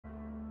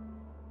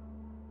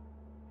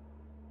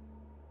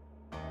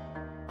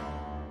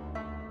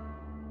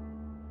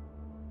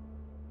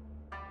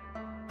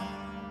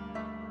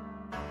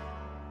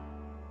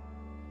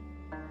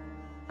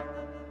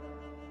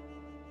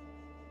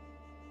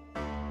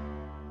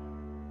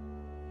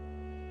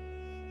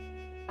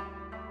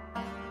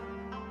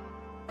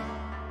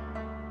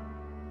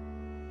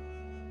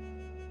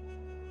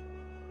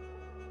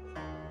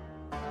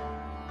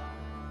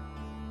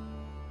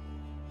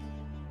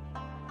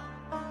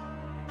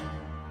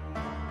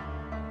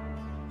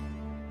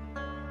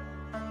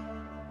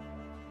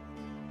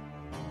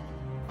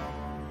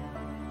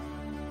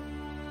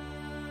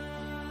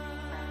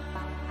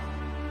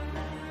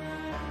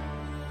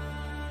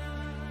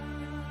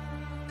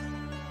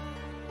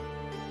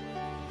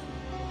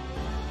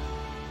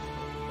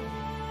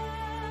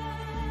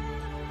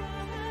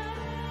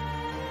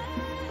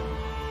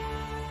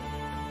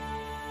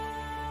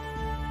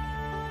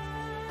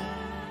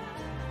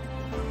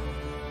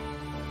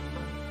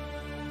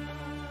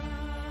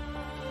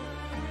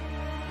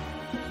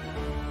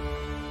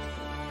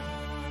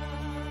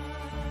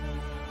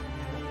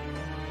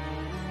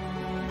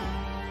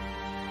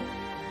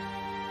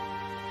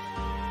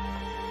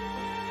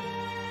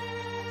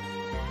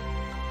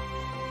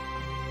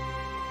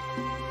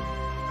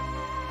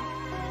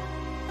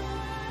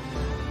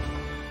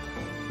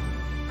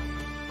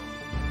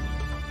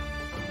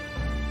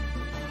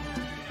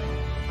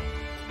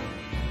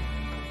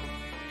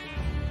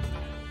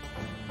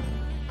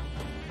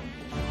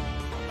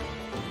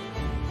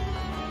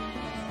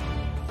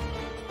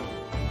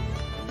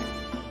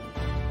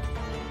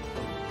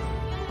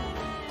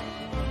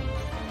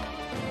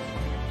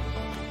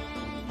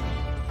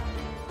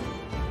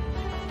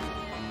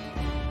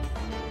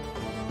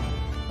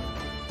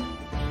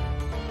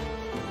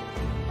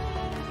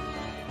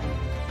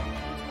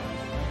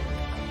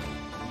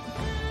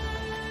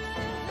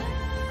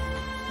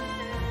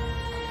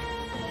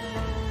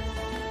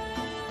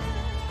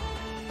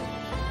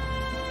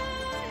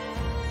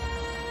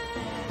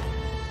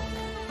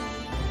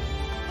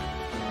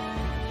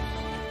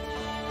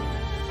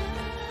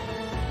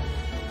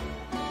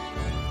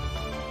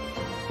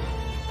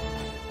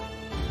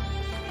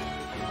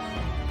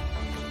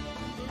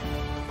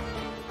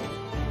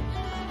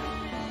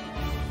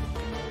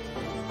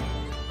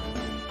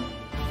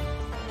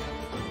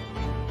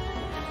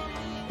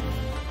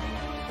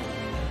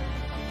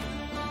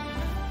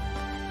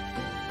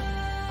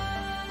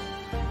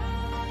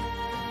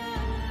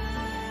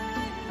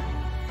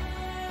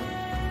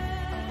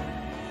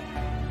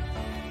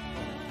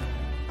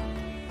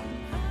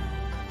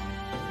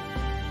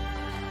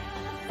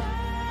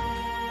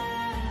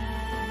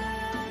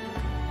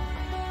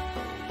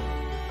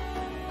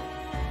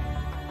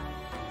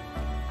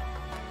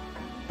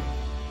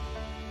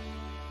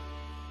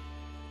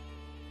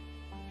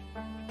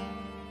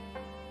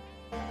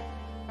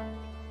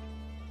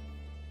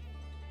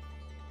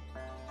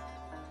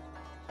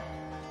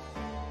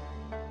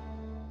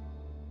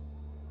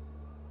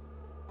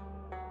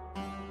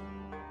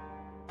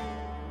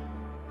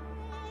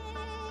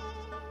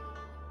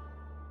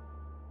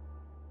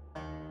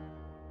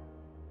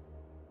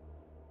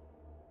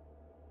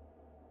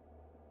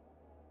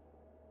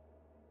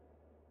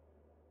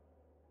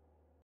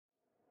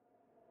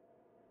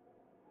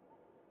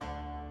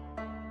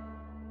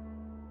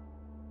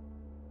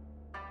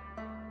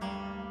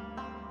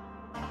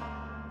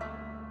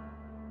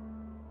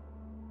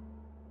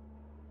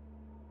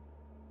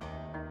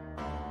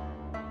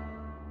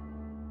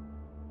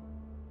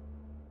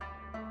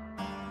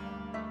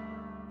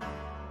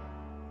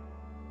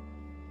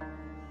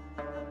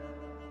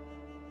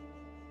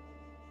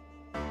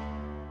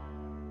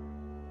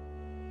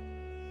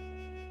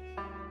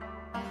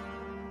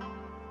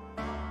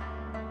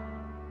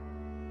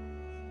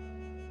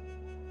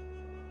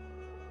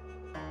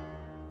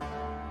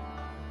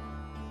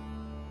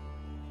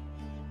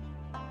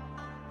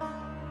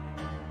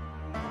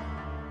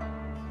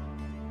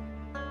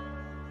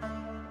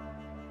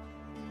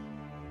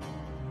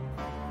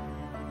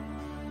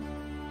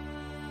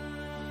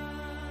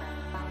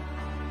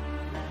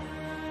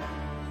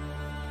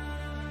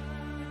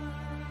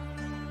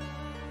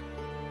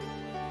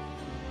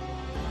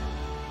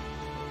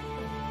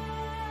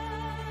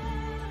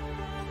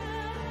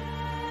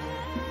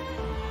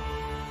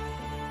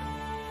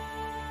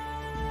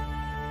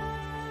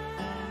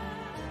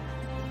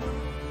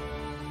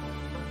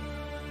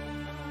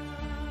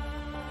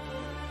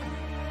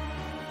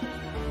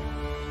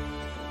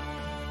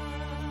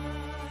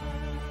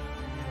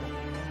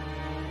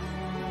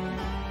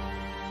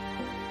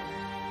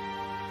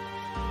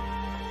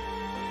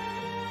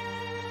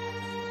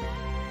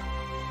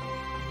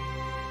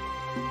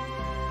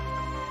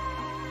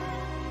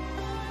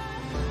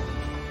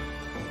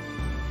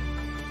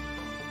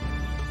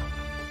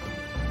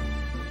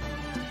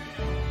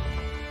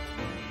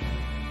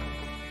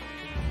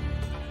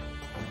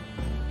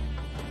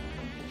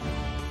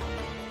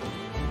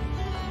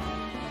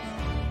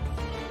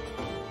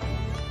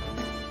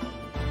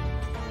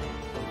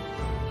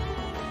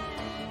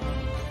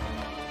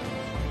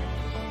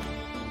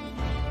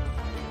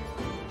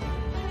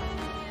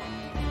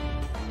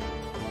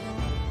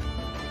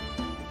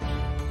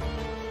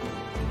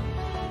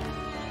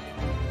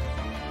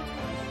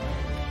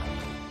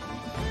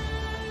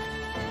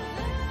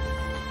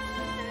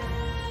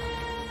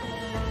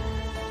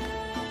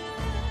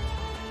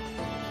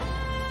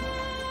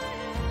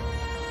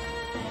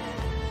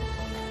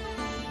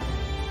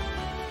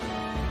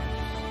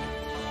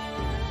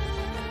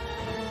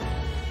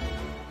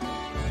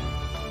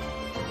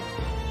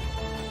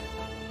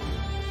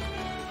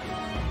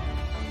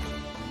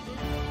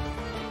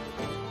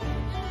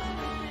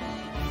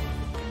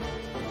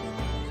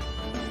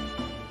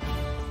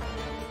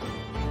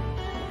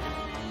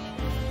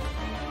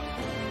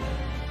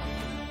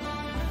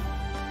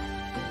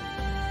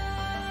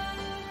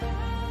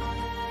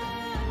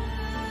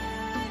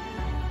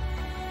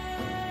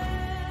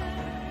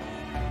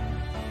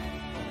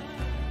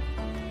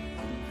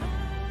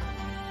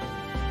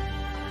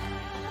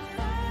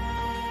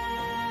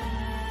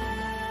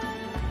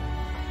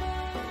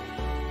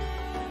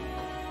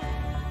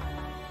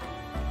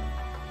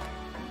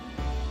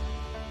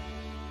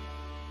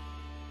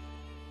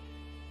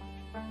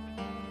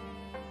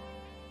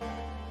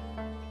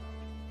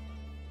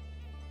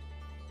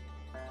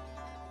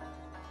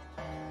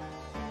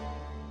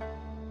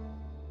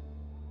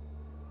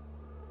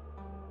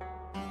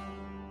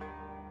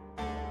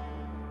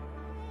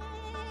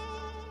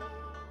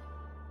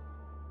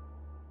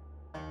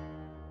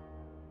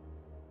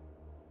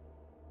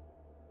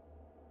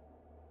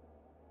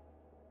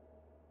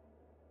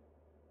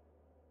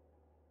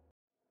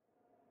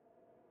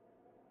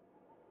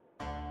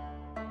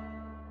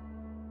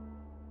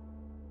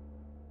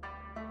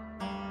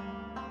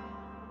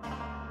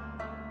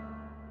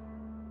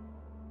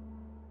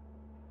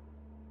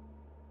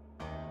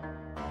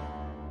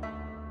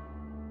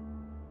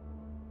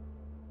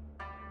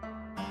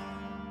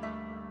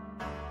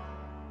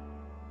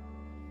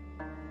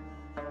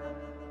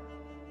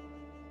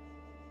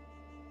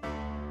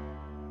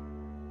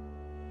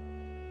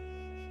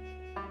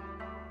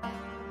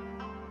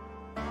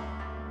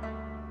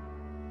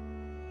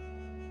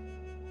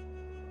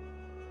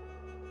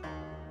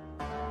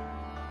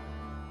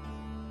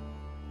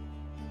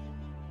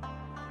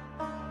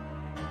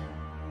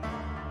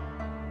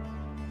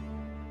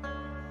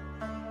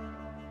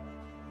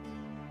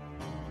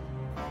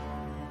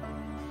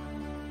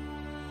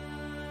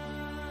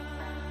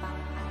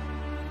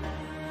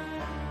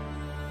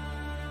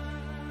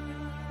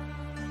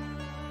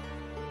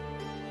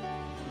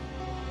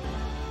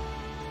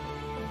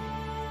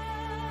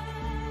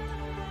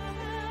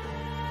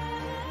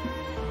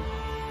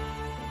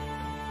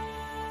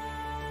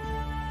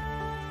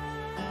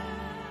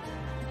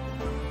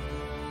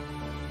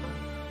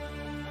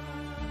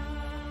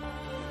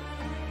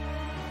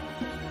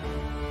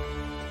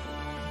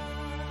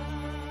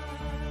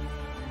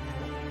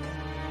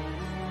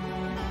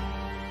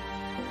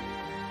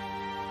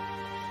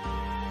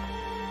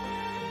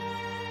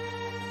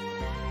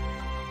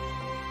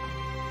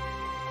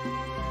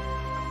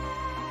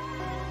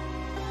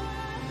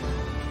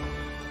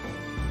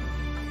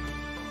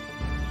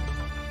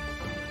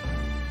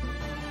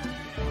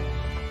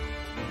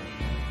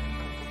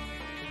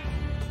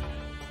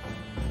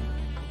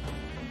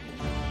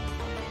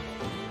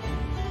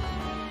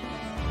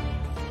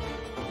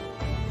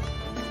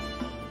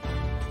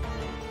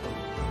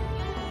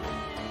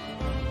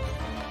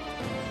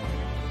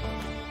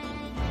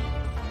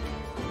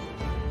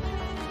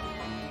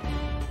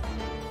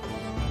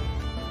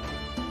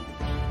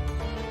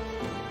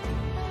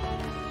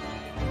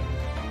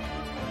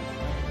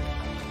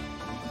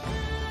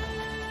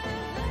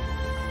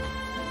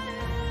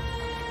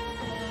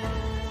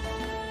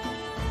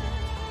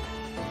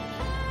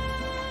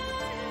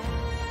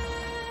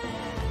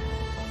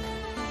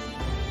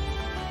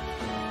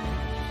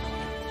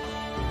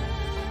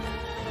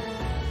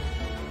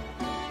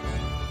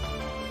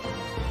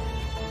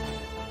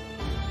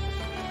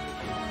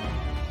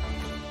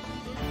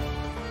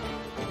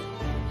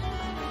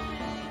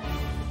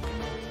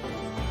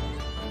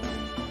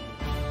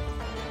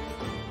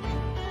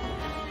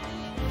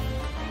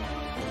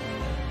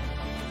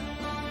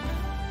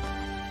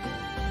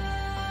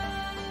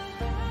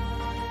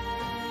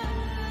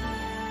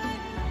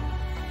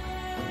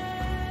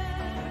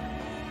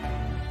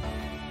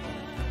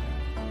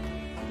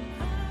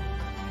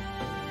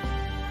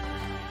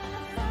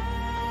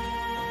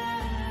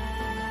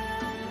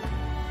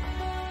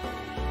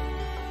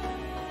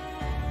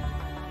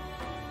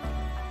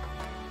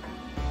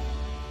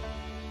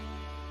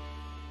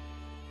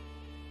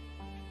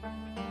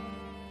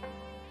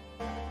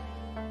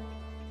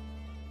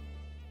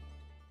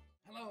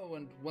Hello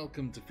and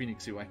welcome to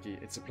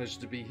QuestJunkiesUK. It's a pleasure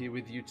to be here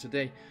with you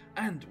today,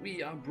 and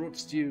we are brought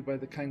to you by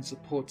the kind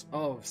support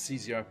of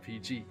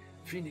CZRPG,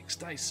 Phoenix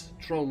Dice,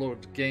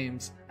 Trollord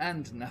Games,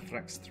 and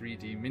Nathrax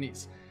 3D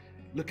Minis.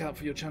 Look out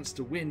for your chance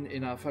to win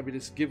in our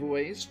fabulous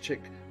giveaways.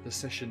 Check the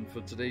session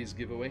for today's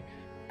giveaway.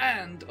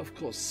 And, of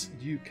course,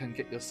 you can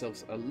get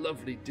yourselves a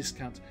lovely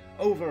discount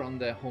over on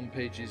their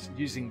homepages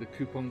using the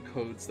coupon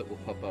codes that will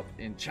pop up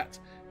in chat.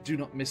 Do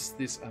not miss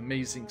this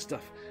amazing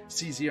stuff.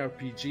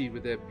 CZRPG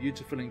with their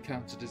beautiful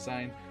encounter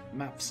design,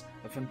 maps,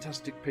 a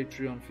fantastic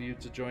Patreon for you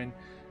to join.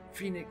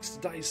 Phoenix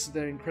Dice,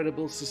 their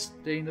incredible,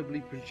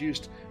 sustainably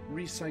produced,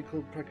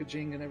 recycled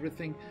packaging and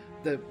everything.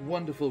 The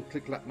wonderful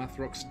Click-Clack Math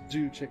Rocks,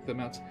 do check them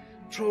out.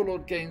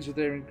 Trollord Games with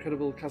their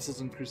incredible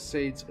Castles and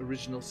Crusades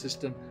original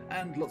system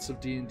and lots of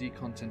D&D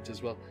content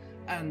as well.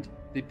 And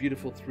the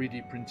beautiful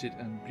 3D printed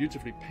and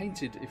beautifully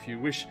painted, if you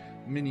wish,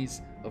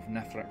 minis of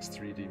Nathrax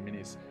 3D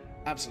Minis.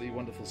 Absolutely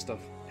wonderful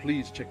stuff.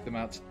 Please check them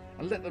out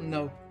and let them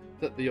know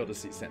that the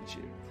Odyssey sent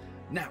you.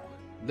 Now,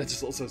 let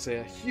us also say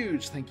a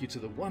huge thank you to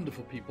the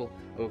wonderful people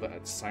over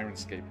at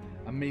Sirenscape.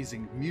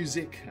 Amazing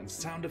music and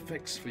sound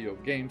effects for your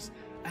games,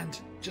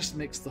 and just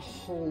makes the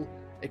whole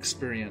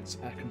experience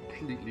a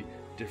completely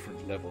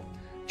different level.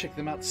 Check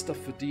them out, stuff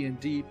for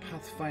D&D,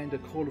 Pathfinder,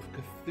 Call of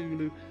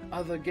Cthulhu,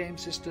 other game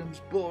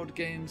systems, board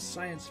games,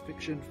 science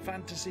fiction,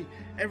 fantasy,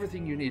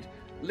 everything you need.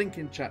 Link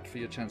in chat for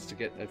your chance to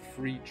get a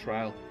free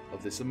trial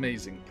of this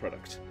amazing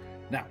product.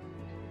 Now,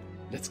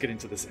 let's get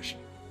into the session.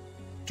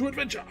 To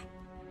adventure!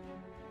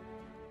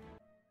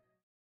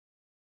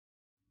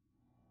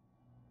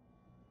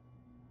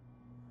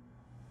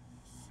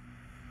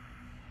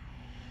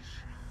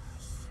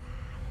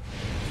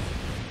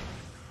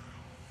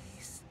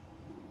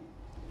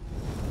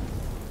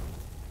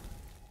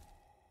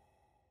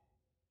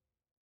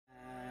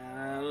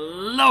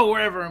 Hello,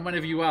 wherever and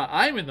whenever you are.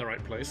 I'm in the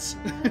right place.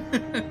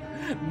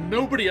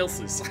 Nobody else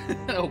is.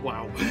 Oh,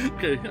 wow.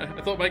 Okay,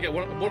 I thought I might get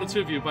one or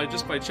two of you by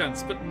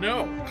chance, but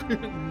no.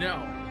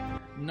 No.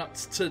 Not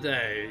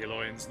today,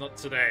 Eloyans, not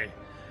today.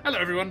 Hello,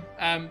 everyone.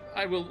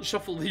 I will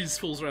shuffle these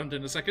fools around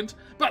in a second,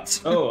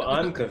 but... Oh,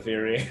 I'm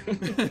Kaviri.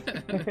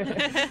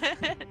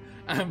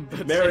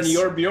 Marin,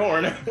 you're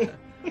Bjorn.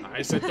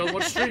 I said don't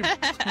watch stream.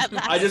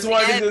 I just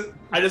wanted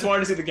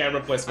to see the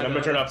camera placement. I'm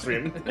gonna turn off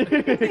stream.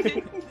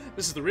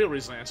 This is the real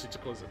reason I asked you to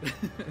close it.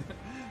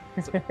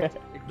 So,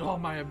 ignore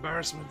my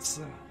embarrassments.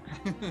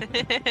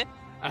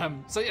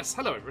 So yes,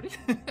 hello everybody.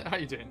 How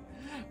you doing?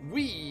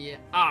 We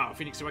are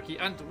QuestJunkiesUK,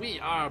 and we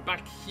are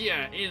back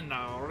here in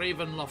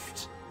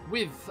Ravenloft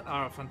with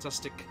our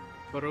fantastic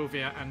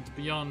Barovia and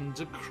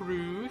Beyond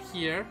crew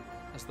here,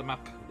 as the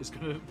map is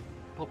going to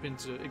pop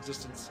into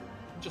existence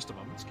in just a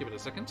moment. Give it a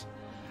second.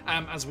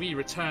 As we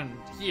return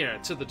here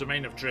to the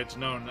domain of dread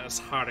known as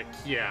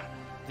Harakia,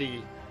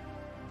 the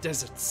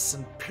deserts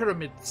and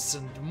pyramids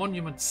and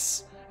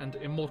monuments and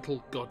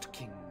immortal god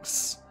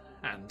kings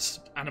and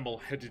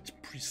animal-headed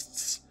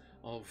priests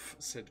of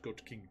said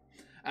god king.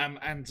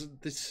 And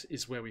this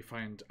is where we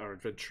find our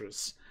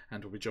adventurers,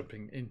 and we'll be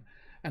jumping in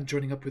and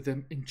joining up with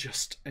them in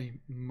just a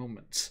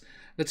moment.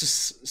 Let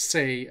us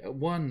say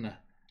one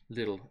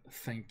little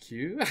thank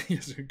you.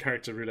 Yes,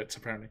 character roulette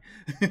apparently.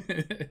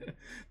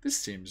 This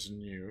seems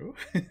new.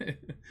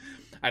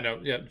 I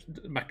know. Yeah,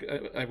 Mac.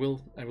 I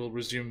will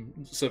resume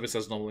service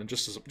as normal in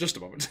just a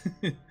moment.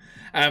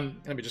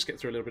 Let me just get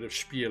through a little bit of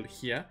spiel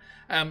here.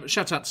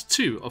 Shout out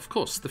to, of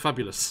course, the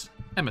fabulous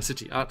Emma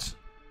City Art,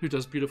 who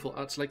does beautiful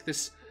art like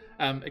this.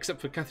 Except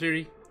for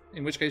Kathiri,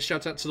 in which case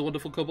shout out to the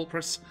wonderful Cobalt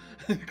Press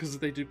because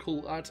they do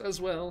cool art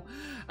as well.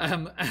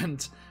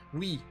 And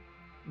we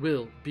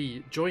will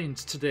be joined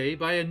today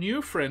by a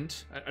new friend.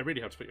 I really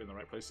have to put you in the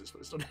right places for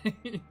this, don't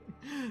I?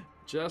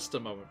 Just a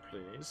moment,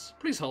 please.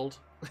 Please hold.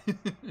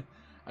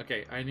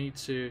 Okay, I need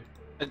to...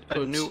 A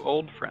new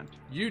old friend.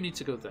 You need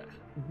to go there.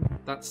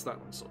 That's that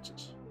one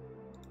sorted.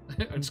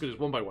 I'm just going to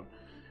do one by one.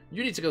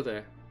 You need to go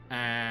there.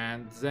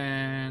 And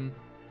then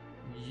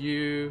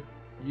you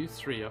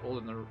three are all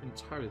in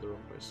entirely the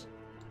wrong place.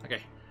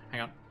 Okay,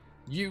 hang on.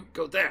 You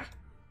go there.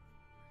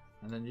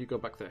 And then you go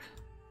back there.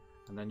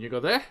 And then you go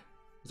there.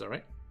 Is that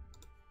right?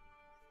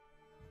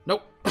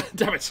 Nope.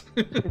 Damn it.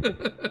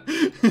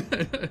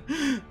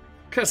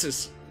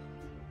 Curses.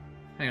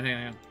 Hang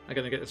on. I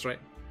gotta get this right.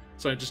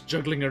 So I'm just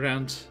juggling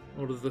around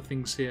all of the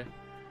things here.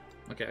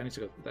 Okay, I need to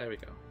go. There we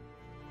go.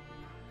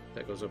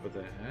 That goes over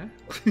there.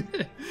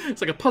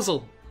 It's like a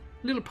puzzle.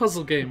 A little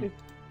puzzle game.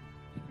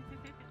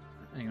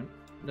 Hang on.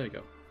 There we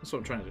go. That's what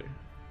I'm trying to do.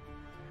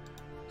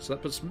 So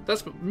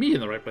that's put me in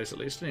the right place at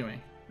least, anyway.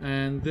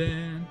 And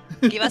then...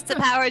 Give us the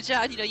power,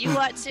 John. You know you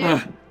want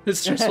to. It's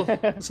stressful.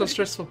 It's so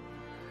stressful.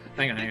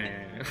 Hang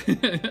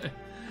on.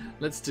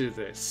 Let's do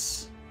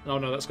this. Oh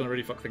no, that's going to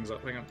really fuck things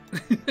up. Hang on.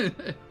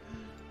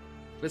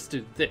 Let's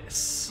do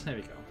this. There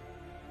we go.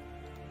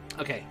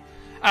 Okay.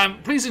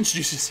 Please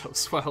introduce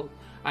yourselves while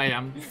I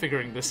am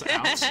figuring this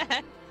out.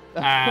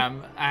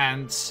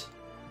 And...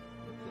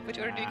 Which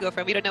order do you go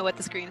from? We don't know what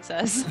the screen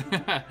says.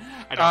 I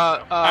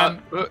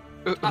don't know.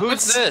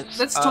 Who's this?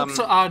 Let's talk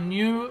to our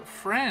new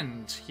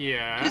friend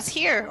here. Who's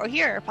here or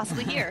here, or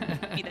possibly here?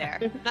 Be there.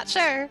 Not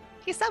sure.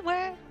 He's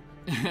somewhere.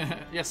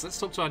 Yes, let's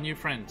talk to our new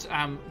friend.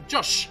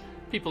 Josh,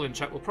 people in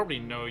chat will probably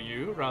know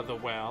you rather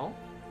well.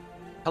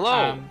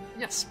 Hello.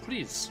 Yes,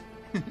 please.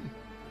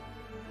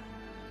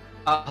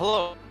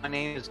 Hello. My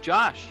name is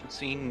Josh. You've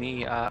seen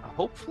me,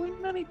 hopefully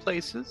many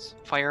places.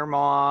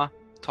 Firemaw,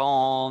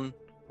 Taln,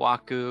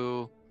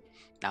 Waku.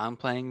 Now I'm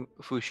playing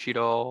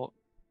Fushiro.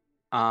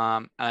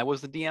 And I was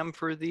the DM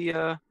for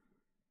the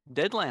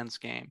Deadlands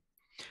game.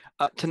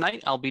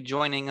 Tonight I'll be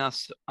joining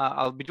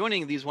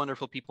these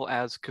wonderful people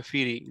as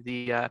Kafiri,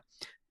 the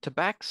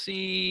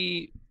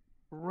Tabaxi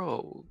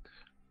rogue,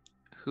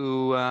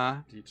 who.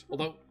 Indeed.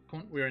 Although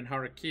we're in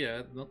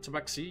Harakia, not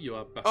Tabaxi, you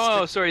are Bastetti.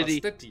 Oh, sorry,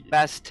 the Bastetti.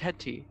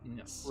 Bastetti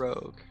Yes.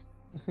 rogue.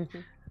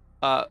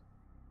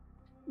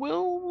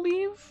 We'll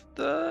leave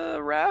the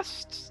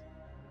rest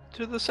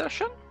to the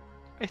session,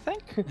 I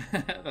think.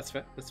 That's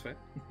fair. That's fair.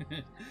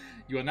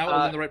 You are now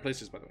all in the right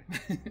places, by the way.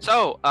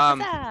 So,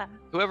 Huzzah.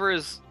 whoever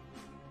is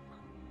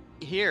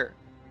here.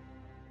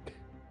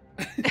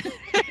 I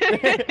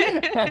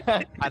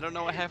don't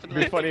know what happened.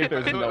 It'd be funny if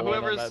there's no one on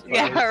Whoever's that side.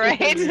 Yeah,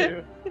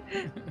 right.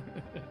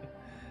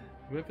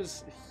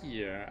 Whoever's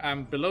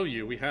here. Below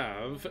you we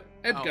have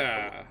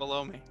Edgar. Oh,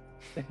 below me.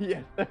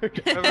 Yeah.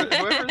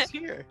 Whoever's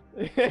here.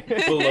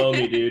 Below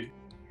me, dude.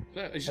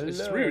 Yeah, it's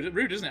Hello.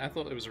 rude, isn't it? I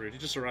thought it was rude. He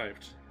just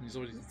arrived. He's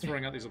already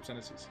throwing out these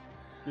obscenities.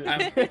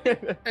 Yeah.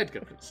 Edgar,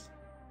 please.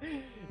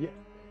 Yeah.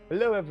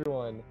 Hello,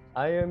 everyone.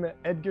 I am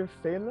Edgar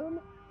Phelan,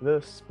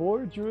 the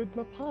Spore Druid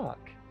Mapak.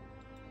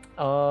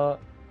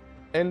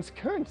 And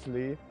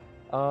currently,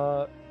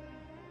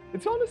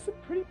 it's honestly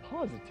pretty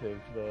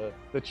positive.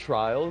 The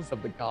trials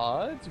of the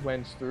gods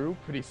went through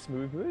pretty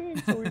smoothly,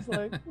 and so he's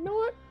like, you know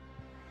what?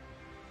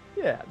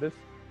 Yeah,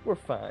 we're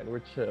fine.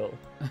 We're chill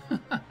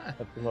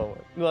at the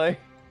moment. Like.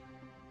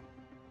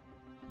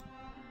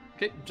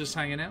 Okay, just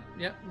hanging out.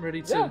 Yeah,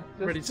 ready Yeah,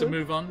 to just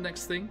move on.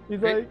 Next thing. He's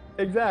Okay. like,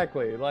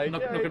 exactly. Like,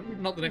 Not the you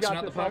next got one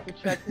out the this off park. the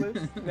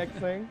checklist. Next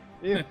thing.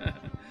 Yeah.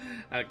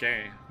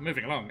 Okay,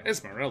 moving along.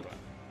 Esmeralda,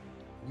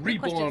 questions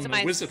reborn to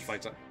my- wizard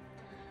fighter.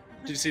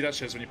 Did you see that,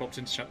 Shez, when you popped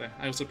into chat there?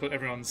 I also put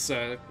everyone's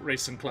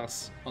race and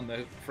class on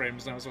their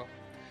frames now as well.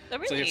 Oh,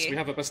 really? So yes, we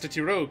have a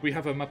Bastetti rogue, we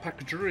have a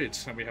Mapak druid,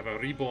 and we have a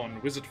reborn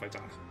wizard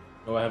fighter.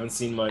 Oh, I haven't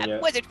seen mine I'm a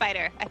yet. wizard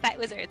fighter. I fight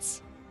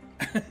wizards.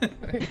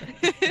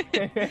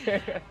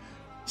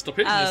 Stop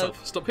hitting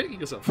yourself. Stop hitting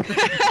yourself.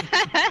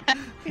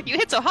 You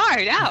hit so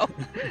hard. Ow.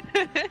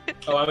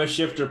 Oh, I'm a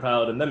shifter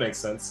paladin. That makes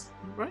sense.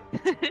 Right?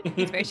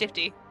 He's very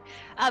shifty.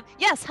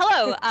 Yes,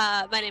 hello.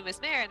 My name is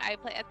Maren. I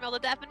play Esmeralda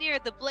Daphneer,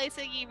 the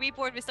Blazing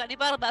Reborn Vistani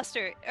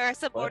Battlebuster, or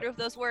some What? order of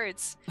those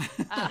words.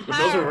 Those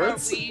How are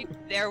words?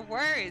 They're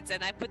words,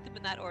 and I put them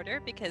in that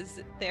order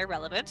because they're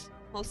relevant,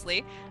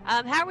 mostly.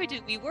 How are we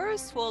doing? We were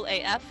swole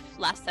AF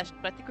last session,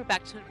 but I think we're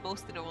back to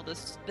most of the normal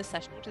this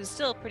session, which is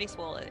still pretty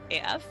swole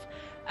AF.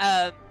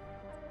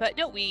 But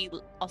no, we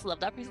also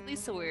leveled up recently,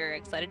 so we're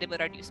excited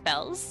about our new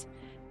spells.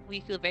 We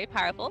feel very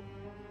powerful.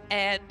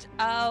 And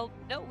no,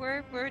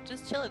 we're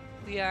just chilling.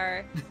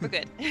 We're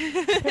good.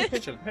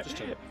 Just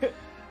chilling.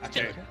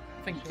 Okay.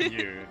 Thank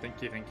you.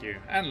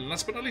 And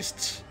last but not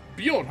least,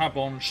 Bjorn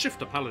Harborn,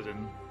 Shifter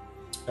Paladin.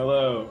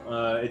 Hello,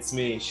 it's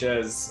me,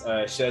 Shez.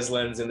 Shez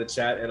Lens in the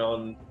chat and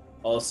on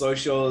all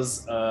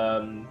socials.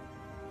 Last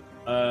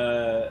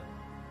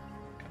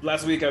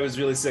week I was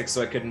really sick,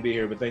 so I couldn't be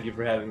here, but thank you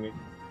for having me.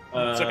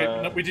 It's okay.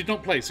 No, we did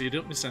not play, so you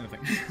don't miss anything.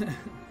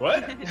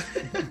 What?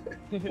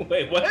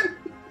 Wait, what?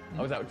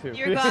 I was out too.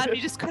 You're gone.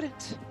 You just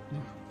couldn't.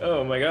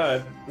 Oh my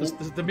god.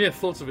 The mere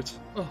thought of it.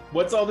 Oh,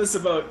 What's all this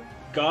about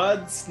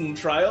gods and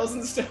trials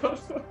and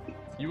stuff?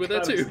 you were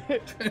there too.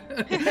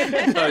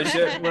 Oh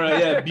shit! Right,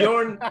 yeah,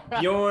 Bjorn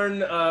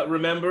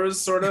remembers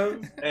sort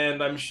of,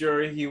 and I'm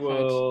sure he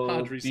will.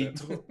 Hard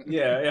reset.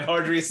 Yeah,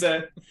 hard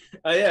reset.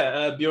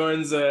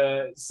 Bjorn's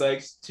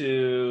psyched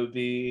to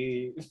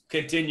be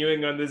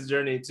continuing on this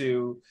journey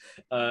to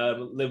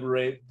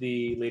liberate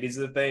the ladies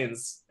of the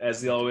Thanes,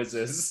 as he always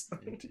is.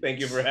 Thank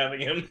you for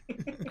having him.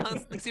 I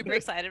was like, super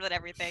excited about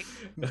everything.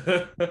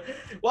 Waku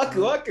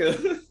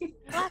waku.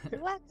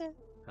 Waka.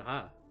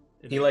 Aha.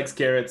 He likes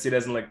carrots. He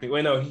doesn't like peanuts.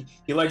 Wait, no,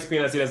 he likes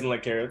peanuts. He doesn't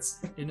like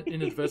carrots.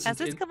 Inadvertent. Has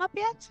this come up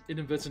yet?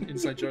 Inadvertent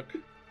inside joke.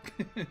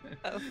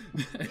 Oh.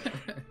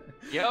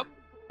 Yep.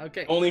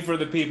 Okay. Only for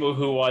the people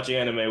who watch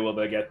anime will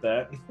they get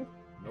that.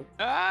 Nope.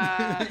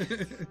 Ah!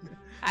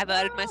 I've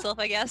outed myself,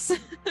 I guess.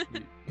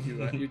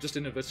 You just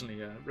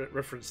inadvertently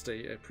referenced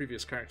a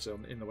previous character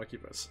in the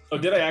Wikiverse. Oh,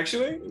 did I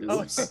actually?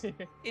 Oh, Oops.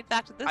 In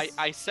fact, this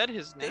I said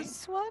his name.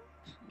 this one.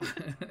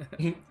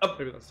 Up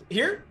Maybe that's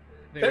here?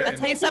 That's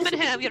how you summon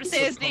him. You have to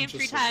say his name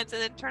 3 Subconsciously. times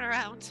and then turn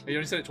around. You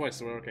only said it twice,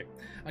 so we're okay.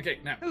 Okay,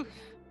 now. Oof.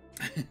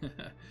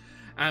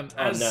 Oh,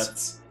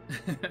 nuts.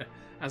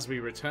 As we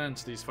return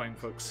to these fine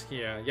folks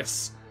here,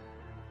 yes,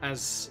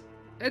 as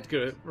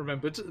Edgar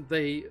remembered,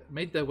 they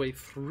made their way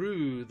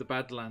through the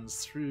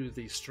Badlands, through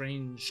the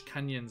strange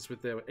canyons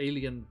with their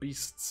alien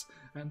beasts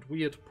and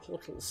weird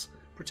portals,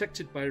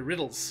 protected by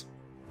riddles.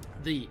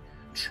 The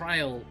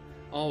trial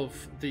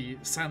of the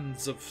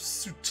sands of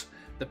soot,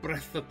 the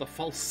breath of the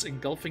false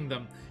engulfing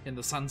them in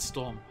the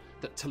sandstorm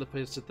that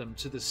teleported them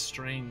to this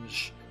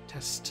strange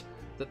test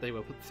that they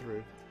were put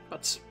through,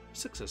 but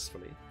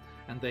successfully.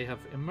 And they have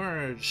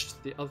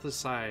emerged the other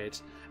side,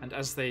 and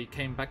as they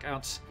came back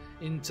out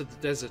into the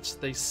desert,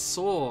 they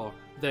saw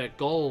their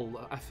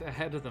goal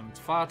ahead of them,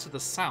 far to the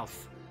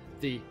south,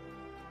 the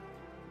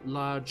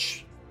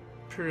large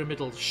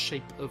pyramidal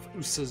shape of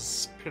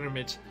Usa's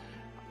pyramid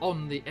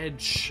on the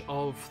edge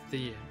of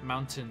the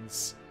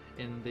mountains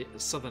in the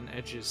southern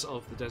edges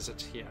of the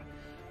desert here.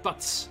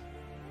 But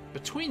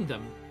between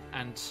them,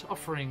 and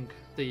offering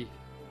the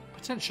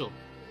potential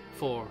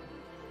for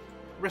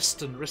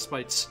rest and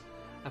respite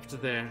after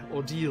their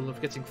ordeal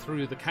of getting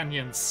through the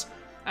canyons,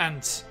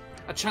 and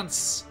a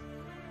chance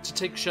to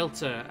take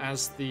shelter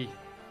as the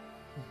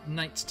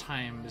night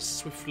time is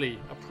swiftly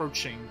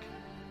approaching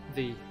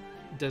the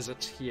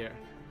desert here,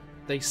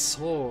 they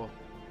saw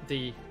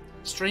the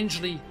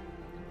strangely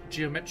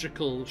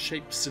geometrical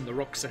shapes in the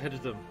rocks ahead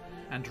of them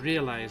and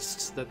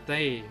realized that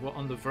they were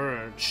on the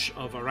verge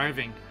of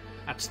arriving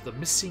at the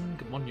missing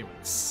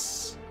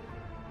monuments,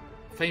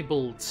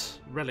 fabled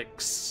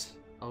relics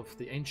of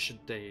the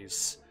ancient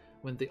days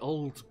when the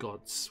old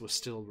gods were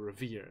still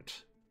revered.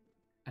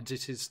 And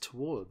it is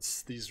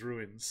towards these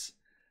ruins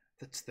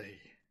that they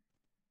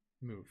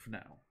move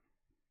now.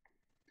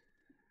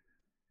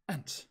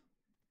 And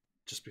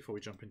just before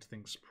we jump into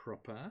things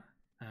proper,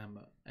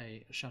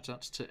 a shout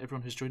out to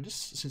everyone who's joined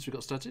us since we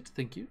got started.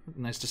 Thank you.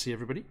 Nice to see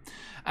everybody.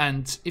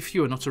 And if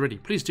you are not already,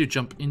 please do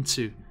jump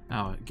into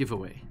our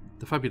giveaway.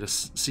 The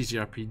fabulous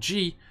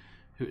CZRPG,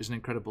 who is an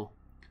incredible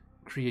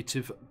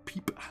creative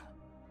peep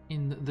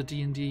in the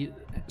D&D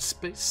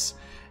space,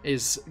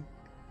 is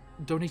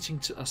donating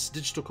to us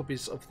digital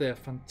copies of their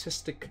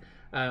fantastic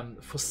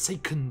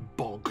Forsaken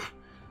Bog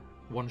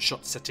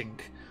one-shot setting.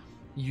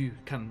 You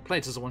can play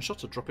it as a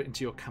one-shot or drop it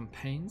into your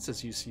campaigns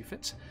as you see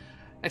fit. !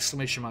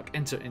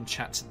 Enter in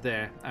chat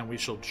there, and we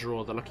shall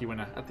draw the lucky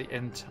winner at the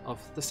end of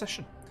the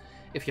session.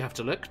 If you have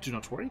to lurk, do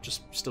not worry,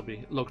 just still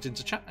be logged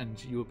into chat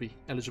and you will be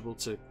eligible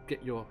to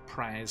get your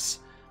prize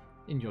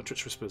in your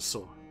Twitch Whispers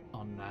or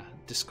on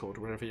Discord,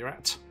 wherever you're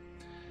at.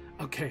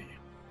 Okay,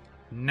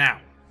 now,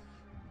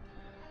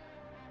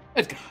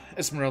 Edgar,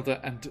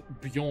 Esmeralda, and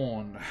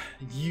Bjorn,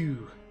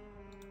 you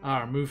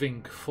are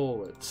moving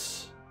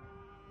forwards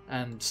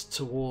and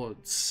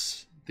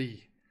towards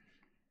the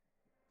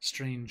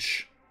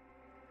strange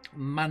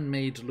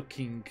man-made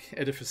looking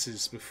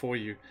edifices before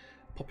you,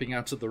 popping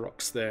out of the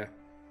rocks there.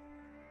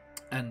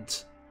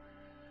 And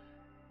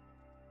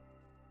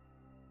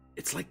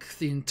it's like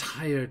the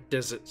entire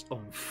desert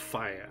on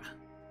fire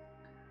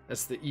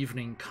as the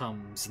evening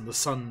comes and the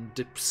sun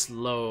dips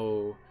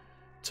low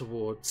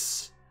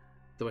towards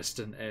the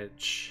western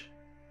edge,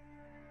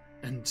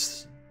 and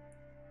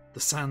the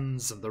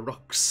sands and the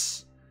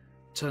rocks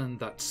turn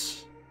that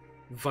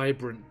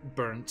vibrant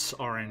burnt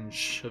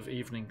orange of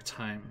evening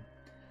time,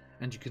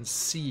 and you can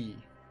see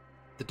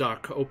the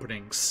dark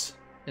openings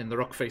in the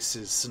rock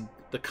faces and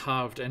the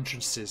carved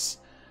entrances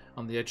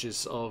on the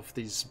edges of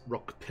these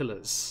rock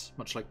pillars,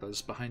 much like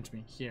those behind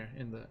me here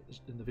in the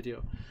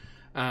video.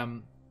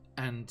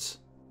 And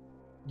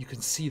you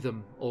can see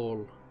them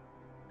all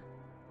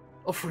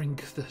offering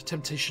the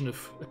temptation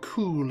of a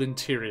cool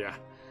interior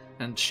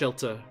and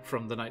shelter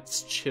from the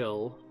night's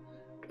chill,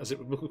 as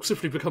it will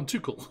swiftly become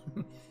too cool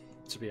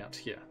to be out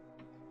here,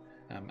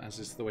 as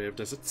is the way of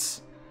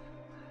deserts.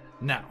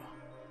 Now,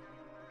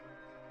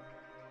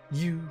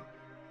 you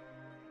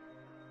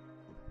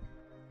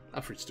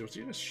are free to do what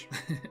you wish.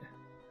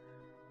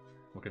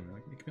 Okay,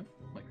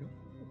 Mike.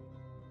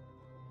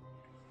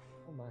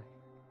 Oh my.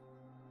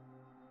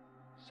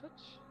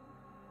 Such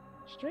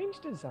strange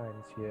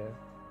designs here.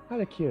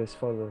 Kind of curious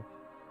for the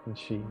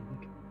machine.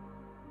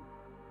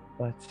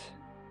 But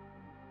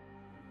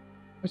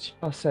what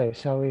I'll say,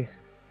 shall we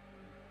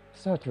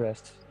start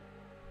rest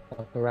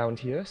up around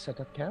here, set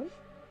up camp?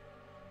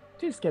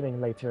 It is getting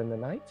later in the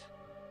night.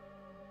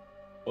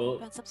 Well,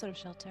 Found some sort of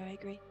shelter, I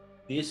agree.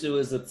 the issue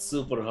is it's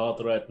super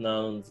hot right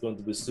now and it's going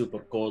to be super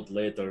cold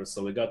later,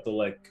 so we got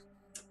to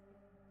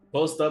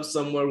post up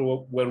somewhere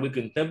where we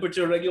can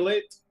temperature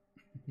regulate.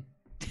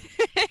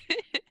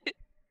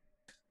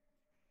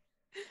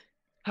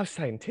 How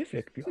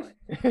scientific, Bjorn.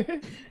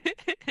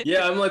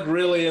 Yeah, I'm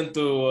really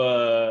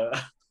into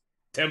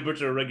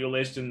temperature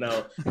regulation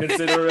now,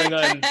 considering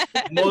I'm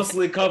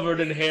mostly covered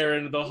in hair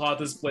in the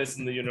hottest place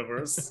in the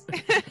universe.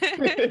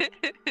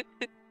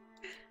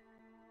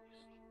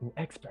 An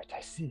expert, I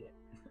see.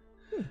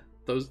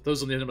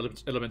 Those on the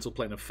elemental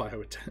plane of fire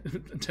would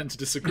tend to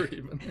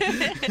disagree.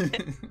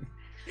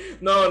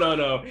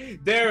 No.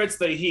 There it's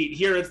the heat.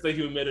 Here it's the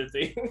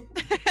humidity.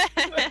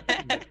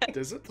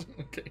 Desert?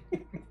 Okay.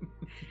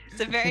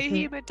 It's a very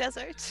humid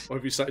desert. Or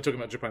have you started talking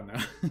about Japan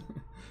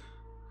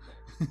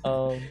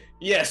now?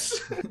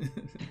 Yes.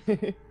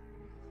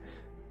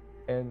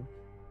 And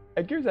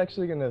Edgar's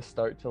actually gonna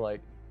start to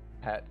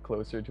pat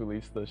closer to at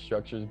least the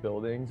structure's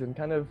buildings and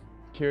kind of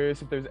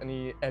curious if there's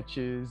any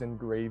etches,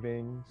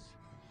 engravings,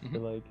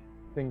 or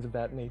things of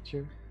that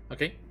nature.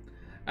 Okay.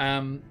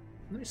 Let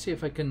me see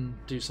if I can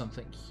do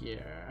something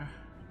here.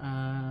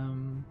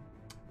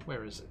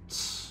 Where is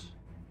it?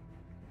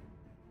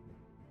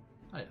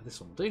 Oh yeah,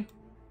 this one will do.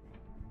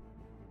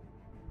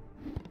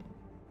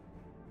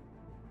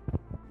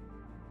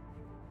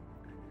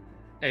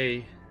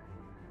 A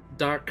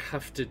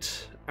dark-hafted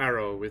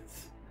arrow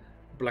with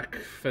black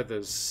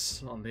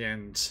feathers on the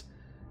end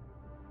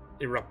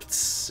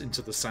erupts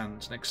into the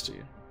sand next to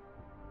you.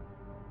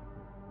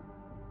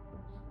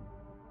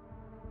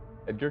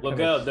 Edgar Look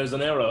kind of- out, there's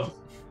an arrow.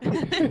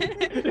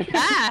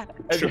 Ah!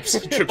 Trips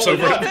Oh,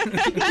 over yeah.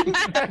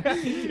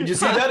 it. Did you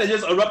see that? It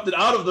just erupted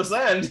out of the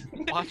sand.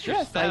 Watch your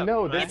Yes, I step,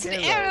 know. man. This It's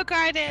an arrow arrow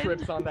garden!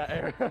 trips on that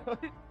arrow.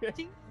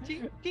 Ding,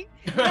 ding, ding.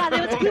 Wow,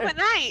 there was a group at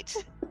night!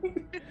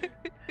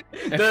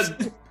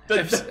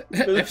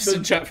 F's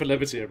in chat for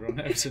levity, everyone.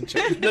 F's in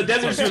chat. The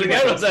desert's shooting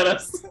arrows at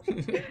us.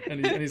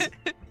 and he's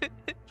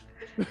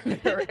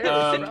There are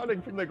arrows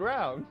sprouting from the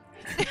ground.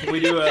 Can we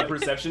do a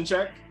perception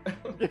check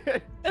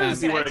to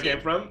see where it came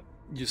from?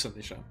 You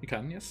certainly shall. You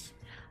can, yes.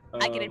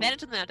 I get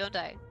advantage on that, don't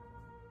I?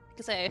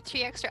 Because I have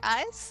 3 extra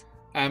eyes?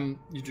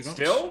 You do not.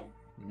 Still?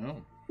 No.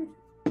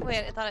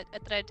 Wait, I thought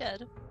I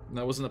did.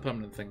 That wasn't a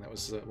permanent thing. That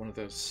was one of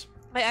those.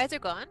 My eyes are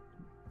gone?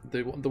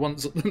 The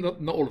ones, not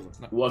all of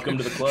them. No. Welcome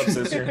to the club,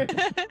 sister.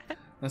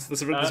 That's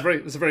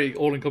a very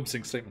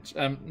all-encompassing statement.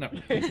 No,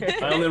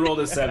 I only rolled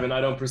a 7.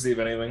 I don't perceive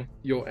anything.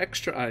 your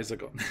extra eyes are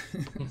gone.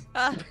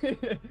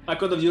 I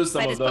could have used some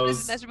my of discipline those.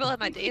 is miserable and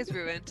my day is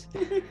ruined.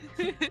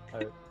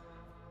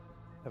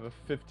 I have a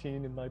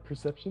 15 in my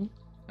perception.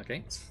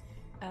 Okay.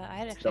 I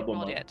had actually Double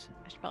rolled mine. yet.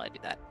 I should probably do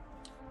that.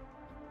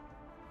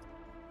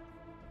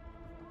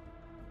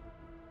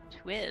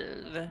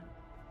 12.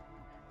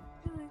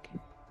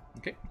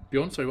 Okay.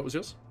 Bjorn, sorry, what was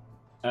yours?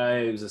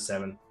 It was a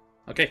 7.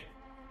 Okay.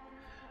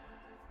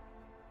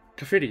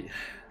 Kafiri.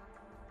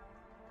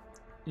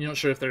 You're not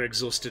sure if they're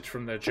exhausted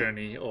from their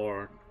journey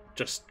or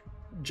just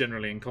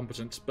generally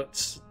incompetent,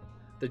 but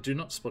they do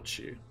not spot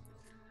you.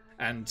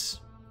 And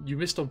you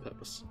missed on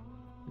purpose.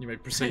 You may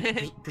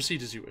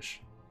proceed as you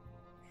wish.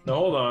 No,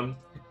 hold on.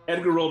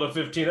 Edgar rolled a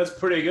 15. That's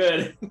pretty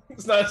good.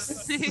 It's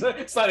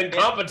not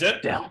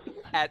incompetent.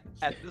 At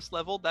this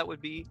level, that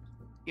would be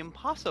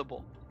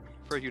impossible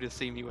for you to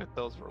see me with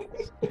those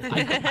rolls.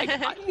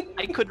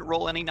 I couldn't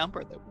roll any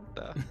number that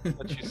would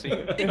let you see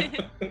me.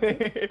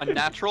 A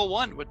natural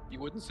 1 you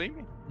wouldn't see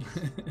me.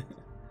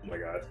 Oh my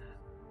god.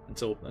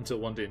 Until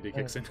one D&D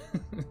kicks in.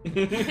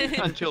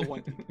 Until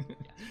 1.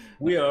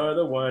 We are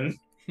the one.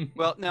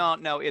 Well,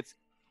 no, it's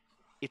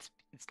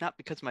not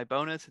because of my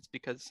bonus. It's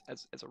because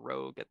as a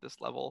rogue at this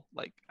level,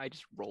 like I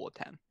just roll a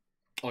 10.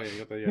 Oh yeah, you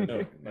got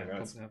the my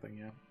God.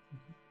 thing,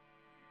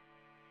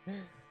 yeah.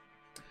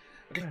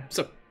 Okay,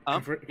 so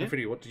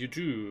Kafiri, what do you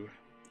do?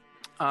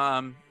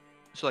 So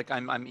like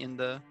I'm in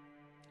the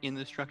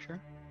structure.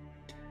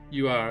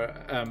 You are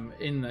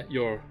in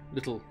your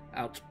little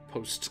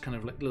outpost, kind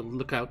of like little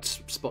lookout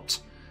spot,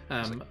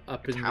 like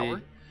up a in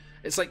tower?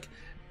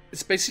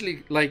 It's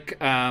basically like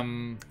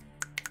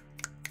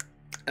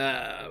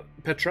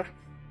Petra.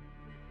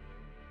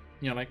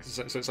 You know, like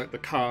so it's like the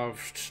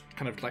carved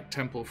kind of like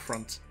temple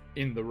front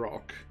in the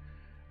rock,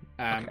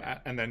 and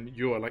then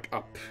you are like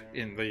up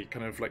in the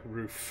kind of like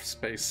roof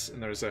space,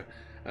 and there is a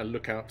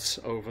lookout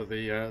over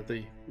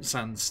the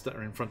sands that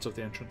are in front of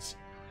the entrance.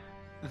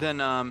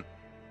 Then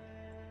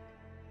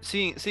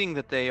seeing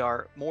that they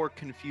are more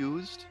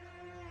confused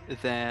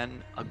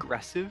than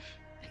aggressive,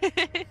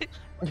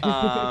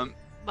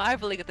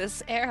 Marveling at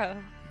this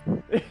arrow.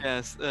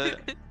 yes,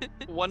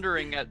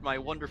 wondering at my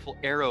wonderful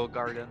arrow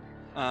garden.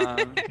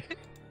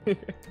 You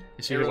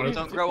hear one Arrows of-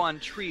 don't grow on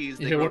trees;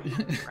 you they hear grow one-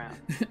 from the ground.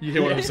 You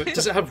hear what I'm saying?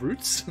 Does it have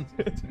roots?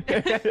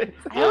 I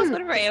always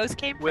wonder where arrows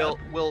came from.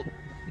 We'll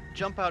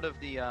jump out of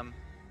the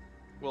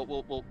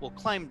we'll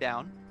climb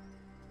down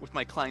with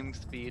my climbing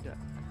speed.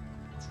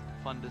 It's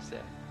fun to say.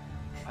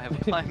 I have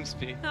climb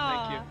speed.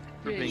 Thank you Aw,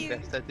 for being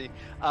cute. best at the.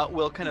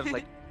 We'll kind of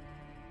like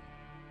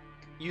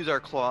use our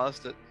claws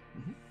to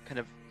kind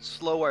of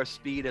slow our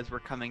speed as we're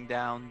coming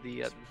down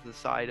the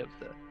side of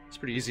the. It's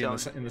pretty easy in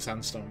the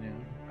sandstone, yeah.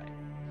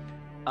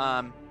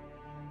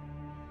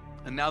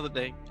 And now that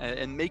they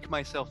and make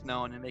myself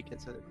known and make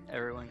it so that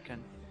everyone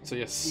can So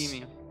yes, see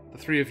me. the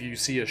three of you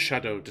see a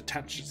shadow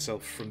detach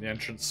itself from the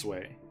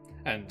entranceway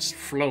and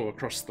flow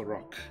across the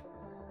rock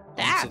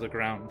onto the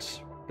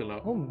ground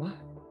below. Oh my.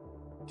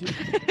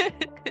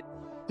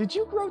 Did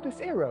you grow this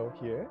arrow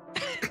here?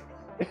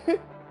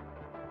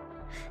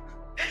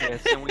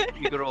 Yes, and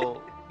we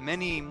grow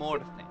many more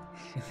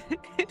things.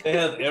 They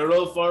have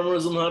arrow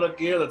farmers in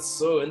Harakir. That's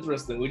so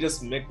interesting. We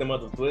just make them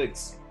out of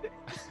twigs.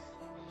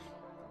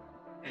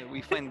 We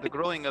find the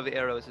growing of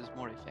arrows is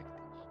more effective.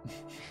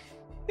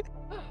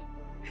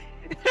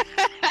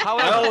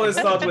 I always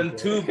thought when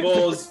two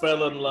bulls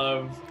fell in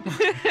love,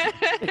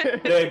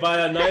 they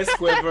buy a nice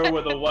quiver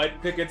with a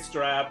white picket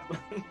strap,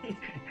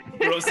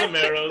 throw some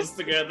arrows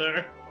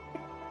together.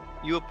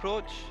 You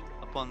approach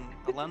upon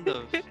the land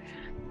of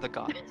the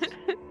gods.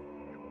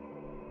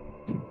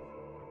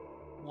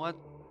 What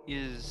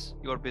is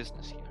your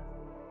business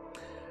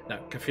here? Now,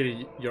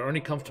 Kafiri, you're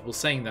only comfortable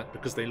saying that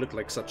because they look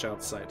like such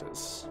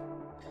outsiders.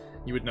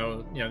 You would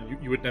know,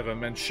 you would never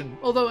mention.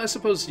 Although I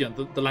suppose,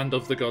 the land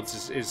of the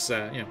gods is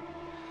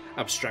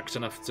abstract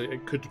enough to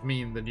it could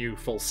mean the new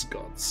false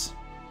gods.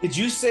 Did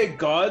you say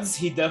gods?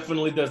 He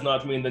definitely does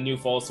not mean the new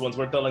false ones.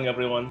 We're telling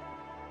everyone.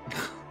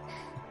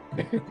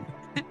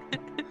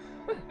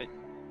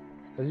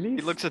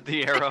 He looks at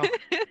the arrow.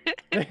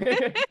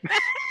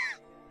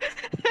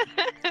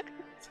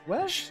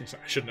 Well, I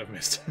shouldn't have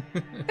missed.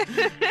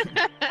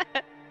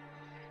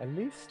 at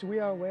least we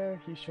are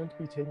aware he shouldn't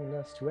be taking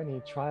us to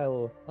any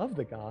trial of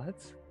the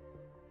gods.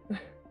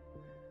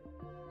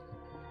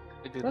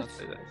 I did not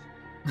say that.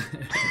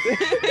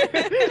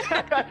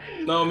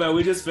 No, man,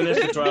 we just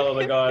finished the trial of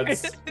the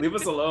gods. Leave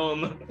us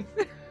alone.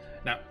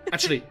 Now,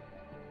 actually,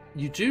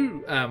 you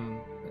do,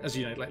 as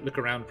you look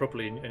around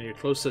properly, and you're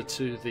closer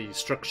to the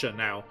structure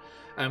now.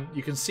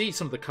 You can see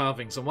some of the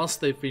carvings, and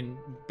whilst they've been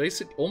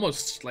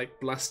almost like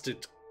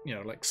blasted,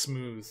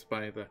 smooth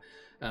by the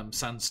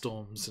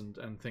sandstorms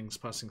and things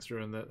passing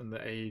through in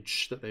the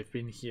age that they've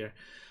been here,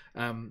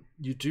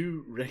 you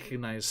do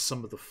recognize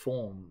some of the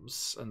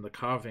forms and the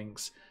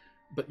carvings,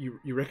 but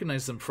you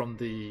recognize them from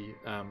the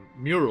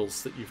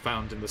murals that you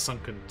found in the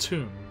sunken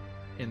tomb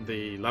in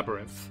the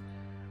labyrinth,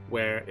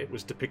 where it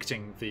was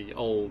depicting the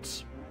old,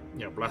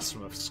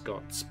 blasphemous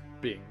gods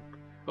being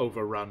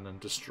overrun and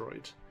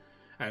destroyed.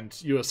 And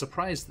you are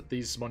surprised that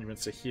these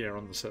monuments are here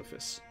on the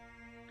surface.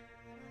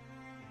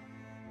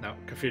 Now,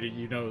 Kafiri,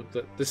 you know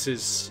that this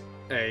is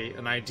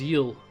an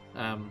ideal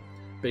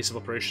base of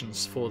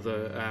operations for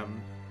the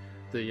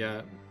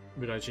Muharijin.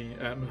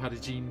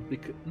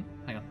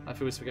 Hang on, I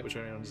always forget which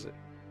one is it.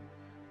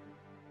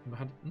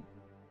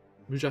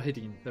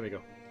 Mujahideen. There we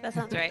go. That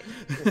sounds right.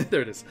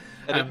 There it is.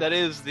 That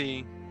is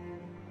the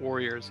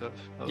warriors of...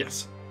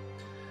 Yes.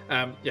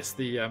 Yes.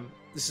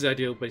 This is the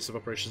ideal base of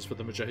operations for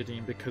the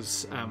Mujahideen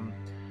because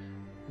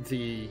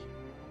the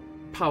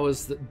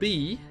powers that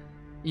be,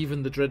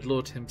 even the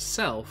Dreadlord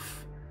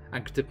himself,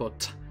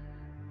 Agdipot,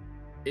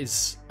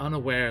 is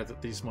unaware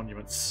that these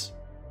monuments,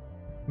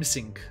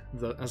 missing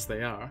as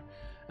they are,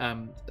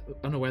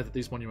 unaware that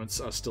these monuments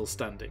are still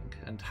standing,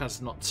 and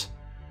has not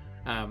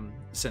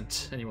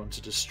sent anyone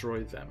to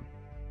destroy them.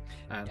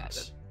 And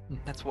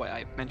that's why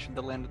I mentioned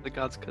the land of the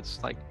gods, because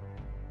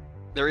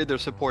they're either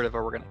supportive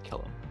or we're gonna kill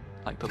them.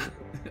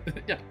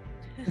 Yeah.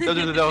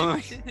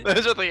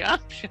 Those are the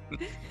options.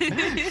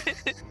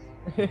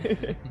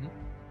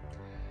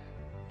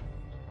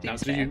 Now,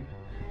 do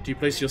you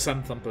place your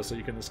sand thumper so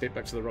you can escape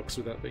back to the rocks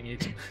without being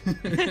eaten?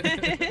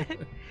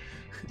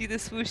 Do the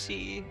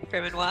swooshy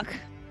Fremen walk.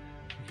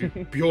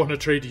 Bjorn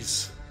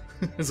Atreides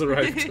has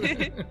arrived.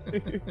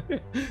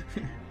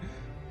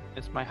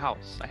 It's my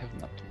house. I have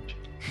not touched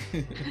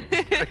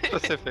it.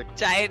 Specific.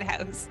 Giant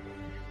house.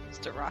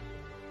 Just a rock.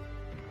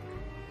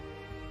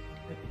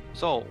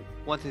 So,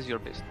 what is your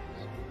business?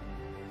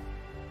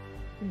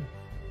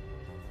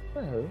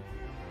 Well,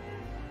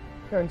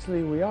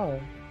 currently we are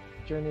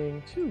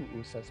journeying to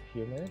Usa's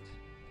pyramid,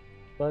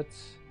 but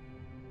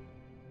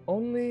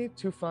only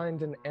to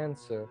find an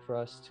answer for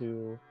us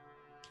to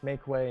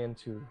make way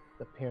into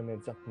the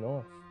pyramids up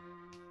north.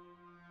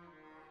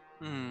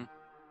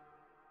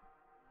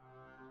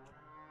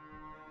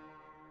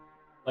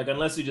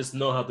 Unless you just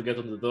know how to get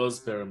into those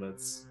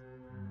pyramids.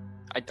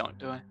 I don't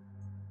do it.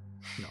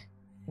 No.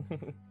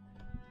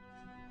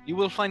 You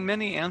will find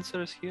many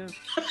answers here,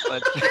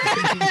 but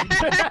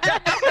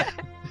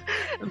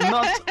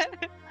not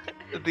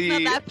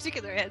that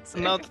particular answer.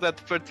 Not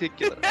that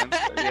particular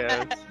answer,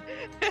 yes.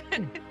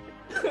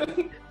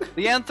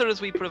 The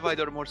answers we provide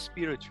are more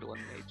spiritual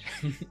in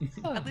nature.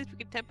 At least we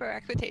can temper our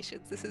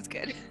expectations. This is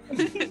good.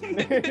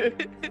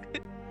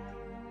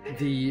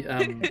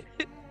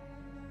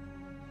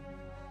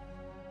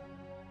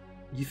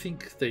 You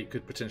think they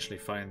could potentially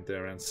find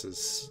their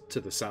answers to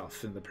the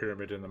south in the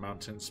pyramid in the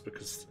mountains,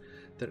 because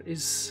there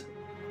is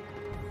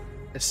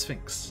a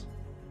sphinx.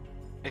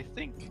 I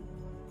think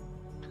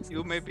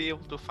you may be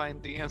able to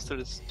find the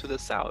answers to the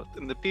south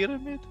in the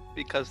pyramid,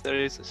 because there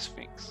is a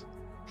sphinx.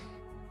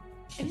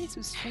 It is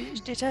a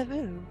strange deja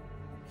vu.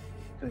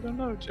 I don't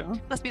know,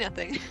 John. Must be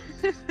nothing.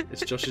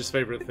 It's Josh's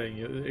favorite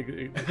thing.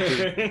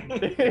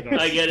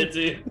 I get it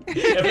too.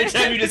 Every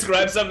time you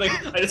describe something,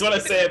 I just want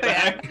to say it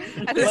back.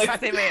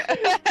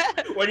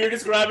 When you're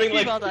describing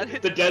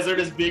the desert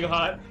as being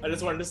hot, I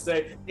just wanted to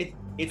say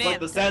it's like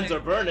the sands are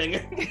burning.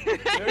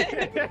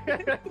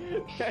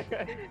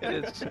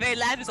 The very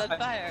land is on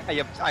fire. I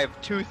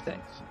have two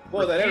things.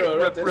 Well, that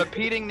arrow right there.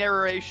 Repeating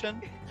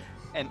narration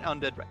and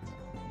undead rats.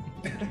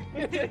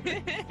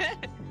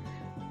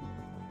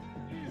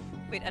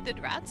 Wait,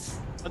 undead rats?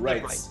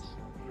 Rights.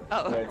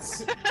 Oh.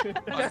 Rights.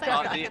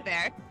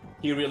 There.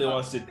 He really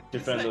wants to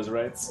defend those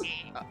rights.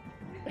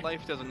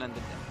 Life doesn't end in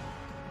death.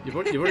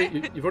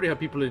 You've already had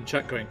people in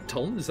chat going,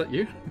 Tom, is that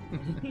you?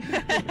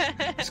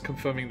 Just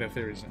confirming their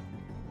theories now.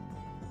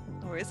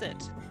 Or is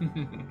it?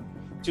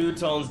 Two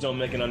tones don't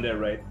make an undead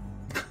right.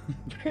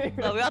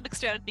 Well, we all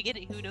mixed around at the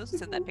beginning. Who knows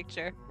what's in that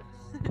picture?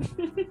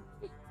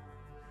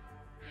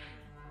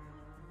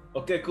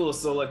 Okay, cool.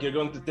 So like you're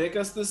going to take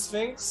us to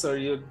Sphinx, or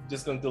you're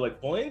just going to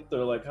like point,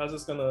 or like how's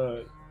this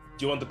gonna?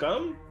 Do you want to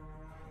come?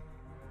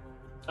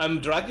 I'm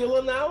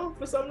Dracula now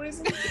for some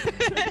reason.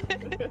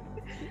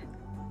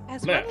 I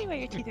was Nah. wondering why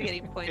your teeth are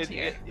getting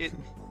pointier.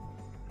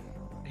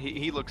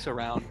 He looks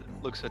around,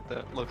 looks at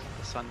the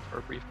sun for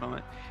a brief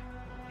moment.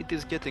 It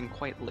is getting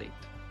quite late.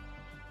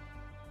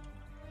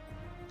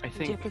 I Do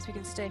you think. because we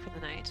can stay for the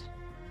night?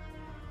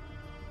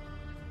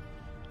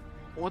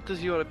 What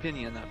is your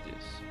opinion of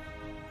this?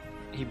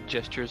 He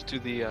gestures to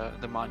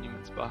the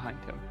monuments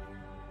behind him.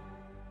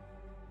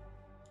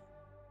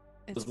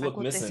 It's Does like, look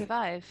will they missing.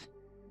 survive?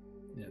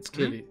 Yeah, it's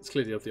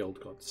clearly of the old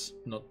gods,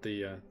 not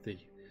the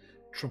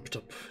trumped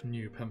up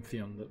new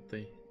pantheon that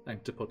the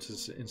Anctopod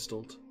has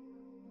installed.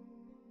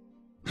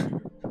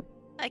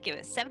 I give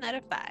it 7 out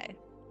of 5.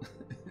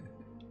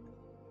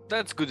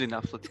 That's good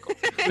enough. Let's go.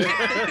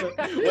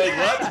 Wait,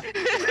 what?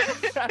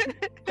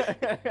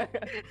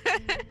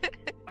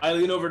 I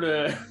lean over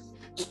to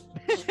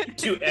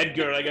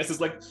Edgar. I guess it's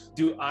like,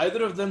 do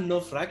either of them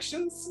know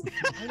fractions?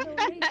 I know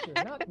nature,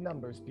 not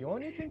numbers.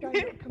 Bjorn, you think I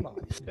know? Come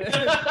on.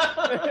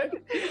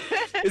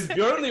 Is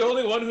Bjorn the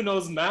only one who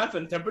knows math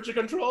and temperature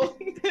control?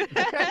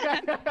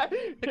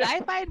 But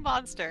I find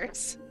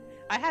monsters.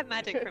 I have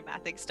magic for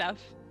mathing stuff.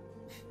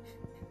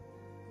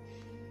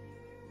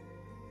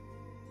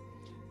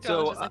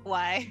 So, Just like,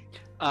 why?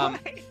 Um,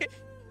 Why?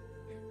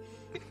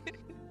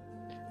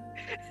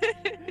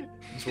 I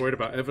was worried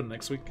about Evan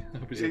next week. I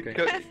hope he's okay.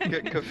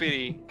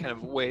 Kafiri kind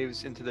of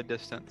waves into the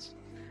distance,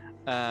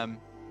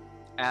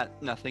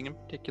 at nothing in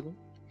particular,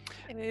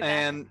 Maybe that-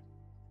 and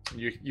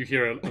You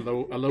hear a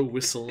low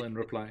whistle in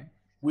reply.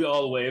 We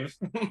all wave.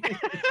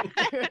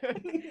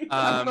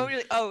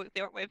 Oh,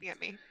 they weren't waving at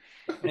me.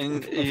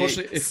 and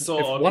Unfortunately, if So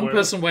one awkward.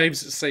 person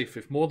waves, it's safe.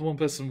 If more than one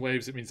person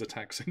waves, it means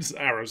attacks. It's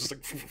arrows.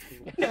 It's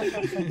like.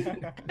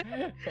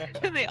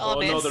 And they all Oh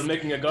miss. no, they're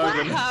making a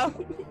garden. Wow.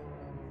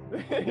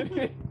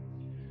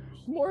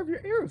 More of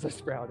your arrows are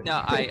sprouting.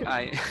 no,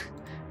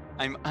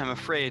 I'm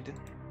afraid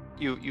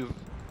you've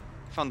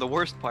found the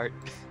worst part.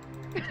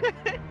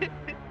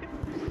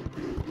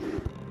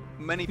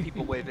 Many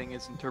people waving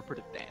is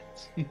interpretive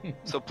dance,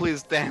 so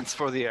please dance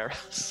for the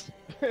arrows.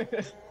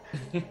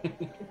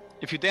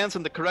 If you dance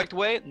in the correct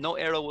way, no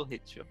arrow will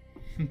hit you.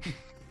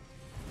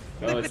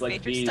 Oh, it's The like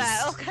Matrix bees.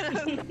 style, kind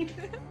of.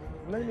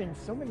 Learning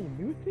so many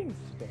new things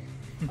today.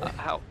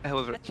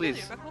 However, That's really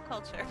please, our whole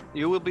culture.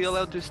 you will be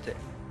allowed to stay.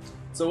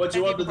 So what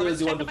you Any want to do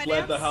is you want to performance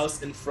check plant the on my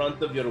house in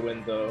front of your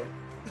window.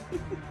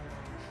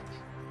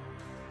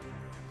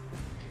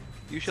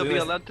 You shall So be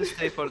yes. allowed to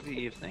stay for the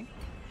evening.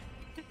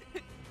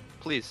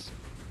 Please,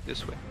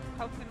 this way.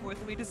 Probably more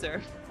than we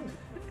deserve.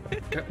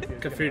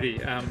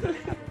 Kafiri,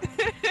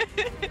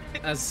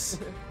 as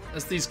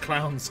these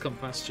clowns come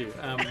past you,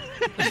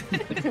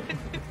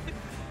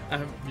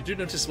 you do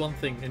notice one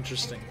thing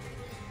interesting.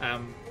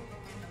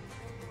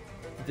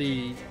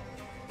 The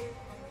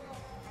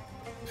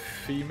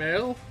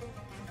female.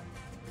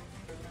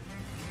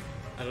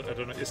 I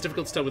don't know. It's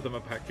difficult to tell with them a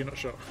pack. You're not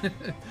sure.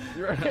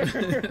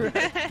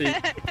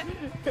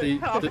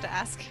 How often to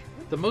ask?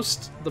 the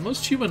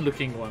most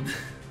human-looking one,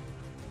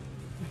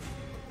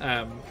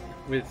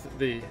 with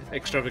the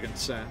extravagant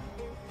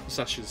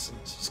sashes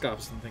and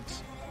scarves and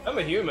things. I'm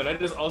a human. I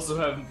just also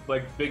have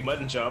like big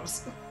mutton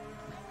chops.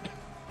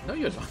 No,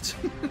 you're not.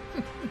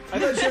 I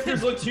thought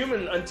shifters looked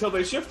human until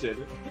they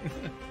shifted.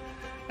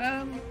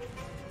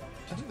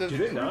 Do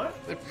they not?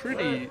 They're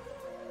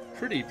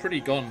pretty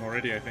gone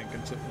already, I think.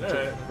 Until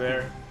Alright,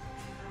 fair.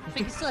 I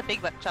think it's still a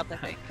big butt chop, I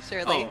think.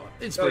 Surely. Oh,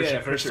 inspiration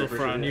for crystal sure, for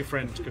for our sure, new yeah.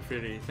 friend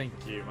Kafiri. Thank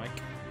you,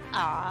 Mike.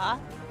 Aww.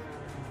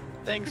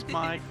 Thanks,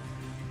 Mike.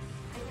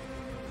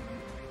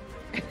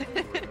 Bring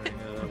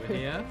that over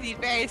here. Be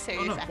very Oh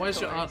serious. no, why is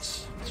your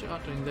afterwards. art? What's your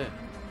art doing there?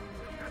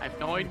 I have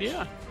no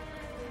idea.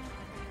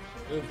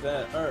 Move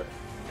that art.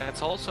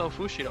 That's also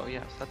Fushiro,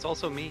 yes. That's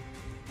also me.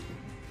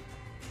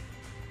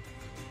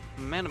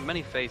 Man of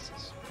many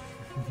faces.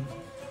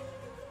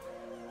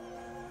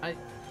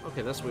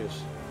 Okay, that's weird.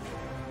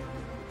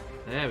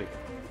 There we go.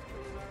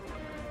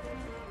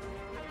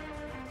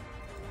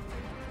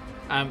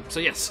 So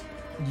yes,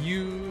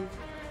 you.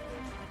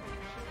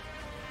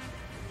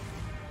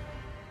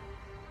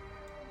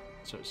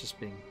 So it's just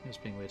being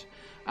weird.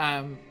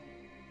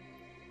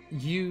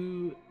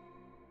 You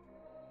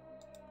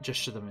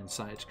gesture them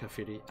inside,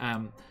 Kafiri.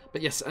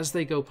 But yes, as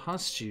they go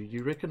past you,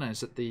 you recognize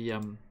that the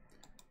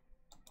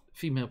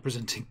female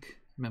presenting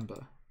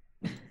member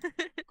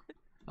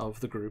of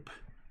the group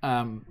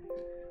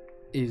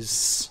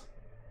is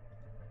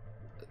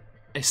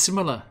a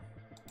similar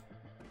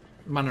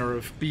manner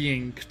of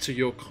being to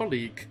your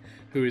colleague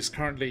who is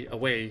currently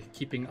away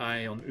keeping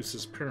eye on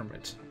Usa's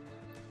pyramid.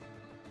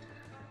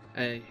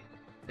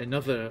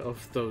 Another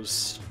of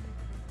those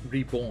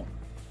reborn,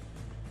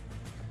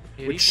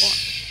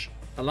 which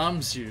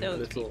alarms you a Those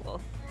little.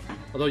 people.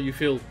 Although you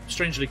feel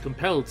strangely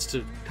compelled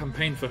to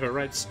campaign for her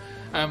rights,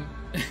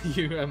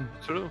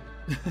 True.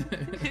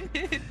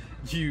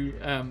 you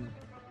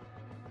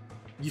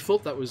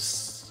thought that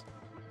was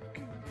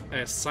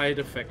a side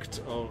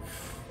effect of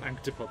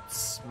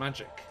Anktipot's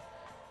magic.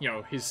 You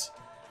know, his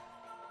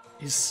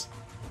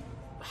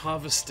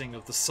harvesting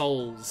of the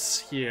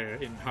souls here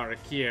in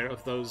Harakir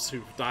of those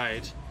who've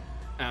died,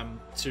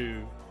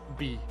 to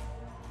be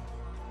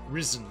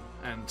risen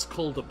and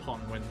called upon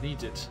when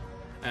needed.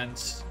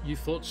 And you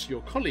thought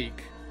your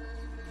colleague,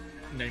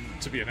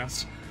 named to be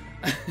announced,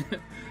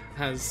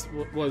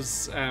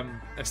 was a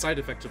side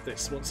effect of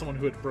this. Someone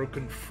who had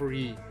broken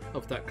free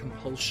of that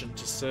compulsion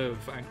to serve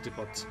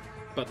Anktipot.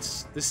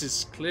 But this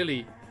is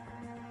clearly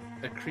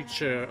a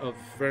creature of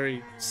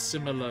very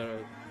similar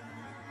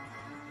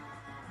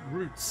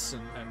roots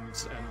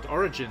and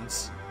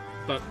origins,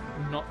 but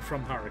not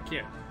from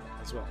Harakir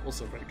as well.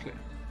 Also very clear.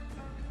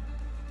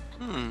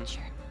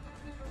 Sure.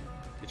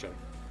 Good job.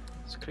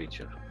 This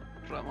creature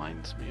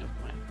reminds me of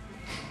my...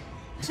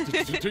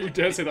 Do you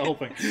dare say the whole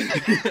thing?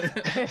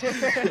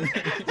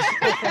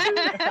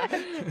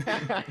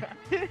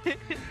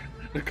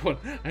 Come on,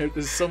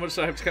 there's so much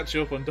I have to catch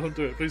you up on. Don't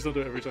do it. Please don't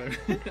do it every time.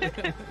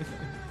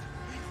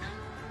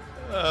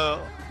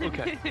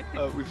 Okay.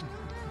 We've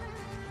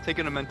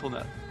taken a mental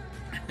nap.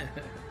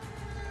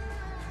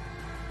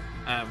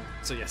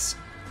 So yes.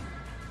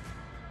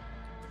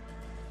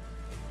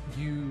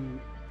 You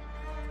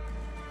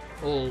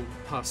all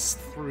pass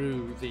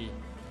through the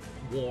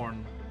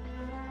worn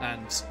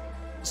and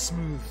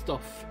smoothed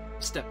off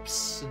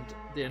steps and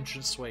the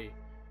entranceway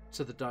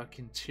to the dark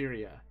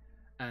interior,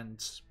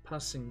 and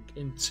passing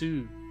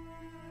into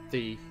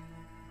the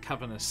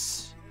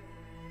cavernous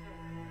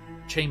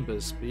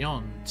chambers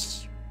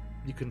beyond,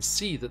 you can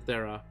see that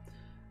there are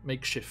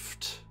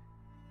makeshift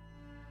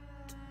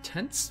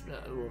tents,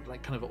 or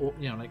like kind of,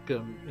 you know, like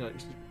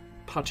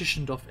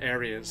partitioned off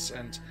areas,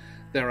 and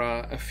there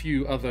are a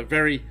few other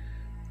very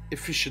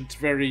efficient,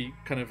 very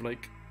kind of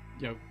like,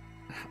 you know,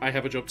 I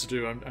have a job to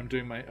do. I'm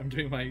doing my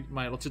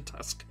allotted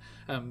task.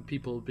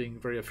 People being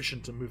very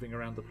efficient and moving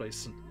around the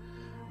place, and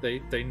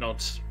they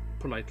nod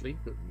politely,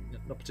 but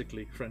not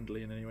particularly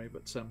friendly in any way,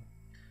 but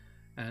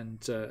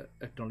and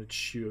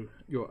acknowledge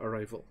your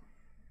arrival.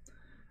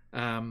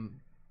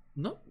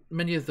 Not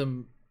many of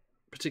them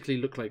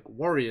particularly look like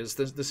warriors.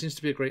 There seems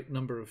to be a great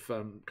number of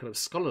kind of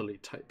scholarly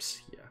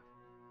types here,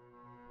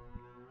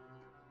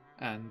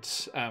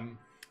 and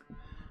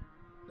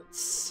let's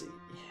see.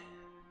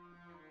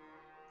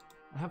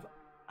 I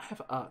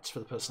have art for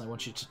the person I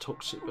want you to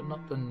talk to, but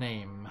not the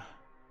name.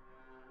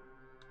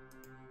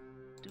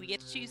 Do we get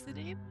to choose the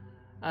name?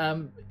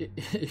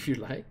 If you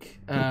like,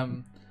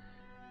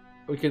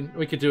 we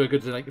could do a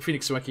good like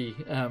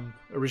QuestJunkiesUK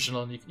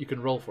original, and you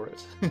can roll for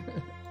it.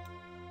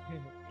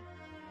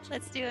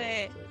 Let's do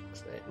it.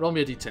 Roll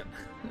me a d10.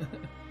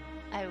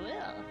 I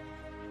will.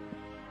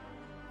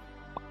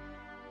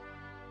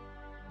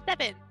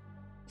 7.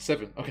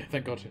 7. Okay,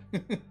 thank God.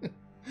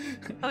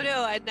 Oh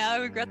no! Now I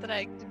regret that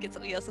I did get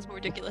something else that's more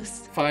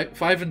ridiculous.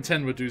 5 and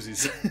 10 were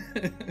doozies.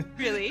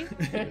 Really?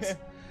 Yes.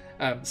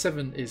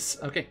 7 is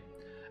okay.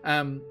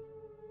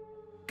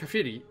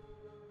 Kafiri,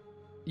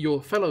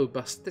 your fellow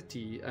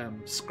Bastiti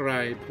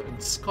scribe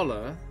and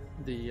scholar,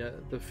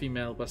 the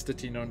female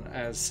Bastiti known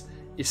as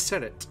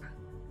Iseret,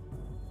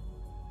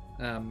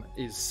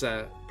 is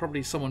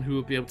probably someone who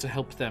will be able to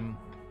help them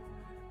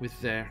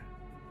with their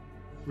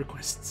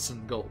requests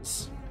and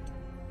goals.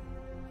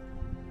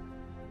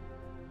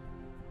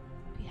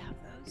 We have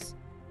those.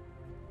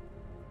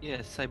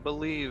 Yes, I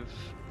believe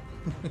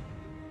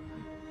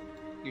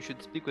you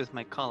should speak with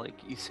my colleague.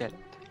 You said it.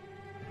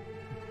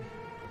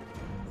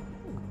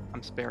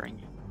 I'm sparing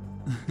you.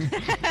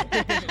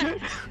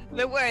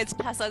 The words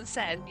pass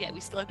unsaid, yet we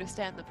still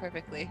understand them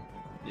perfectly.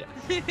 Yeah.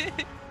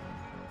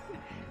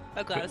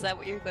 Oh god, is that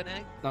what you're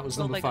gonna... That was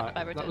Oh number my 5.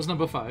 God, That was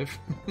number 5.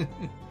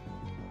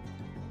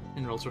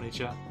 In Roll20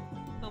 chat.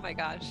 Oh my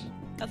gosh,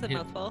 that's a Here-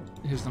 mouthful.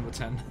 Here's number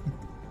 10.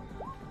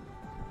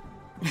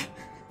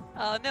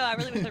 Oh no, I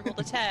really wish I rolled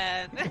a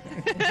 10.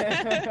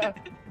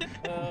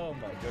 Oh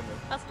my goodness.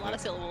 That's a lot of I'm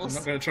syllables.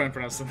 not going to try and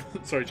pronounce them.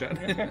 Sorry, chat.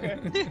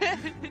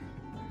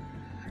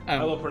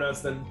 I will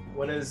pronounce them.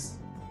 One is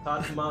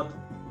Tatmad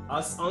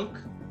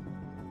Asank,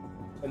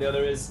 and the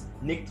other is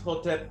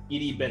Niktotep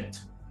Iri Bent.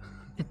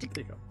 There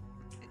you go.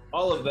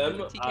 All of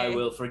them I TK.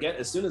 will forget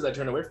as soon as I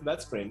turn away from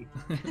that screen.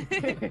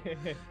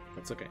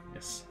 That's okay.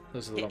 Yes,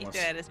 those are the long Getting ones.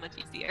 through it is much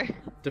easier.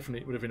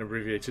 Definitely would have been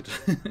abbreviated.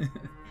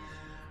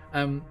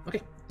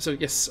 Okay, so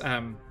yes,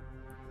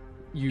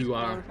 you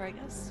are Over, I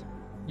guess.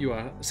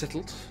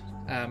 settled,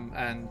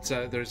 and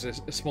there is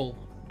a small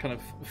kind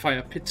of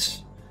fire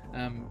pit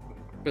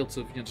built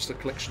of just a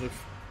collection of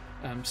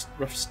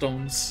rough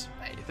stones.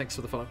 Hey, thanks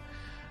for the follow.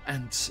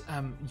 And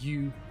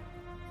you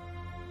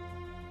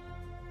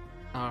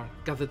are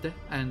gathered there,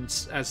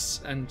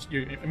 and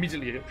you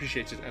immediately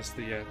appreciate it as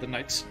the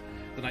night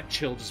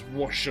chill just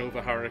wash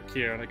over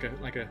Harakir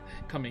like a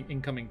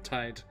incoming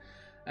tide,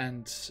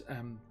 and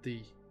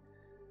the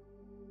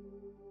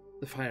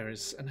fire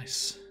is a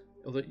nice.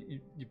 Although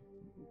you're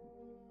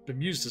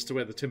bemused as to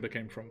where the timber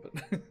came from, but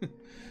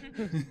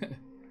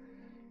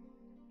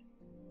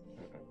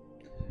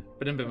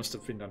but Ember must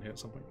have been down here at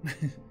some point.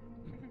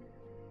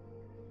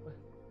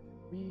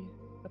 We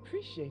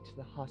appreciate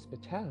the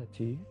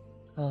hospitality.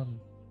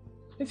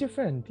 Is your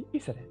friend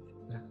Isaret?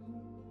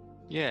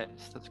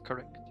 Yes, that's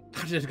correct.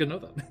 How did you know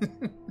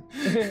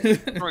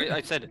that? Right,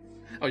 I said it.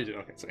 Oh, you did.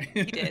 Okay, sorry.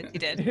 He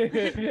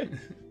did.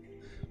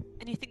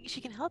 And you think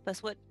she can help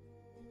us? What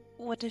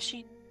does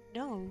she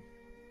know?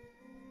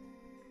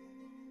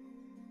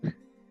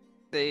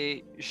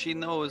 She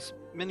knows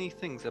many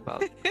things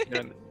about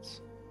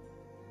pyramids.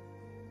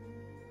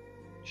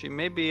 She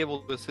may be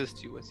able to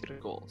assist you with your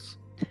goals.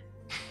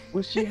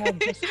 Will she have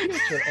the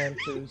spiritual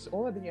answers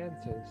or the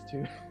answers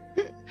to?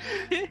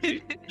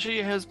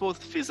 She has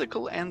both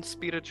physical and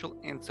spiritual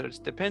answers,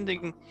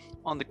 depending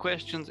on the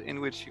questions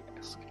in which you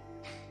ask.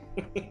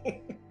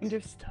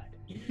 Understood.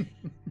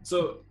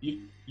 So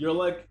you're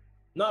like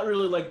not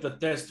really like the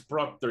test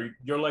proctor.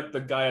 You're like the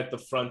guy at the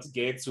front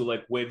gates who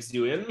like waves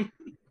you in.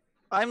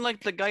 I'm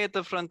like the guy at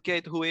the front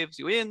gate who waves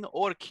you in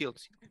or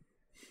kills you.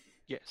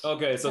 Yes.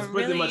 Okay, so A it's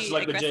pretty much really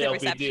like the aggressive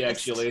JLPD. receptionist.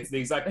 Actually,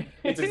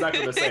 it's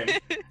exactly the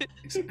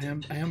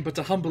same. I am but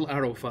a humble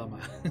arrow farmer.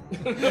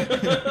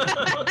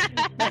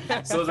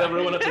 So is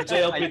everyone at the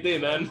JLPD,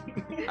 man.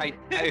 I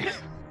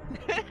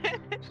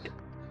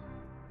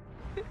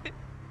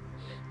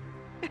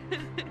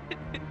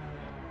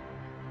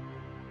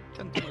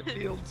tend to my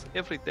fields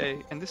every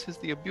day, and this is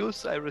the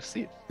abuse I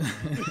receive.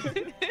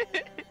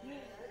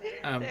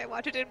 They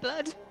want it in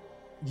blood.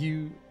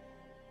 You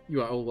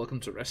are all welcome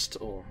to rest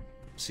or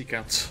seek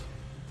out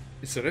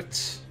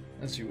Isaret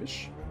as you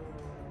wish.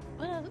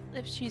 Well,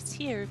 if she's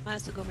here, might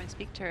as well go over and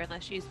speak to her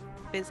unless she's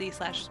busy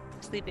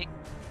 / sleeping.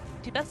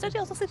 Do best study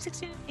also sleep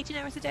 16, 18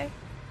 hours a day?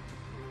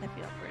 That'd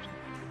be awkward.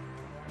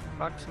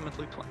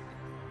 Approximately 20.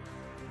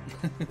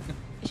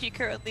 Is she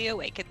currently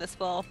awake in this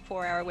full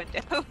 4-hour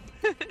window?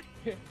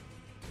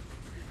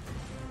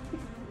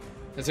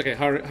 It's okay.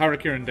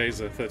 Harakiran days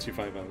are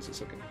 35 hours.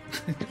 It's okay.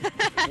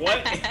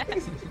 What?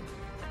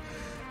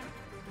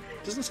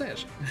 Doesn't say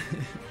it.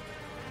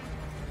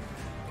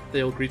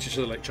 They all greet each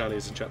other like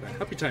Charlie's in chat there.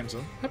 Happy time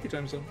zone. Happy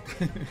time zone.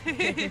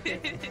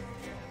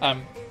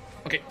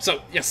 Okay,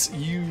 so yes,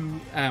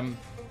 you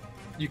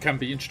can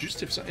be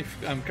introduced if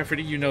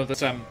Kafridi, you know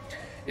that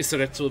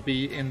Isaret will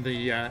be in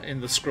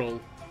the scroll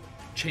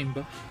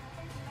chamber.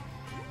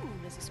 Ooh,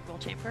 there's a scroll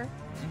chamber.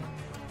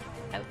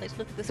 I would like to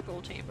look at the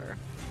scroll chamber.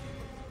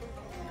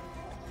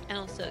 And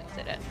also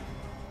exit it.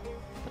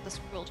 But the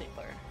scroll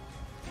chamber.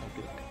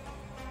 Okay.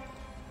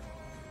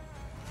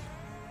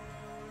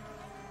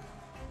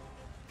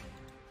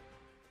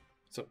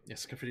 So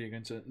yes, Kafridi, you're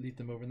going to lead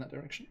them over in that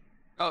direction.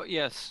 Oh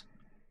yes,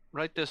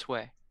 right this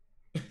way.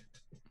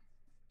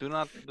 Do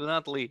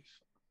not leave.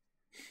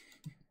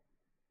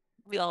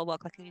 We all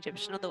walk like an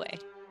Egyptian on the way.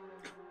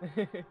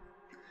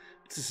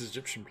 This is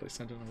Egyptian place.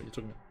 I don't know what you're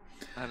talking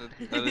about.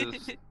 That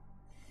is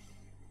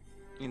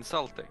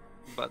insulting,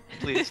 but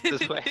please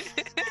this way.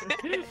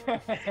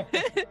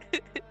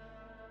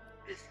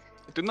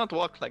 Do not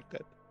walk like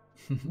that.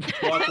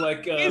 Walk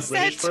like a You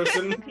British said-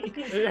 person.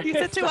 You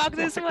said to walk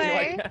this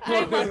way. Like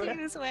I'm walking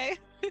this way.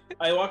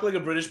 I walk like a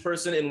British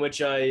person in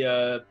which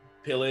I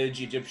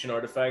pillage Egyptian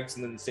artifacts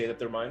and then say that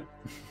they're mine.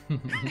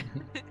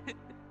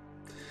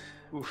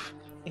 Oof.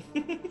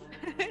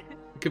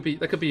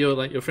 That could be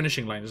your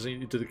finishing line. Is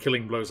you do the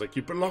killing blows like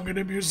you belong in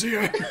a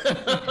museum.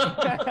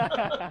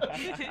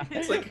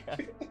 It's like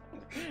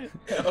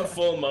a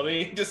full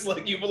mummy, just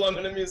like you belong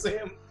in a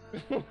museum.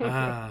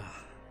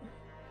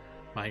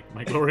 My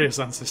glorious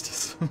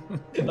ancestors.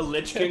 A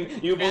Lich King,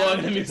 you belong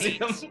in a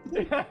museum.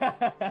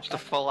 Just a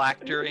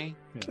phylactery.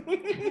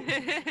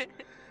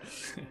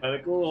 Kinda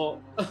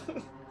cool.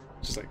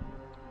 Just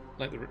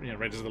like the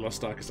Raiders of the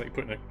Lost Ark is like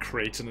putting a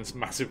crate in this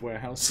massive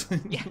warehouse.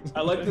 Yeah.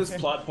 I like this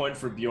plot point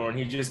for Bjorn.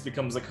 He just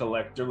becomes a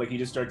collector. Like he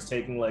just starts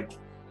taking like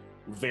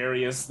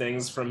various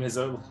things from his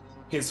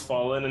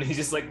fallen, and he's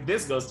just like,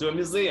 this goes to a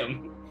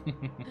museum.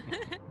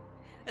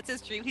 That's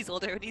his dream. He's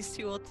older and he's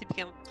too old to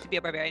be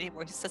a barbarian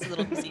anymore. He just sets a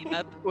little museum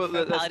up. Well,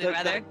 Or a paladin,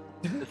 rather.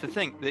 that's the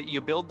thing, that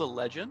you build the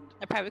legend,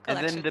 A private and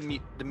collection. then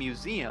the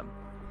museum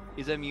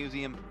is a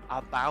museum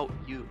about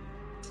you.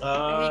 you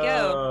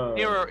go.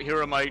 Here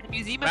are my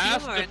Museum of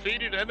mass Bjorn.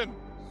 defeated enemy.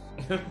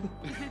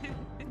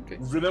 Okay.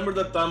 Remember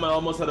that time I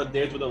almost had a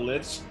date with a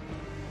lich,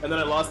 and then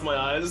I lost my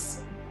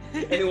eyes.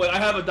 Anyway, I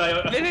have a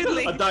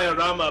Vividly. a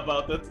diorama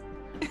about it.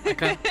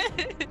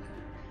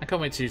 I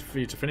can't wait for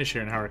you to finish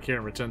here in Harakir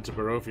and return to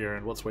Barovia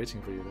and what's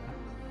waiting for you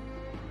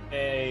there.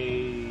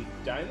 A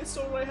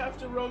dinosaur I have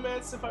to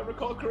romance, if I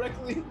recall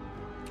correctly.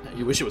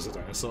 You wish it was a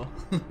dinosaur.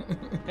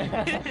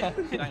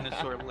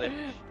 Dinosaur lich.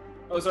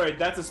 Oh, sorry,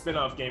 that's a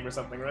spin-off game or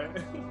something, right?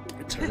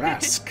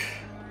 Tarask.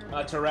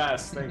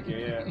 Taras, thank you,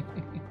 yeah.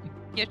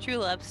 Your true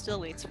love still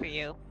waits for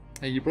you.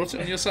 Hey, you brought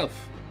it on yourself.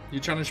 You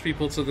challenged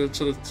people to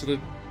the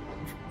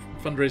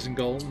fundraising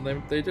goal,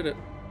 and they did it.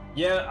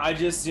 Yeah, I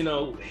just,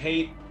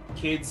 hate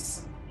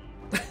kids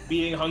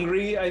being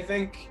hungry, I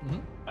think.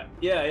 Mhm.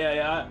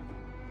 Yeah.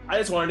 I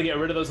just wanted to get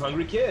rid of those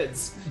hungry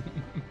kids.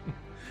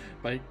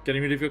 By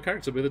getting rid of your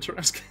character with a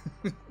Tarask.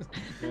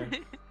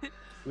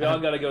 We all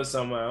gotta go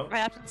somehow. Right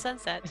after the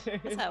sunset.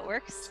 That's how it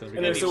works. gonna be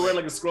And then so we're in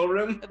like a scroll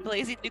room. A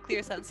blazing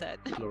nuclear sunset.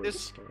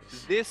 glorious.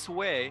 This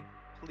way,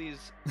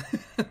 please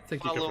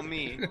Thank you, follow Kevin.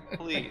 me,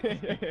 please.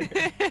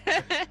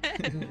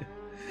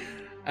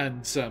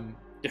 And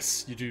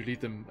yes, you do lead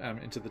them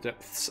into the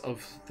depths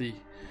of the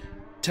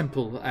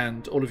temple,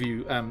 and all of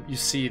you you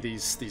see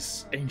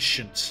these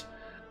ancient,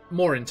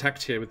 more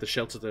intact here with the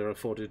shelter they're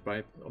afforded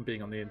by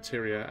being on the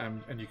interior,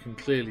 and you can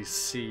clearly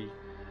see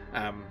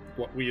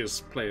what we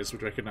as players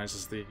would recognize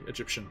as the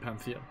Egyptian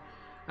pantheon.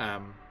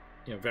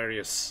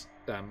 Various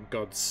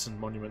gods and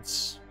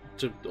monuments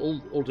to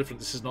all different.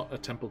 This is not a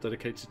temple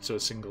dedicated to a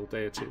single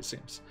deity, it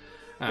seems.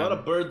 A lot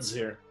of birds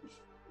here.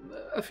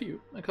 A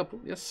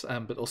couple, yes,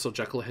 but also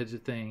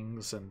jackal-headed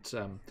things,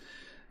 and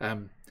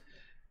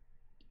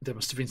there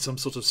must have been some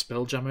sort of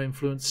spelljammer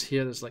influence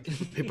here. There's like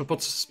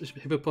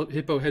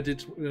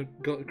hippo-headed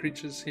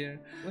creatures here.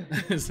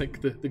 It's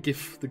like the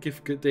GIF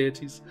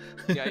deities.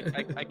 Yeah,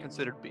 I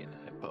considered being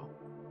a hippo.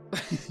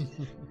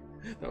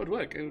 That would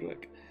work. It would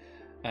work.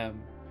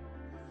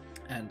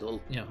 And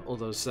all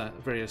those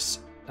various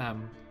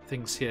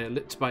things here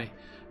lit by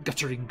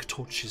guttering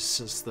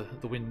torches as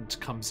the wind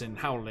comes in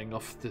howling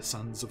off the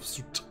sands of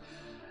Sut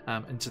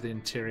into the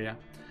interior.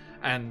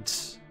 And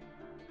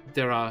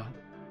there are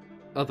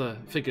other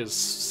figures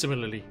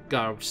similarly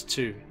garbed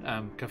to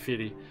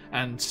Kafiri,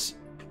 and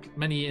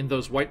many in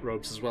those white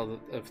robes as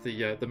well of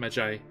the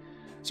Magi.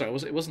 Sorry,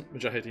 it wasn't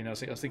Mujahideen. I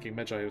was thinking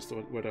Magi was the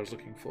word I was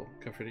looking for.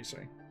 Kafiri,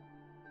 sorry.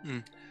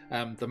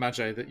 The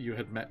Magi that you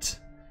had met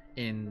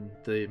in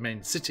the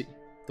main city,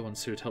 the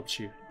ones who had helped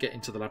you get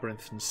into the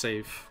labyrinth and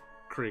save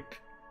Krieg,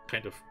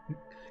 kind of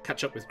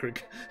catch up with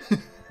Krieg.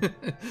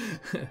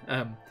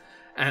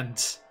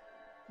 And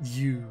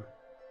you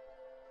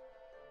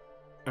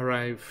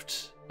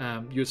arrived.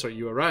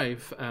 You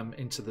arrive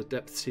into the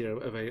depths here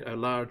of a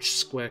large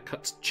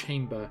square-cut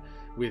chamber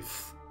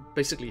with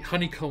basically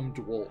honeycombed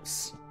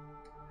walls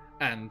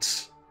and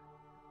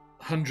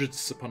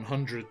hundreds upon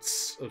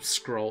hundreds of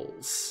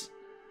scrolls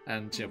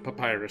and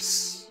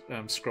papyrus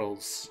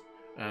scrolls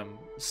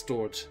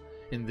stored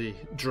in the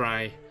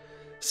dry,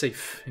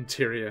 safe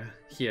interior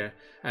here,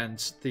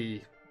 and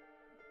the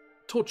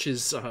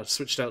torches are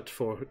switched out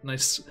for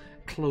nice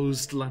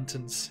closed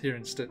lanterns here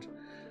instead.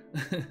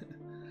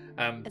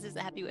 This is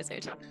a happy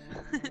wizard.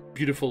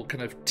 Beautiful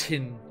kind of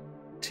tin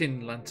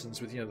lanterns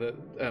with the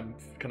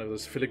kind of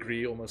those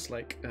filigree, almost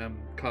like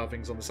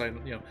carvings on the side.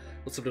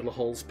 Lots of little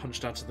holes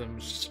punched out of them,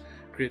 just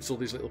creates all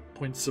these little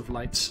points of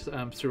light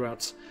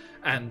throughout.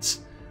 And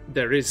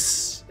there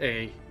is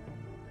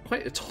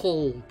quite a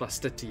tall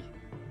Bastetti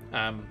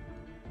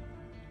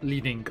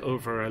leaning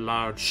over a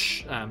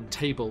large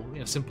table,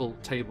 simple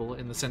table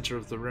in the center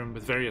of the room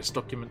with various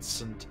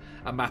documents and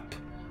a map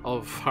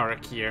of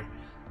Harakir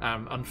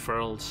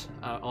unfurled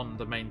on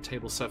the main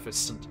table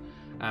surface, and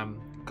a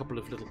couple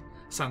of little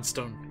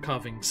sandstone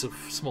carvings of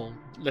small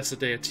lesser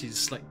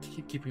deities, like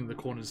keeping the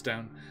corners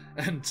down,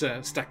 and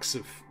stacks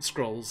of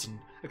scrolls and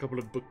a couple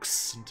of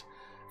books and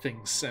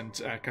things. And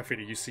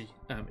Kafiri, you see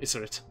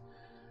Isserit,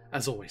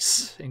 as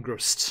always,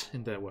 engrossed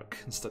in their work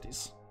and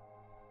studies.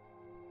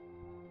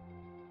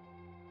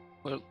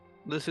 Well,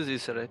 this is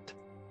Iseret.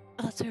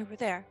 Oh, that's over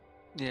there.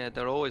 Yeah,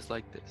 they're always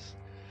like this.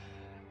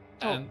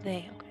 And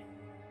Okay.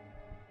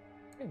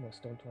 I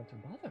almost don't want to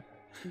bother her.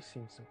 She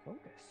seems so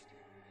focused.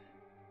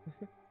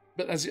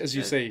 But as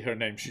you say her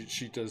name,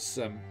 she does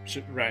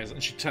she rise,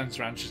 and she turns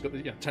around. She's got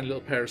the tiny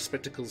little pair of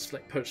spectacles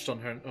like perched on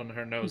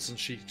her nose, and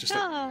she just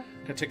kind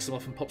of takes them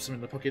off and pops them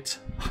in the pocket.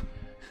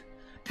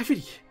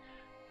 Kafiri,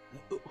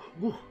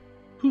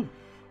 who?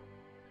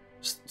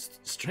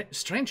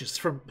 Strangers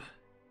from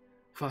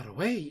far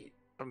away.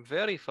 From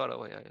very far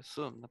away, I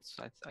assume.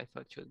 I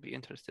thought you'd be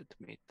interested to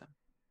meet them.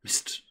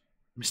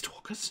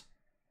 Mistwalkers?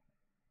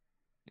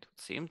 It would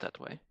seem that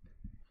way.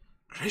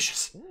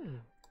 Gracious.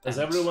 Does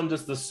everyone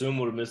just assume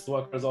we're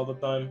mistwalkers all the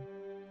time?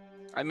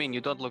 I mean,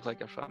 you don't look like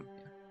you're from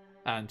here.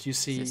 And you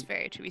see... This is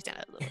very true. We stand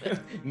out a little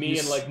bit. Me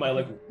and like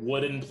my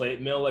wooden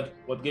plate mill,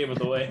 what gave it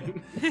away?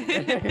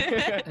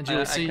 And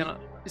you'll see...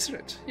 cannot...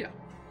 Isserit, yeah.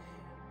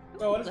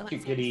 Oh, what a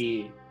cute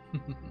kitty.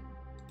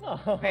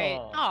 Right.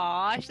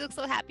 Aw, she looks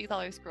so happy with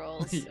all her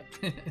scrolls. Yeah.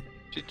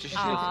 She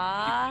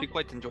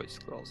quite enjoys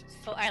scrolls.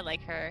 Oh, I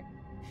like her.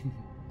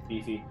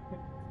 Beefy.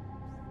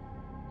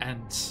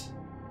 And...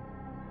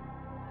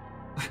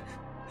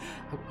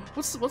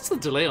 What's the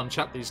delay on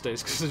chat these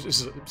days?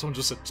 Because someone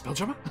just said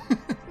Spelljammer?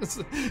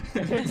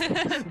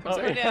 Oh,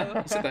 no.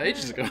 I said that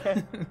ages ago.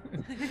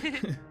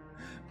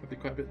 Probably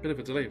quite a bit of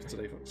a delay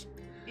today, folks.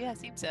 Yeah,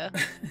 seems so.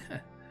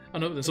 I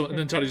know, and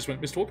then Tally just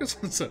went Mistwalkers.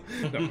 So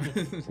no.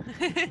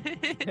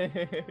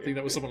 I think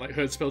that was someone like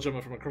heard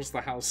Spelljammer from across the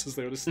house as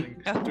they were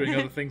listening, doing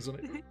other things on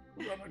it.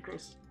 Run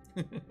across.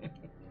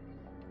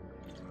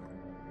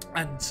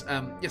 And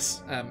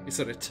yes,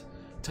 Isserit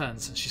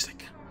turns and she's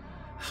like,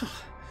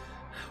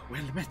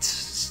 well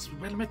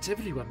met,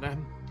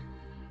 everyone.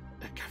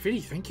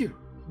 Kafiri, thank you.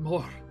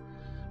 More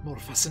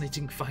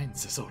fascinating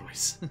finds as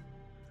always.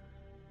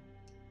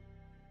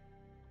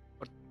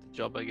 What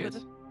job, I guess.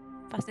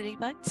 Fascinating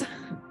facts.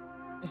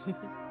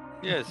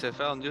 Yes, I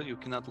found you. You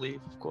cannot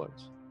leave, of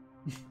course.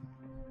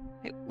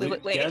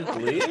 Wait.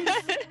 Can't leave?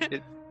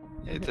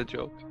 It's a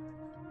joke.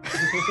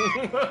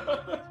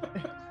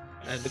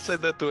 And I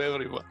said that to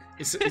everyone.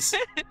 it's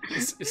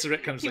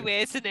kind of He like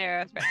waves an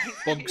arrow.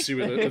 bonks you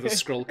with a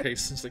scroll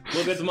case. It's like,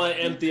 Look at my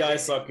empty eye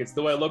sockets.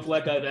 Do I look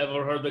like I've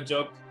ever heard the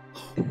joke?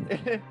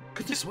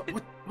 goodness,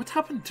 what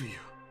happened to you?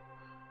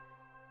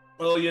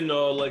 Well, you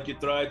know, like you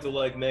try to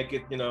like make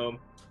it, you know,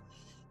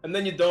 and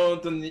then you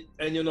don't,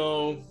 and you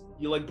know,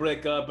 you like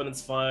break up and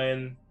it's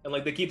fine, and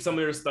like they keep some of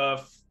your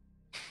stuff.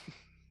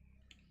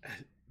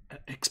 An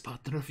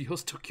ex-partner of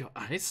yours took your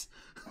eyes?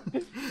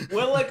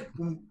 Well, like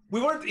we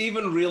weren't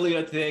even really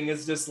a thing.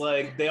 It's just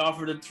like they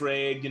offered a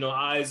trade, you know,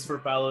 eyes for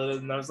Paladin,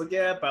 and I was like,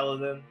 yeah,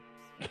 Paladin.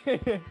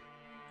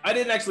 I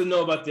didn't actually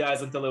know about the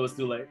eyes until it was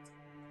too late.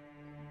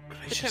 The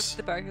terms Gracious. of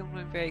the bargain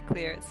were very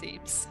clear, it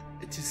seems.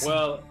 It is...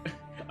 Well,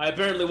 I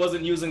apparently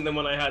wasn't using them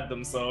when I had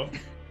them, so.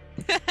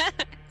 So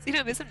you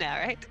don't miss him now,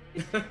 right?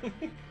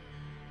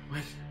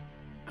 Well,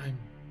 I'm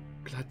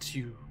glad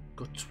you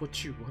got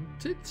what you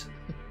wanted.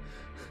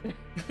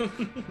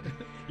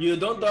 You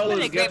don't What always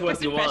a get great what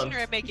first you impression want.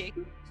 we're making.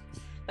 Let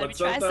But me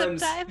try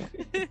sometimes- sometime.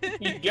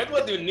 You get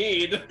what you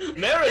need.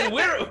 Marin,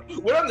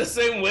 we're on the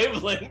same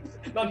wavelength.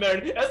 Not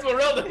Marin,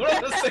 Esmeralda, we're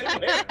on the same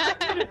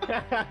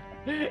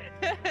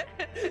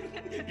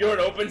wavelength. Bjorn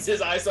opens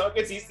his eye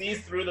sockets, he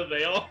sees through the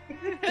veil.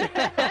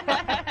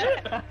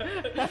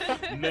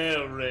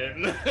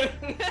 Marin.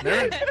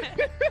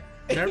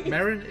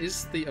 Marin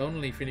is the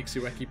only Phoenix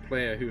UK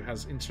player who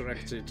has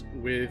interacted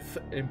with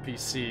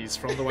NPCs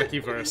from the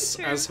Wackyverse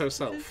True. as It's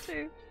herself.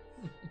 true.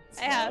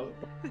 I have.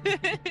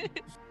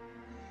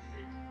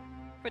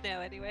 For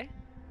now, anyway.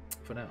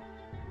 For now.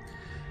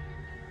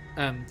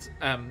 And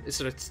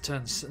Iseret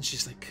turns and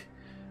she's like,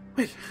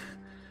 well,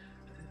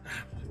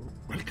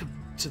 welcome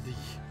to the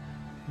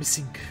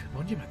missing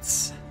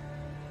monuments.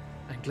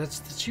 I'm glad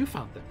that you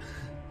found them.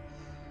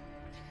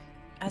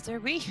 As are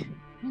we.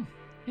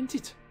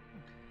 Indeed.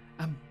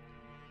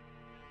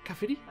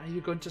 Kafiri, are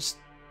you going to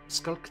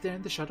skulk there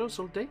in the shadows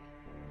all day?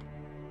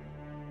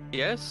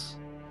 Yes.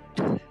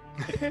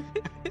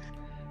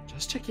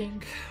 Just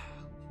checking.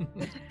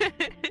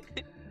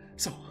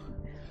 So,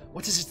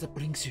 what is it that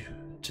brings you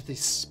to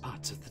this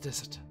part of the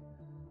desert?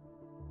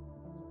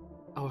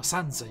 Our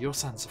sons are your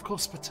sons, of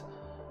course, but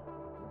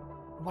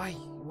why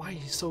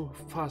so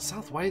far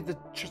south? Why the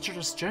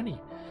treacherous journey?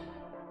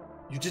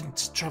 You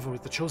didn't travel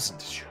with the Chosen,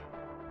 did you?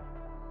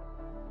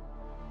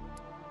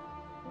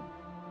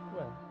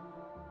 Well,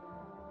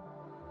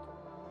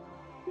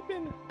 we've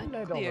been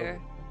led all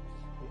Unclear.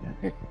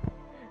 over.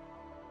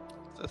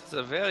 That's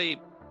a very,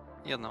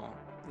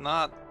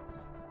 not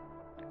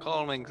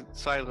calming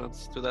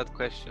silence to that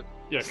question.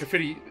 Yeah,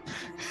 Kafiri.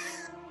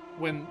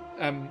 When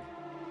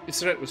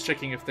Iseret was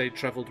checking if they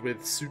travelled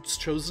with Suits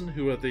Chosen,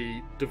 who are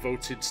the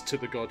devoted to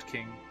the God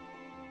King,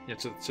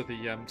 to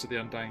the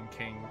Undying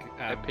King,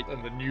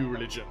 and the new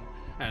religion,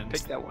 and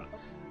Pick that one.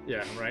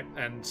 yeah, right,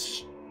 and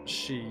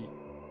she,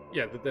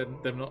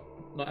 them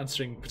not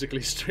answering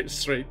particularly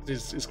straight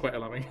is quite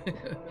alarming.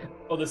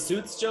 Oh, the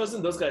Suits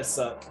Chosen? Those guys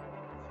suck.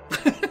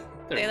 There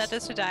They it let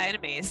is. us to die in a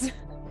maze.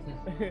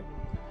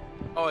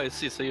 Oh, I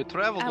see. So you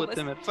traveled I with was-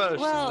 them at first,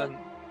 well, and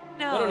then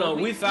No, No,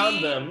 we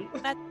found them.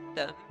 met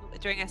them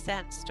during a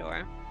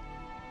sandstorm.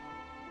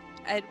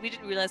 And we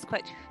didn't realize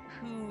quite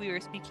who we were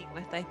speaking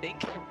with, I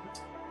think.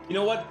 You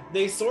know what?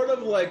 They sort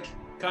of like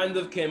kind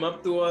of came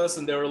up to us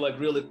and they were like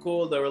really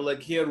cool. They were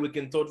like, here, we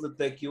can totally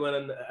take you in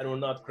and we're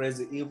not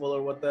crazy evil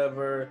or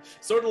whatever.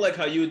 Sort of like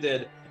how you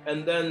did.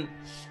 And then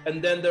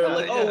they were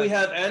like, oh, yeah. we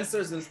have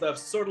answers and stuff.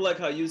 Sort of like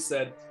how you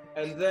said.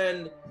 And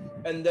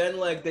then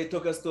like they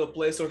took us to a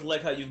place sort of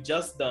like how you've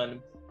just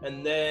done.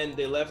 And then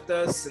they left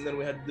us and then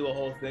we had to do a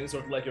whole thing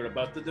sort of like you're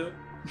about to do.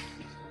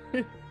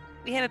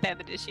 We have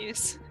abandoned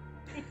issues.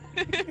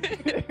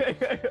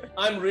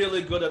 I'm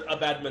really good at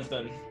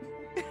badminton.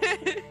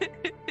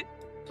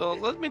 so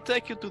let me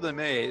take you to the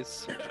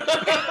maze.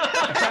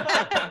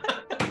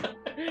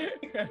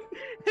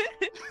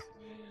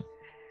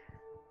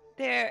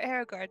 Their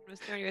arrow garden was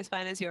nearly as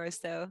fine as yours,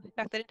 though. In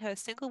fact, I didn't have a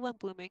single one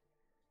blooming.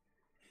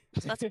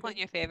 So that's a point in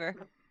your favor.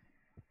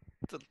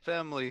 It's a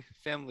family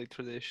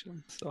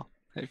tradition, so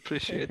I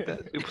appreciate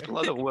that. We put a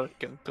lot of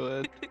work into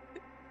it.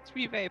 It's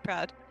really very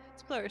proud.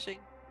 It's flourishing.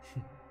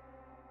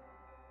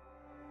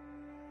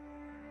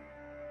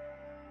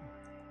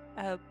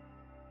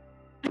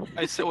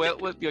 I said, well,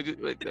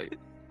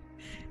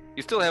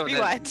 you still haven't. had-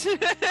 Rewind.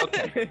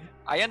 Okay,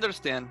 I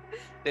understand.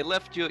 They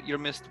left you your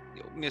mist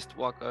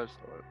walkers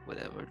or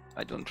whatever.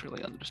 I don't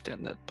really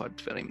understand that part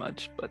very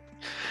much, but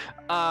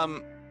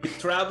We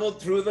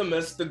traveled through the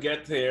mist to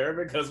get here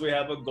because we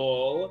have a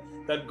goal.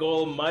 That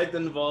goal might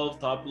involve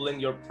toppling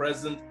your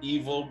present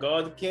evil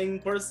god king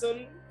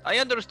person. I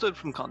understood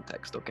from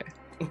context. Okay.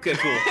 Okay,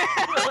 cool.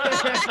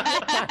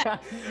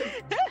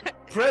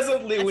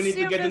 Presently, we need to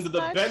Assumed get as into the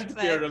much, bent but-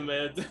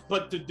 pyramid,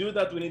 but to do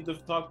that, we need to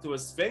talk to a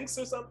sphinx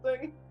or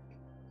something.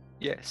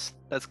 Yes,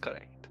 that's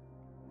correct.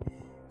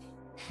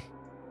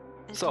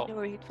 And So- you know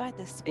where you'd find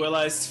this space. Well,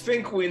 I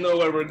think we know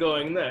where we're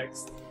going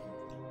next.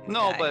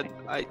 No, Okay. but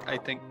I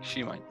think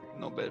she might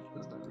know better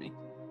than me.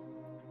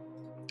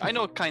 I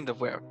know kind of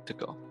where to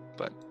go,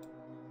 but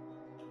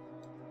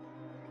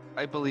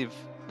I believe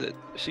that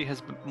she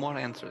has more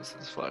answers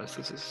as far as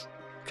this is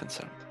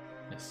concerned.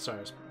 Yes, sorry,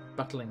 I was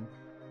battling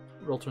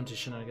Roll20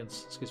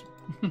 shenanigans. Excuse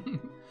me.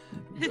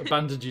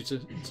 Abandoned you to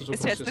talk It's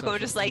amongst just the go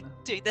yourselves. just like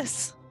doing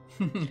this.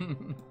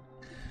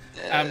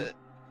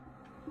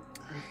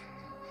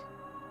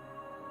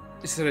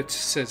 Iseret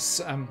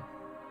says,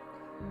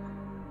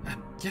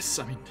 yes,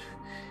 I mean,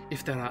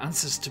 if there are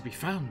answers to be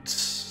found,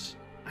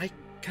 I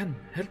can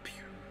help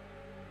you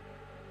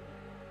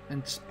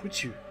and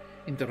put you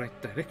in the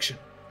right direction.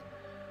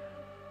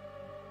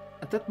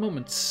 At that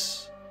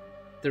moment,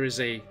 there is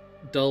a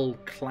dull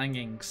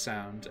clanging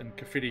sound, and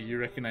Kafiri, you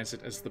recognize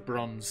it as the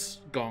bronze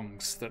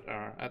gongs that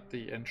are at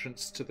the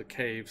entrance to the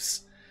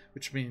caves,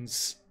 which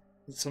means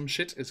that some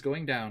shit is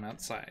going down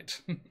outside.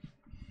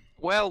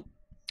 Well,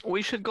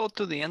 we should go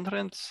to the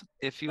entrance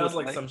if you Sounds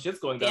would like some shit's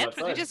going down Yeah, but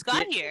we outside. just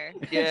got here.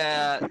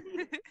 Yeah,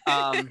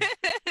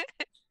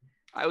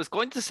 I was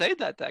going to say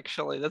that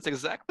actually. That's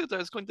exactly what I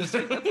was going to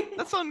say.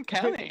 That's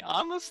uncanny,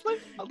 honestly.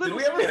 A Did little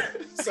we ever?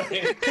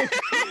 Sorry.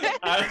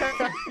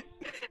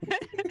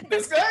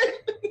 This guy?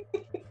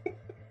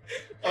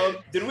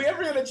 Did we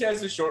ever get a chance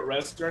to short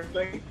rest or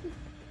anything?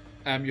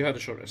 You had a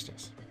short rest,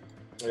 yes.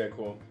 Okay,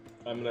 cool.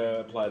 I'm gonna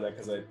apply that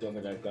because I don't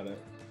think I've done it.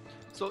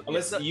 So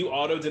Unless you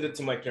auto did it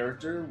to my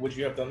character, would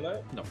you have done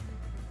that? No.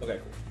 Okay,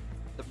 cool.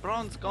 the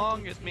bronze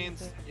gong, it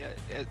means, yeah,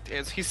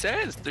 as he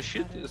says, the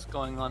shit is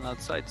going on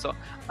outside. So,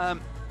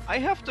 I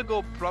have to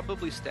go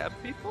probably stab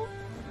people.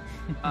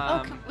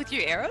 With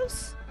your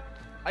arrows?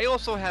 I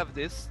also have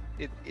this,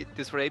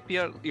 this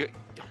rapier.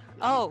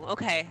 Oh,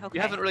 okay. Okay.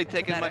 You haven't really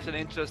taken Better. much an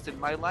interest in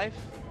my life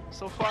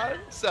so far,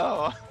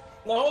 so.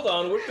 No, hold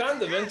on. We're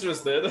kind of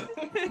interested.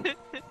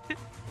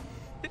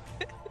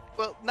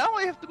 Well, now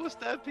I have to go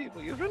stab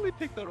people. You really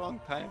picked the wrong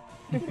time.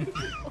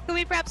 Well, can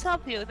we perhaps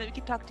help you, and then we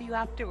can talk to you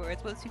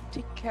afterwards once you've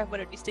taken care of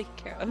whatever needs taken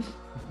care of?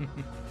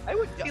 I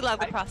would. We love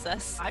the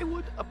process. I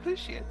would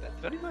appreciate that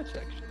very much,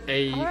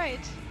 actually. All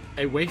right.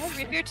 A waif,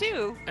 I'm here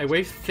too.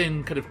 a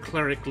thin, kind of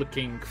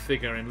cleric-looking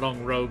figure in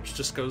long robes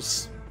just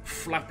goes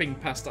flapping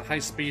past at high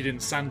speed in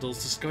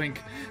sandals, just going,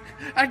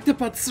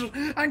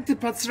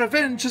 Agdapat's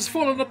revenge has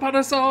fallen upon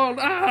us all!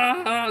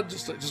 Ah!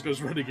 Just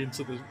goes running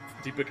into the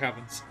deeper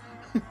caverns.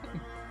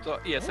 So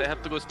yes, I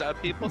have to go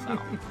stab people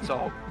now.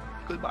 So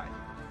goodbye.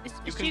 Is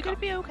You she can gonna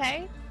come. be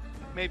okay?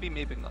 Maybe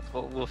not.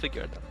 We'll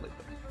figure it out later.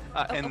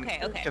 Oh, And okay.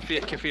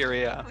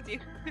 Kefir With you.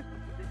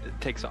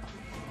 takes off.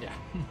 Yeah.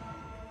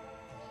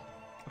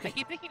 I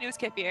keep thinking it was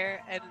Kefir,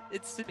 and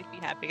it's to make me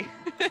happy.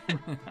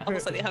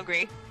 Almost slightly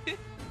hungry.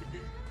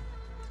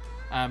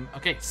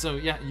 Okay, so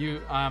yeah,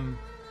 you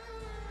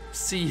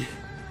see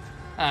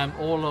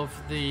all of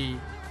the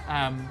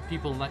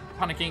people like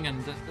panicking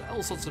and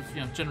all sorts of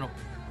general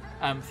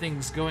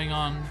things going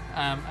on,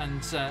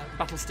 and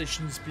battle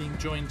stations being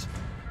joined.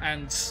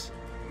 And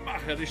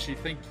Maharishi,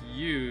 thank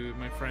you,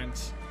 my friend.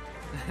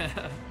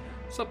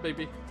 What's up,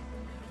 baby?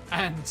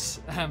 And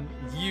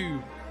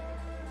you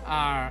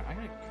are. I'm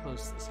gonna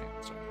close this.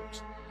 Sorry,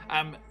 folks.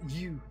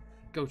 You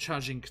go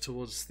charging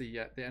towards the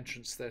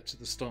entrance there to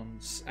the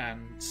stones,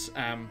 and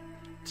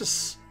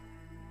just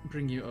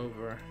bring you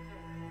over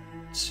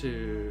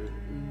to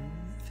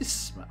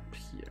this map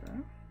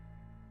here.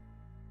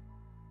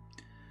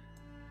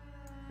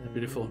 A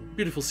beautiful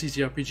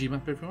CTRPG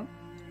map, everyone.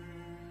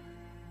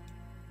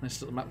 Nice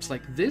little maps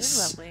like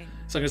this. Lovely.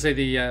 So I'm gonna say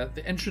the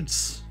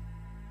entrance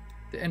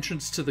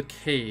to the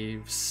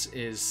caves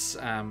is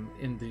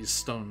in these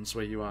stones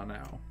where you are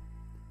now.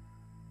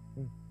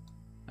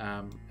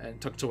 And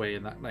tucked away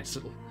in that nice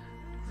little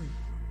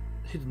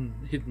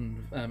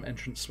hidden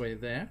entranceway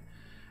there,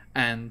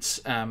 and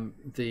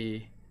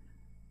the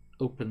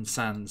open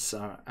sands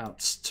are out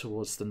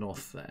towards the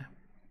north there.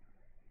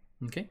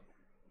 Okay.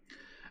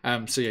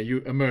 So yeah, you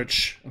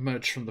emerge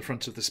from the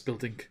front of this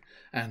building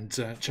and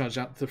charge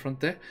out the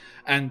front there,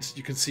 and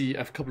you can see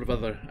a couple of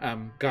other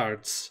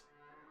guards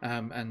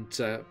and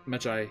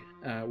Magi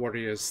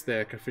warriors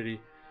there, Kafiri,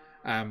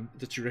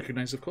 that you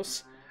recognize, of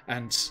course.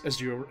 And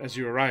as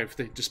you arrive,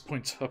 they just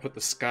point up at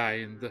the sky,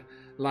 and the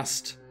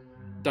last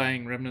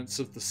dying remnants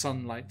of the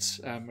sunlight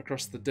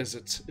across the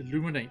desert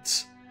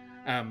illuminate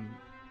an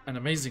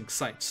amazing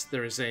sight.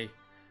 There is a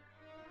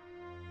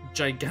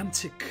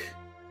gigantic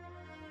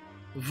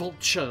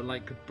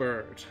vulture-like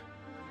bird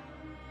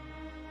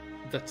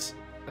that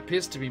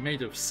appears to be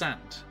made of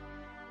sand,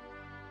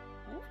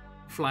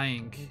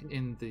 flying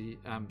in the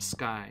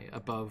sky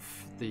above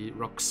the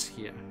rocks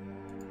here.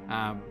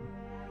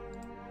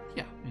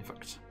 Yeah, in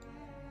fact.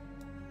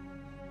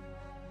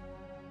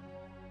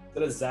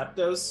 Is that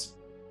a Zapdos?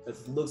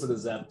 It looks like a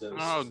Zapdos.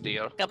 Oh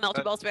dear. Got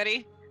melty balls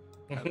ready?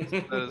 That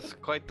is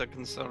quite a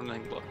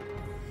concerning look.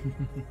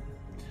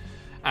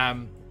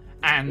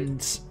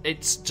 And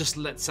it just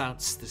lets out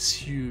this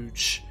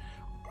huge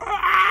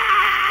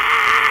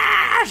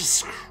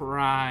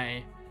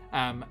cry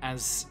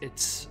as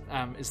it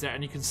is there,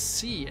 and you can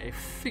see a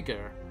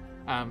figure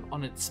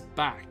on its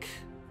back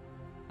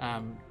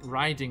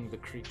riding the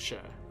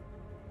creature,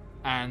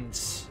 and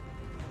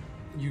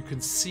you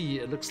can see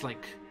it looks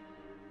like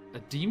a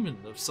demon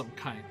of some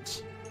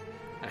kind,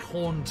 a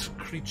horned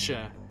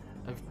creature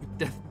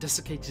of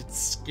desiccated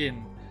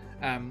skin,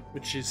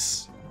 which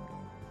is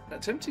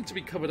attempting to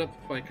be covered up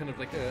by kind of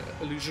like a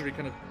illusory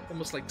kind of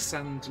almost like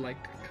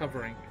sand-like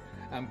covering,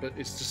 but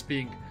it's just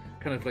being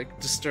kind of like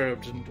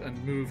disturbed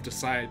and moved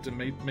aside and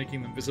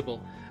making them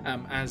visible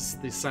as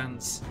the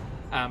sands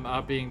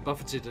are being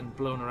buffeted and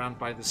blown around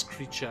by this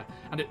creature,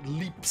 and it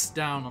leaps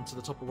down onto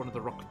the top of one of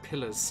the rock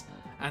pillars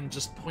and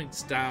just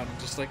points down and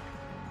just like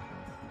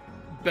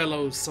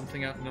bellows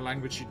something out in a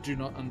language you do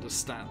not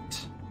understand.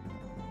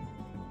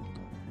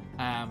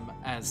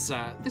 As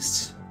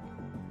this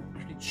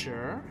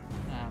creature,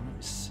 let me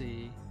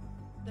see.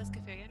 Does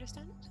Kafiri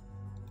understand it?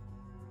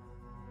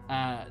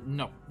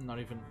 No, not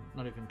even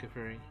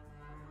Kafiri.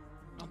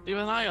 Not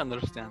even I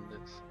understand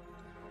this.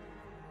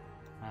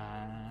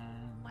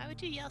 Why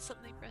would you yell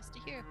something for us to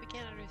hear if we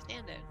can't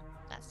understand it?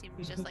 That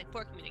seems just like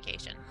poor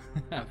communication.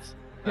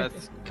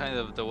 That's kind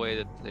of the way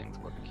that things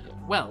work here.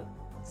 Well,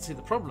 see,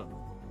 the problem,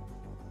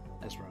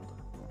 Esmeralda,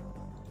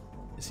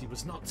 is he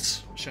was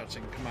not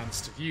shouting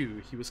commands to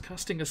you. He was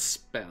casting a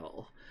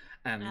spell,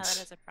 and That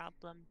is a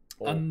problem.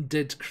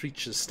 undead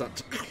creatures start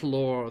to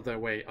claw their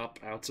way up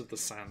out of the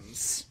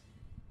sands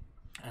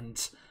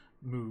and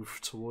move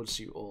towards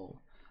you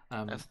all.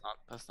 That's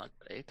not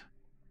great.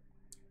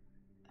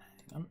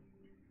 Hang on.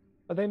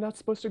 Are they not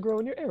supposed to grow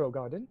in your arrow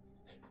garden?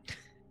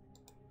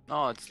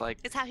 No, it's like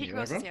It's how he You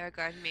grows his ever? arrow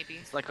garden, maybe.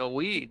 it's like a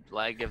weed.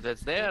 Like if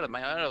it's there, my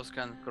arrows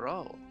can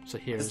grow. So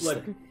here's It's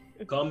like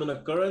a common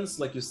occurrence,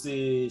 like you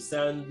see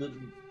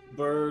sand,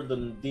 bird,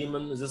 and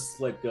demon. Is this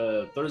like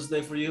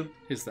Thursday for you?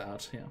 here's the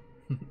art. Yeah,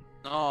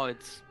 No,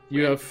 it's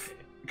you have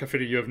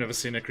Kafiri. You have never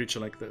seen a creature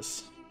like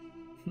this.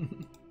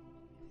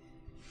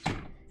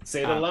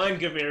 Say the line,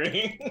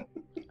 Kaviri.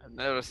 I've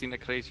never seen a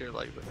creature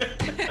like this.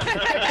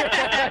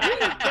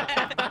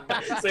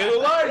 Say the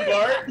line,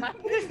 Bart.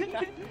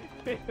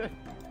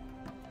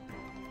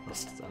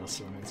 That's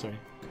what I mean, sorry.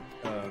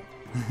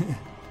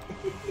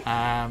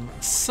 Uh,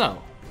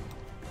 So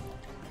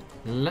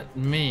let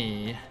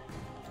me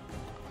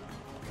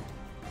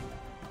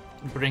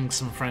bring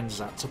some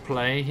friends out to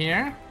play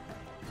here.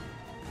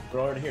 we're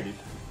already here, dude.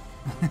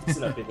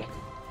 Listen up, people.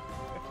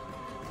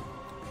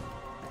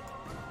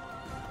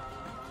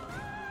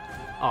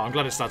 Oh, I'm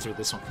glad it started with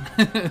this one.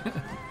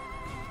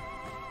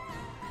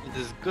 It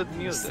is good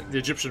music. The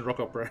Egyptian rock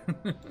opera.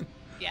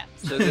 Yeah.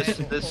 So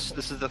this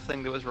is the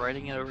thing that was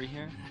writing it over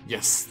here.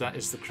 Yes, that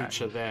is the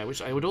creature there,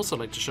 which I would also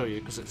like to show you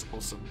because it's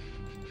awesome.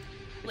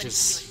 It Let's is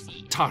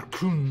see.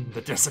 Tarkun the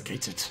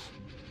Desiccated.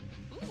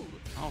 Ooh.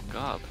 Oh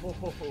god.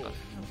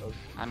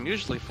 I'm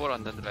usually for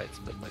undead rights,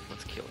 but like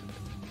let's kill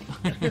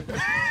it.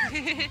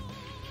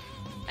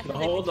 I feel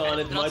like Hold we on, can,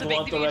 it but might also make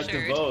want the them right to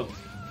assured. vote.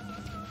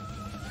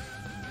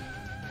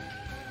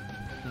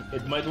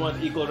 It might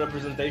want equal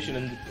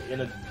representation in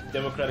a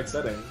democratic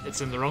setting.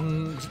 It's in the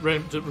wrong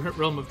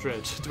realm of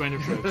dread, domain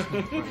of dread.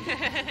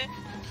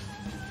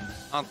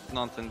 Right.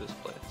 Not in this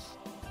place.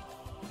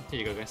 Here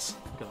you go, guys.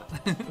 Look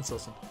at that. That's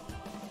awesome.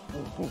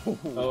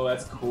 Oh,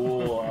 that's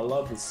cool. I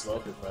love the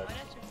smoke effect. Why don't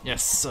you-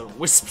 Yes, so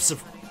wisps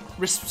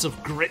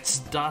of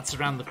grit dart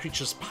around the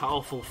creature's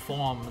powerful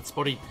form, its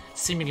body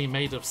seemingly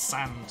made of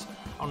sand.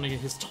 Only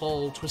his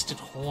tall, twisted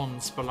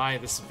horns belie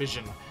this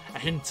vision, a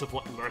hint of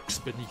what lurks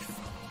beneath.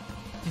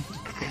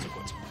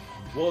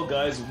 Whoa,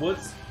 guys,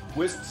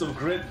 wisps of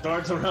grit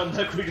dart around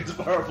that creature's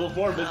powerful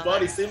form. His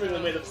body seemingly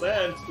made of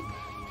sand.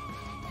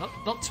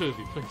 Not two of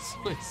you, please,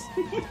 please.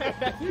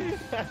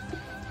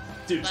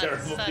 Two That's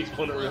terrible such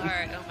people in a cool room.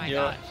 art. Oh my Yeah.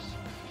 gosh.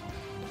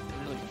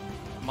 Really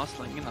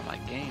muscling in on my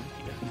game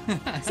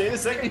here. Say the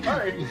second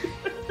part.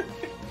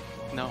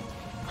 No.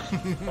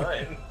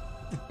 Fine.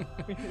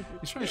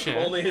 He's trying to share.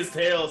 Only his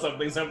tail,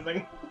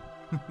 something.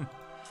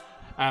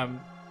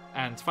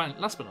 And finally,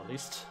 last but not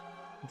least,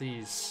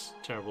 these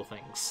terrible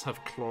things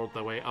have clawed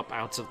their way up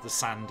out of the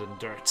sand and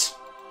dirt.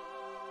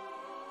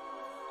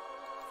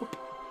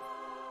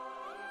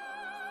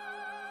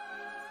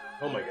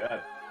 Oh my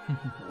god.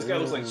 This guy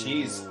looks like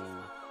cheese.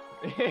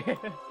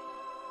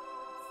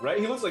 Right?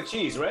 He looks like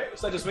cheese, right?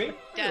 Is that just me?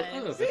 Yeah. A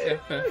little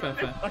bit, yeah,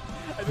 fair.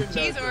 I didn't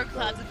Cheese know or that.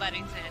 clouds of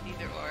biting sand,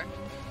 either or.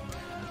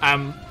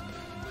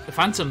 The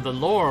Phantom, the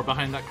lore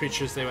behind that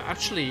creature is they were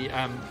actually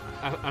an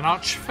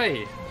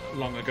archfey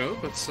long ago,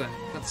 but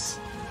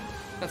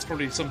that's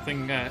probably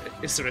something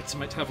Isserit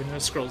might have in her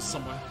scrolls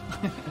somewhere.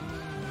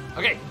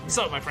 Okay,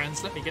 so my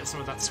friends, let me get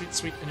some of that sweet,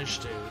 sweet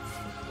initiative.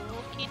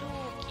 Okie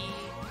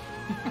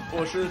dokie.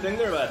 Oh, sure thing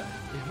there, man.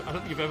 I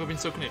don't think you've ever been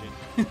so Canadian.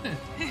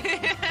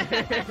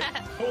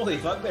 Holy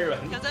fuck there,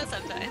 man. Comes out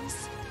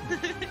sometimes.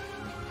 Let me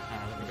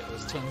get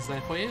those turns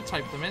there for you,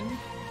 type them in.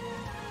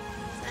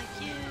 So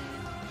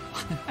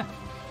cute.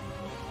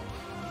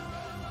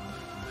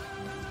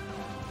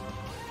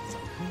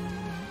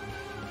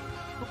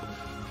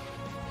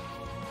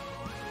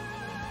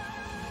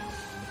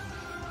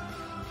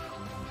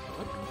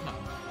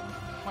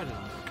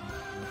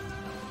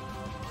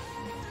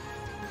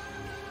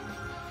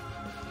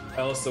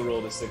 I also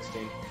rolled a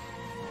 16.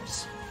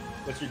 Nice.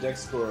 What's your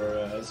dex score,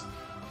 Az?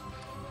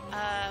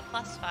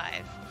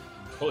 +5.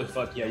 Holy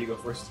fuck, yeah, you go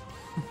first.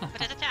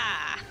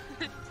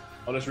 Ba-da-da-da.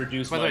 I'll just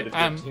reduce By mine the to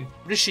way,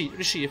 15.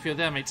 Rishi, if you're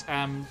there, mate,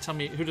 tell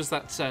me, who does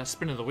that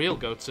spin of the wheel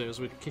go to as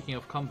we're kicking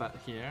off combat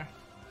here?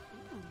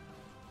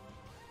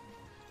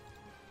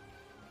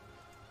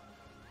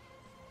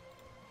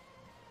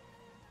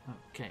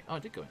 Okay. Oh, I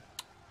did go in.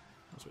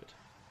 That was weird.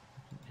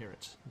 I couldn't hear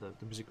it.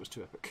 The music was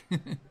too epic.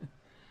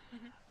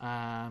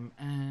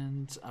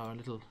 And our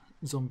little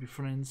zombie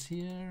friends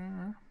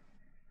here.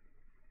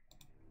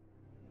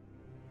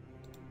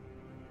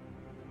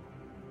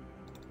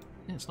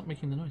 Yeah, it's not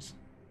making the noise.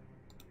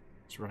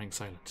 It's running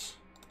silent.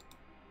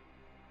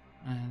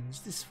 And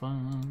is this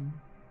fun?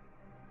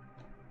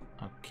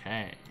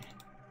 Okay.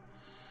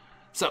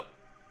 So.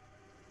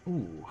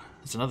 Ooh,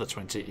 there's another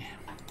 20.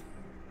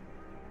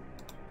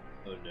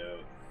 Oh no.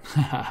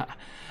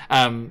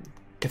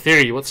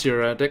 Kathiri, what's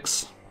your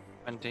dex?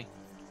 20.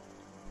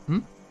 Hmm?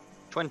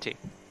 20.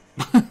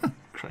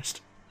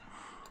 Christ.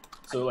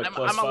 So like I'm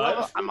plus a 5?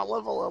 level, I'm a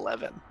level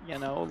 11, you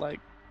know, like...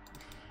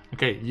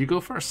 Okay, you go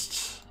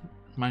first.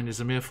 Mine is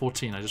a mere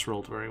 14. I just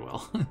rolled very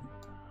well.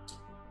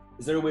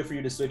 Is there a way for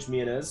you to switch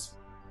me and Ez?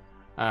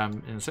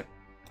 In a sec.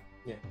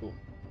 Yeah, cool.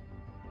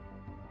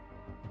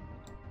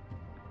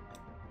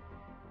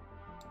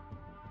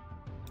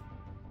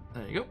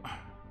 There you go.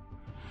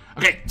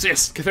 Okay, so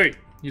yes, Kathiri,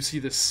 you see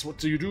this. What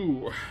do you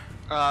do?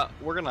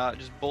 We're gonna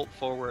just bolt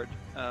forward.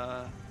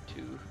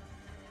 2,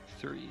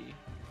 3,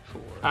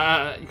 4.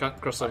 You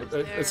can't cross over.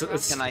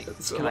 Can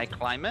I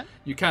climb it?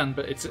 You can,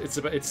 but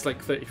it's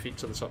like 30 feet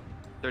to the top.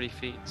 30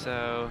 feet,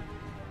 so...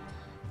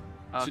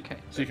 Okay.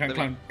 So you can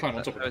climb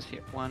on top of I it. was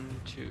here.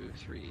 1, 2,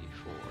 3,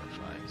 4,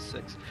 5,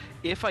 6.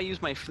 If I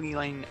use my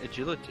feline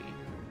agility,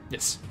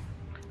 Yes.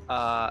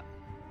 and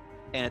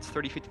it's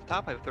 30 feet to the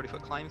top, I have a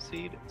 30-foot climb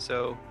speed,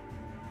 so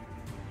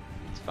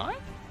it's fine.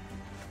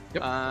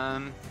 Yep.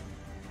 Can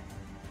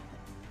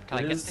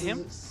I get to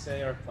him? Does it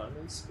say our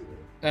climbing speed?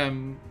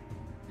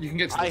 You can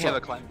get to the I top. have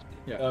a climb speed.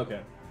 Yeah.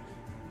 Okay.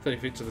 30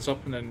 feet to the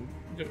top, and then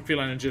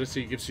feline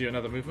agility gives you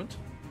another movement.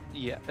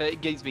 Yeah,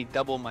 it gives me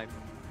double my...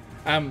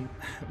 Well,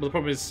 the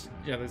problem is,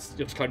 yeah, you have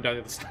to climb down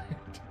the other side.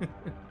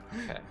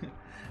 Okay.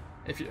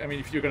 If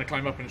you're going to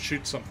climb up and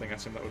shoot something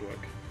at him, that would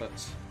work. But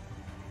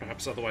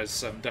perhaps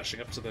otherwise, dashing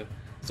up to the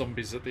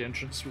zombies at the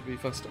entrance would be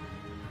faster.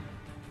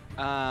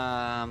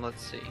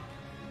 Let's see.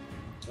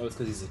 Oh, it's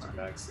because he's at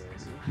max there.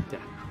 Yeah.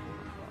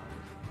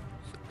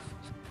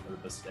 Or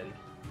the steady.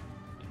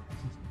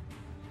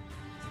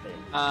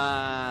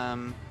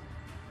 I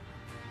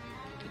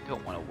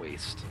don't want to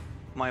waste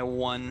my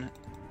one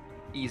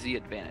easy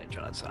advantage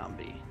on a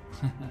zombie.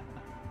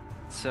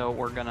 So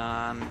we're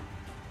gonna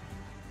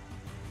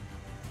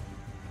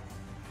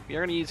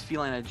use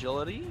feline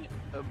agility,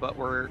 but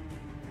we're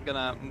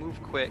gonna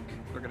move quick.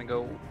 We're gonna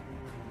go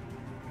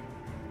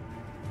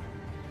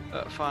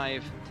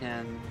 5,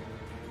 10,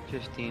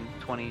 15,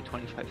 20,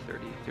 25,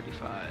 30,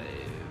 35,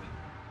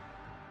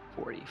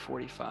 40,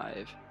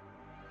 45,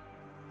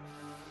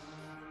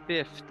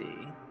 50,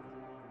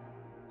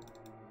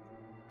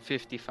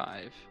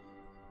 55.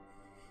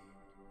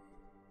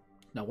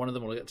 Now, one of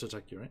them will get to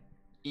attack you, right?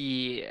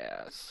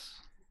 Yes.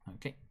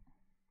 Okay.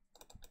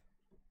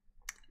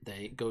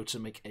 They go to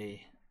make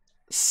a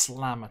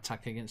slam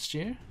attack against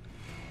you.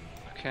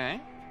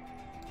 Okay.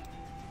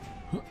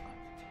 And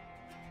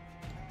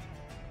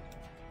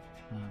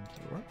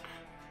it'll work.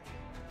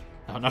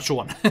 Oh, natural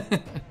one.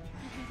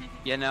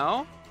 You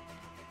know,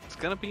 it's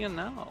gonna be a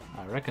no.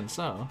 I reckon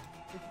so.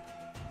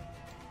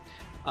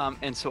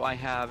 And so I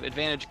have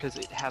advantage because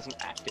it hasn't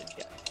acted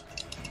yet.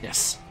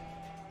 Yes.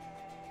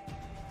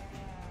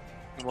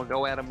 And we'll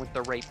go at him with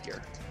the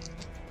rapier.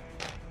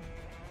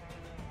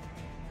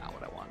 Not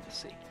what I wanted to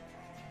see.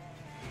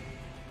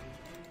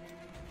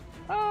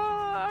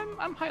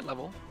 I'm high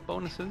level.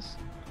 Bonuses.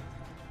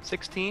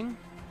 16.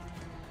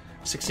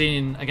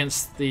 16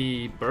 against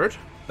the bird.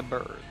 The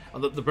bird. Oh,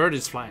 the bird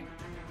is flying.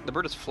 The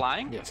bird is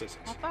flying? Yes, yes,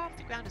 yes. How far off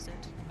the ground is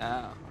it?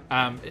 Oh.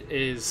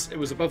 It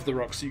was above the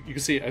rocks. You can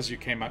see it as you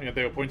came out. You know,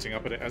 they were pointing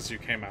up at it as you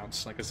came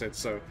out. Like I said,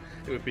 so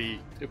it would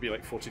be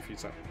like 40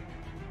 feet up.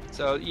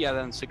 So yeah,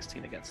 then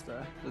 16 against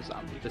the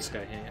zombie. This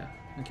guy here,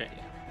 yeah. Okay.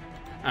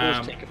 We'll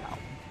just take him out.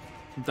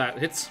 That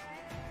hits.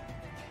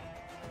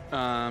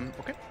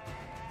 Okay.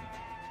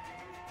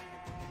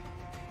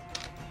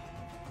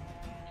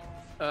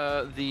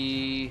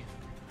 The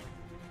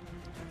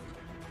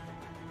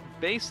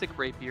basic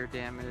rapier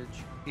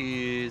damage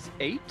is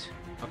 8.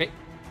 Okay.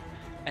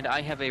 And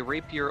I have a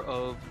rapier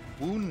of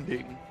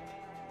wounding.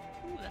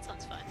 Ooh, that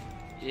sounds fun.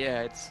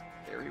 Yeah, it's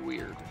very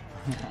weird.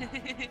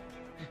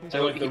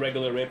 So like the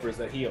regular rapers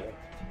that heal.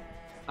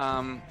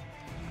 That's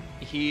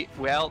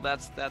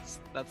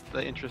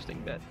the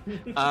interesting bit.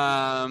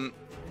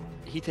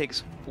 He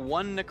takes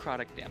 1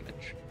 necrotic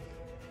damage.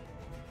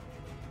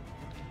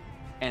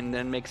 And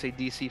then makes a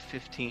DC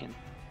 15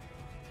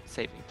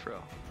 saving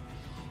throw.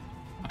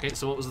 Okay,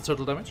 so what was the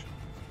total damage?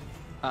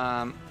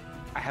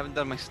 I haven't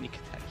done my sneak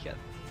attack yet.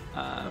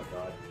 Oh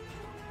god.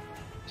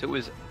 So it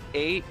was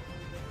 8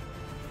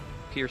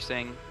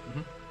 piercing,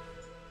 Mhm.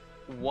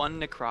 1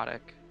 necrotic,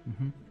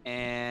 Mm-hmm.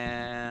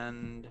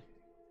 and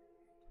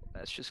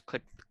let's just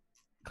click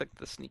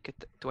the sneak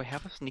attack. Do I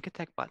have a sneak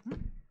attack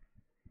button?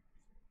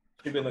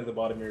 Should be like the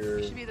bottom of your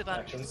It should be the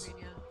bottom of the actions. screen,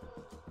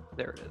 yeah.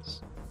 There it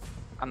is.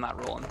 I'm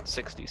not rolling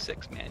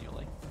 66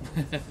 manually.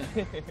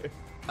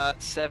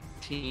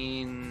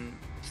 17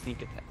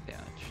 sneak attack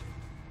damage.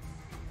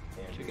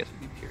 Which I guess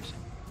would be piercing.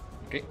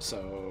 Okay,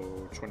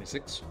 so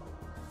 26.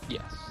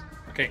 Yes.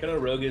 Okay. What kind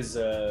of rogue is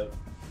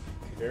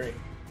Kaveri?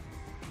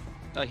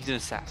 He's an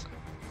assassin.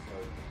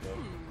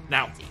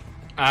 Now,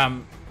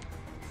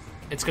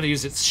 it's going to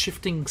use its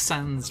Shifting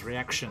Sands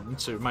reaction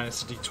to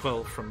minus a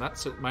d12 from that,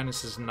 so it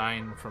minuses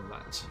 9 from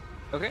that.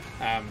 Okay.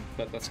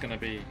 But that's going to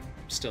be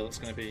still. It's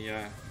going to be.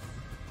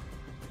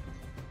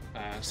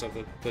 So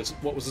there's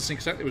what was the sneak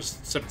attack? It was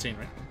 17,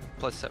 right?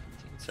 Plus 17.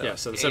 So Yeah,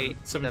 so the 8,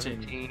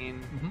 17.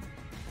 17 Mhm.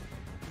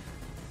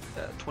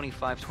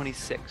 25,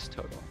 26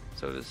 total.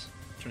 So it was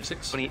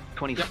 26. 20,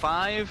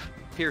 25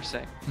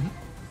 piercing. Mhm.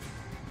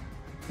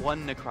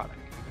 1 necrotic.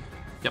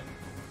 Yep.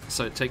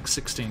 So it takes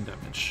 16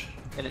 damage.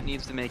 And it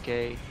needs to make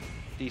a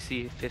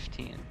DC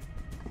 15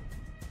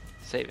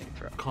 saving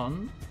throw.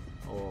 Con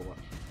or what?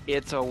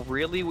 It's a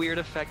really weird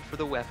effect for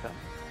the weapon.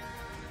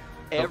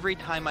 Every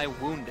time I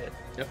wound it,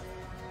 Yep.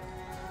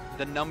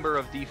 the number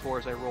of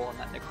d4s I roll on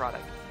that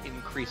necrotic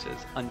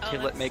increases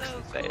until it makes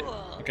the save.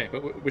 Cool. Okay,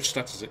 but which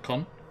stat is it?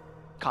 Con.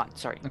 Con,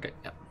 sorry. Okay.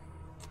 Yep.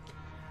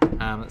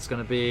 It's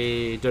going to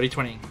be dirty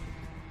 20.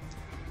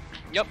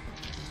 Yep.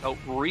 So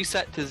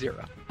reset to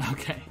 0.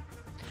 Okay.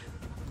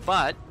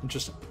 But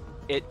Interesting.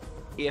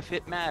 if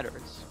it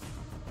matters,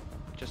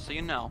 just so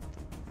you know,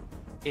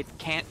 it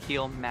can't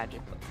heal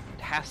magically.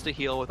 It has to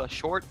heal with a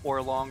short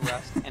or long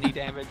rest any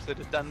damage that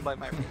is done by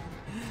my rogue.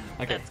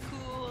 Okay. That's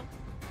cool.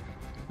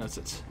 That's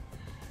it.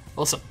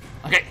 Awesome.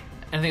 Okay.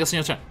 Anything else in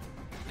your turn?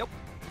 Nope.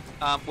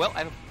 Well,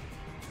 I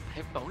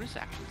have bonus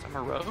actions. I'm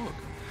a rogue.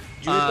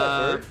 Did you hit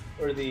that bird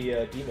or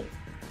the demon?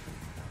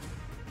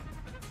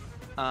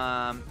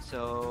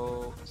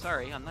 So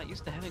sorry, I'm not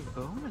used to having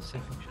bonus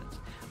actions.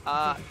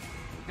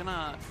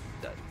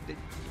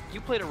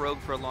 You played a rogue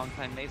for a long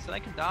time, Mason. I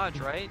can dodge,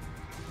 right?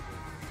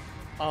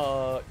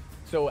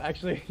 So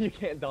actually, you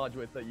can't dodge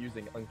with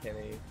using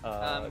uncanny.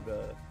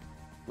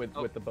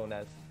 With the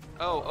bonus.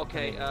 Oh,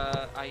 okay.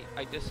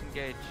 I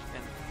disengage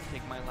and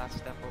take my last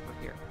step over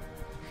here.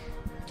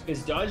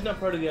 Is dodge not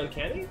part of the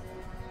uncanny?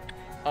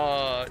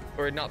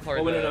 Or not part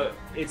Oh, of wait, the... no.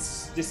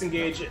 It's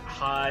disengage,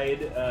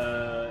 hide,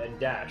 and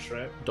dash,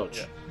 right? Dodge.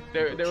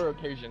 Yeah. There were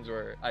occasions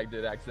where I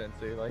did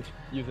accidentally like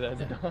use it as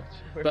a dodge.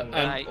 But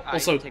I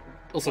also, take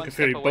also one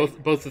step Kafiri, away.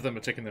 both of them are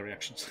taking their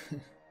reactions.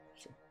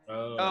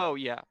 Oh. Oh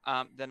yeah.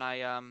 Then I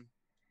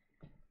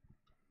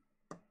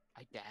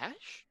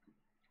dash.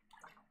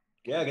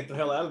 Yeah, get the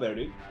hell out of there,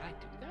 dude. Can I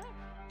do that?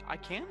 I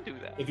can do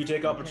that. If you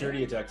take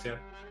opportunity attacks, yeah.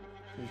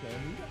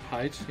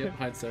 Hide. Yep,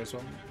 hide's there as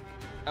well.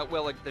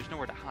 Well, like there's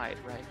nowhere to hide,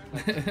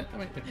 right?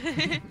 Like, I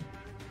mean,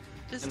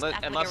 Just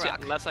act like a rock.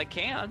 unless I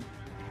can.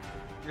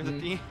 You're the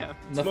DM.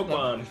 Smoke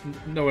bomb.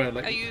 Nowhere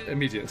like Are you-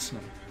 immediate. No.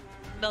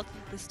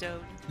 Melting the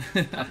stone.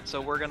 So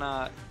we're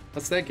gonna.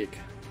 That's their gig.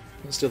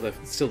 It's still there.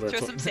 It's still there.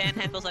 Throw some sand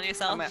handles on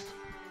yourself.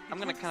 I'm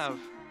gonna kind of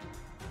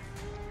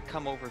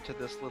come over to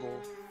this little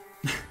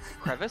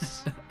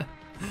crevice.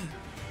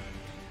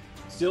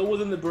 Still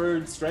within the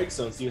bird strike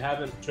zone, so you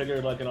haven't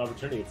triggered like an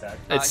opportunity attack.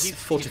 It's he's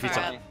 40 he's feet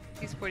fine. up.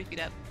 He's 40 feet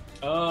up.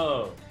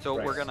 Oh. So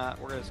right. we're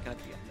just gonna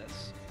be in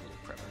this little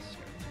crevice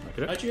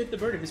here. Okay. How'd you hit the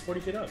bird if he's 40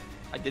 feet up?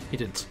 I did. He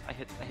didn't. I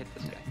hit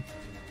this guy.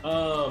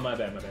 Oh, my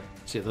bad.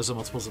 So yeah, those are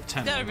multiples of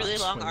 10. He's got a on really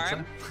that. long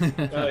arm.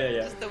 Oh, yeah.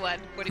 Just the one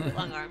 40 foot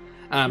long arm.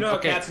 You know how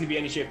okay. cats can be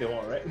any shape they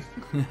want,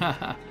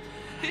 right?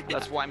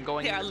 That's why I'm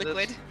going They are into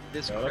liquid.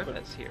 this They're liquid.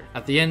 crevice here.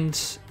 At the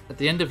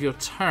end of your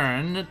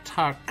turn,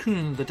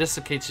 Tarkun the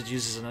Desiccated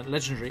uses a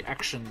legendary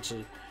action to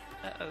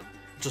Uh-oh.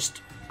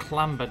 just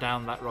clamber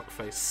down that rock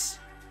face,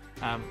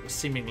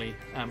 seemingly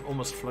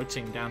almost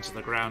floating down to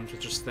the ground with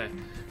just the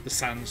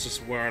sands just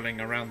whirling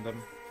around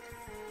them.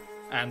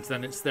 And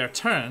then it's their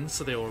turn,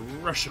 so they will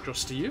rush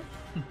across to you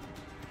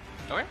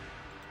Okay.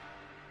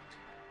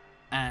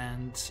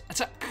 and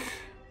attack.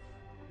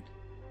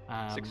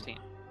 16.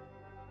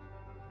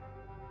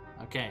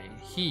 Okay,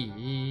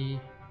 he.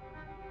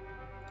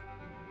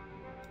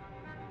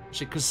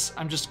 Actually, because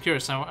I'm just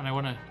curious, and I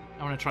want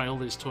to try all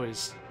these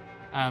toys.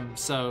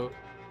 So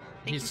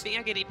Thank you he's for being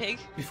our guinea pig.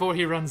 before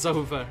he runs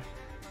over,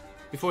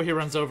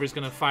 he's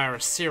going to fire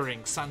a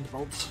searing sand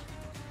bolt.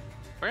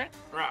 Okay.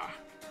 Rah.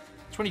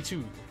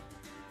 22.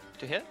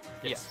 To hit?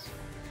 Yes.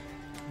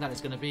 That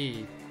is going to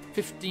be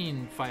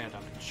 15 fire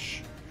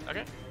damage.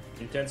 Okay.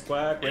 Intense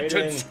quack, rating.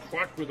 Intense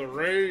quack with a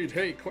raid.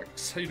 Hey,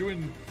 quacks, how you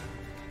doing?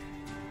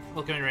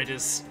 Welcome,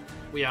 raiders.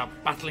 We are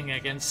battling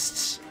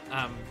against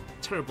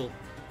terrible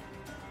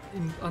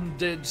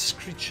undead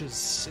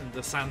creatures in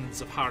the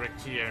sands of Harik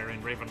here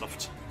in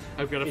Ravenloft.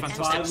 I've got a It's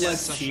fantastic 5 like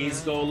session.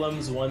 cheese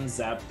golems, 1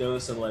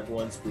 Zapdos, and like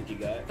 1 spooky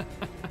guy.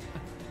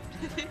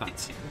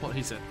 That's what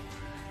he said.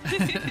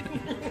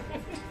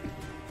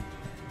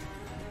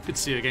 Good to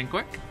see you again,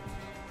 Quirk.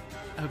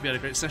 I hope you had a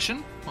great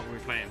session. What were we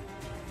playing?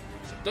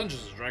 So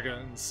Dungeons and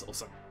Dragons,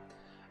 awesome.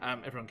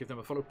 Everyone give them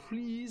a follow,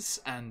 please.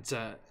 And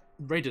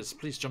Raiders,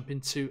 please jump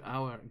into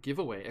our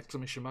giveaway,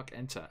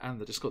 !enter, and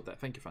the Discord there.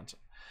 Thank you, Fanta.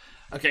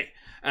 Okay,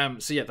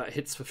 so yeah, that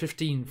hits for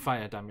 15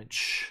 fire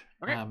damage.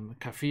 Okay.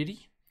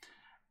 Kafiri.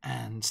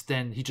 And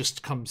then he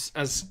just comes,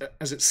 as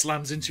it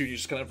slams into you, you're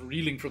just kind of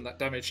reeling from that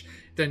damage.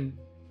 Then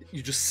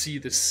you just see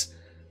this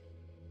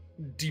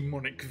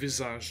demonic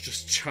visage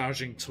just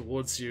charging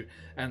towards you,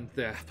 and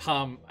their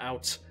palm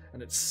out,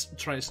 and attempts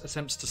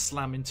to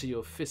slam into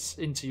your fist,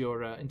 into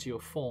your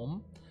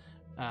form.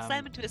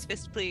 Slam into his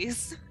fist,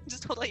 please.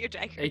 Just hold out your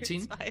dagger. 18?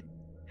 It's fine.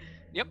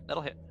 Yep,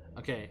 that'll hit.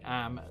 Okay,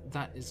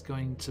 that is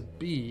going to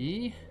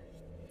be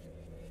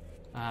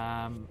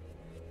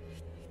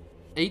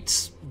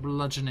 8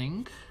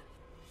 bludgeoning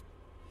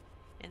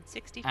And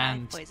 65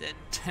 and poison.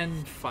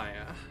 10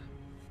 fire.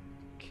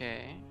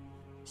 Okay.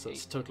 So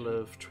it's a total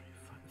of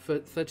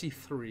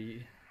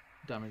 33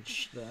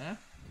 damage there.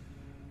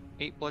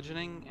 8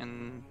 bludgeoning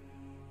and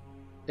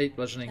 8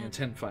 bludgeoning and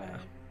 10 fire,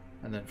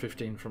 and then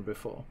 15 from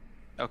before.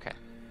 okay.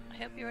 I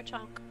hope you're a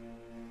chonk.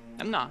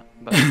 I'm not,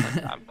 but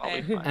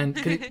I'll be fine. And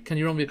can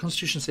you roll me a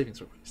Constitution saving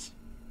throw, please?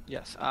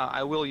 Yes,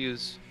 I will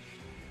use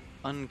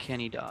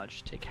Uncanny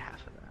Dodge. Take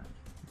half of that.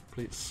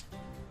 Please.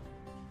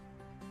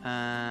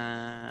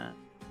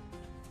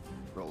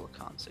 Roll a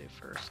con save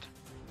first.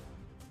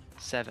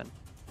 7.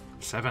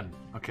 7.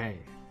 Okay.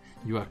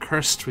 You are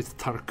cursed with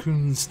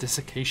Tarkun's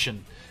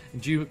desiccation,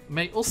 and you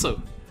may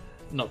also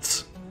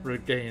not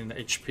regain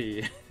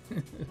HP.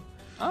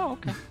 Oh,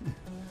 okay.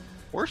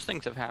 Worse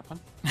things have happened.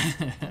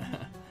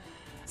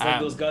 It's like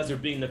those guys are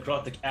being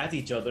necrotic at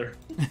each other.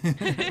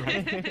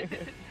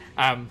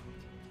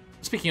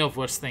 Speaking of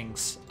worse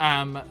things,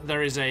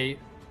 there is a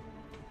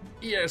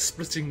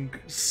ear-splitting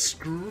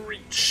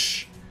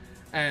screech,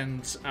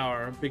 and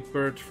our big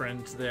bird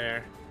friend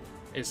there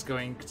is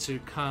going to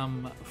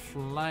come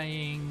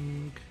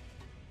flying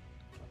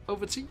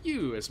over to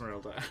you,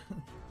 Esmeralda.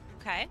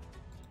 Okay.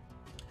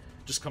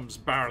 Just comes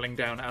barreling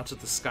down out of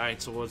the sky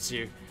towards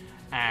you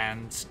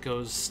and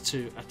goes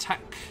to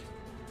attack.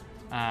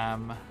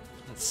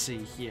 Let's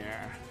see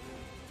here.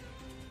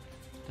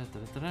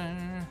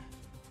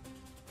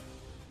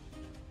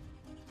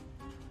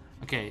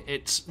 Okay,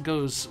 it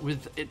goes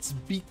with its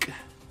beak.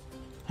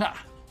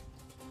 Ha!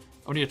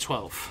 Only a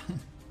 12.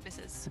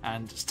 Misses.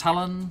 And its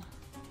talon,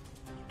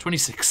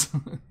 26.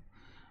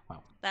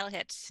 Wow. That'll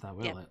hit. That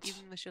will yep, hit.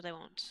 Even with shield I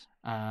won't.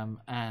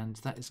 And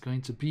that is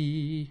going to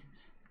be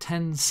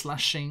 10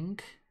 slashing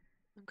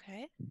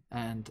Okay.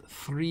 and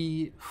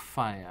 3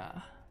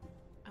 fire.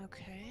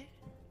 Okay.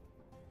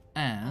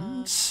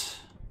 And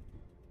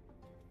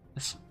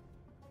this.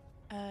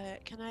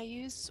 Can I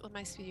use one of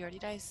my superiority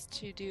dice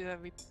to do a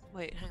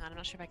wait, hang on, I'm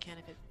not sure if I can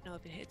if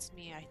it hits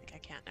me. I think I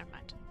can't. Never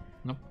mind.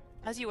 Nope.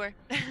 As you were.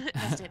 It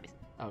has to hit me.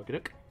 Oh,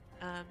 good.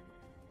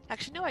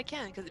 Actually no I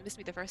can because it missed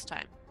me the first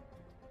time.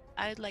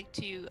 I'd like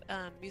to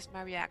use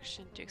my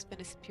reaction to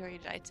expend a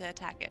superiority die to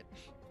attack it.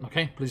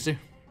 Okay, please do.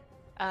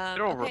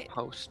 They're over okay. a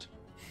post.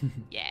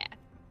 Yeah.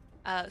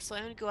 So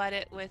I'm gonna go at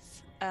it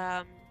with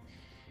I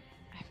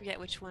forget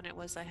which one it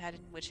was I had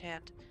in which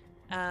hand.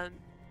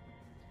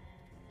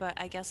 But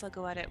I guess I'll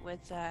go at it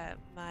with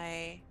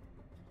my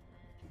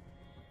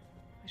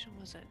which one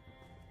was it?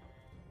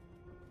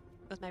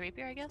 With my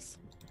rapier, I guess.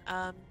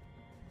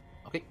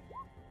 Okay.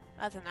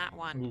 Other than that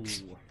one.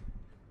 Ooh.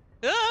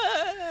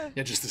 Ah!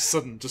 Yeah, just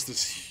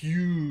this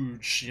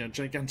huge,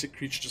 gigantic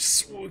creature just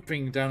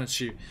swooping down at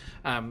you,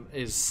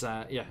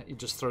 it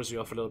just throws you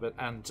off a little bit,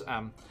 and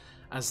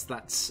as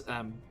that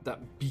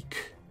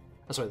beak,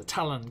 the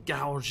talon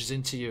gouges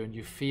into you, and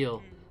you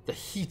feel the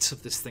heat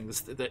of this thing,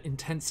 the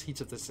intense heat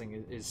of this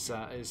thing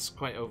is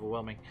quite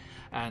overwhelming,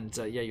 and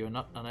you are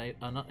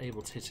not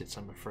able to hit it,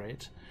 I'm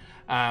afraid.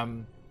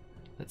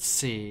 Let's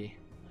see.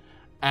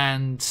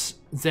 And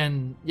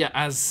then,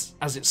 as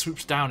it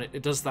swoops down,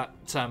 it does that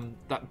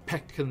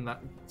peck and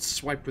that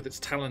swipe with its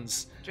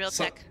talons Drill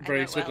peck. I know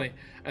very it swiftly, well.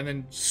 and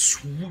then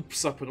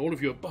swoops up, and all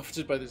of you are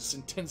buffeted by this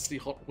intensely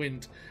hot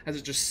wind as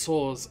it just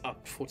soars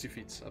up 40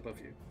 feet above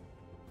you.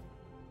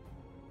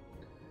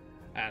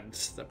 And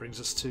that brings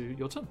us to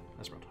your turn,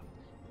 Esmeralda.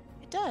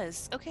 It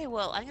does. Okay,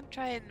 well, I'm going to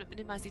try and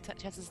minimize the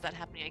chances of that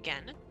happening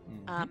again.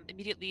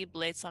 Immediately,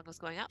 Blade Song was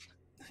going up,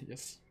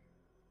 Yes.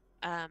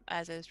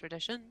 as is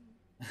tradition.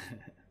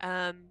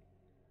 And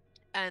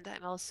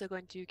I'm also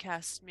going to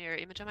cast Mirror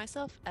Image on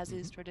myself, as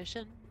is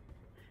tradition.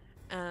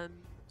 And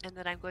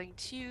then I'm going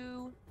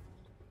to...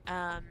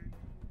 hang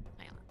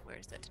on, where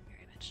is that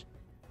Mirror Image?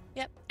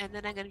 Yep, and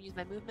then I'm going to use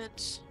my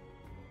movement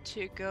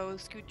to go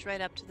scoot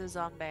right up to the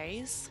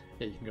zombies.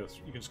 Yeah, you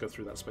can just go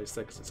through that space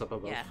there because it's up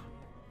above. Yeah.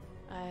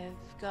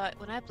 I've got...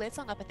 When I have Blade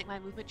Song up, I think my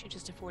movement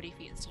changes to 40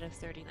 feet instead of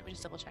 30. Let me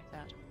just double check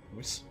that.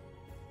 Nice.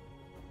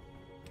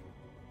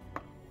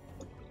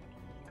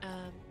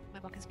 My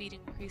walking speed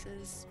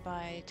increases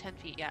by 10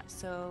 feet, yeah,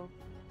 so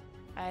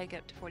I get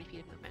up to 40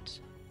 feet of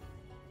movement.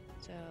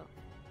 So,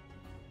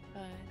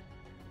 25.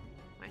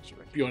 Aren't you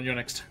working? Bjorn, you're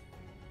next.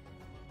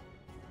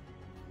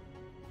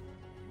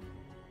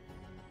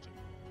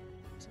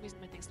 For some reason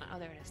my thing's not. Oh,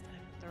 there it is.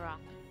 They're wrong.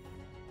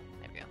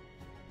 There we go.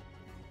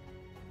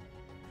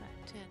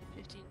 5, 10,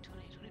 15,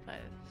 20, 25,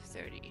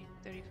 30,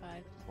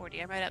 35,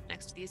 40. I'm right up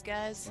next to these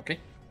guys. Okay.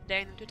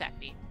 Daring them to attack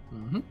me.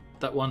 Mm-hmm.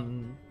 That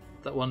one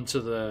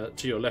to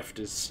your left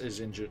is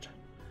injured.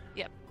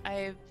 Yep.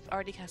 I've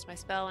already cast my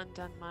spell and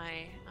done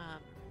my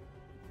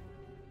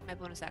my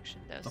bonus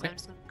action though, so Okay. I'm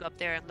just gonna go up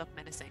there and look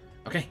menacing.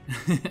 Okay.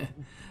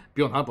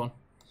 Bjorn, hard one.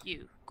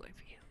 You going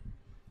for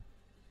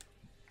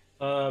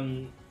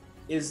you.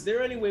 Is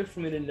there any way for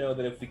me to know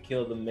that if we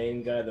kill the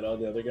main guy, that all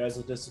the other guys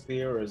will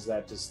disappear, or is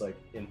that just like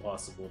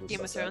impossible to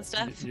Game of suss out? Thrones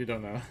stuff. You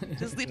don't know.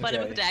 Just leap on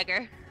him with a Okay.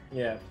 dagger.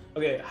 Yeah.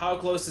 Okay. How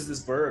close is this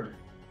bird?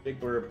 Big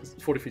bird.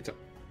 40 feet up.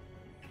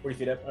 40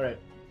 feet up. All right.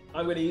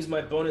 I'm going to use my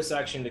bonus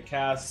action to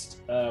cast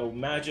a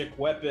magic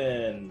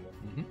weapon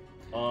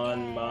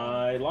on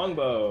my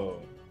longbow.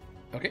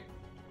 Okay.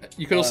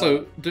 You could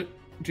also do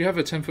you have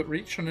a 10-foot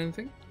reach on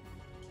anything?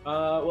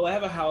 Well, I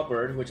have a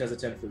halberd, which has a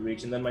 10-foot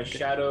reach, and then my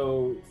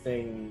shadow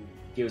thing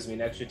gives me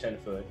an extra 10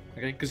 foot.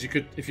 Okay, because you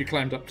could, if you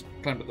climbed up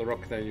the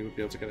rock there, you would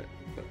be able to get it.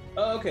 But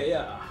Oh, okay,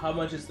 yeah. How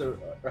much is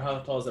how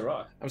tall is the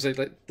rock? I would say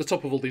like the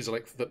top of all these are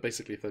like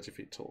basically 30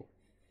 feet tall.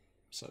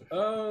 So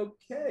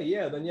Okay,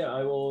 yeah, then yeah,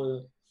 I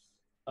will.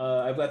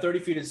 I've got 30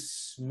 feet of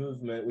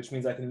movement, which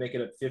means I can make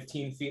it up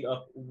 15 feet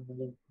up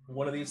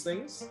one of these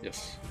things.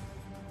 yes.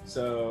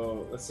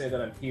 So let's say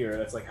that I'm here.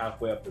 That's like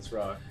halfway up this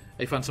rock,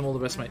 Hey, Phantom, all the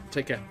best, mate.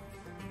 Take care.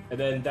 and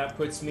then that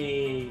puts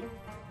me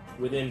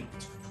within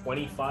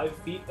 25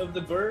 feet of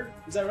the bird.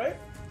 Is that right?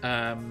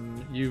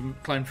 You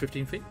climbed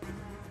 15 feet.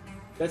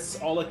 That's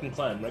all I can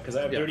climb, right? Because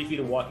I have Yeah. 30 feet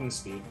of walking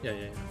speed. Yeah.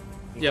 And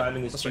Yeah,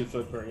 climbing is that's 2 right.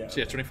 foot per. Yeah.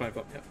 So yeah, 25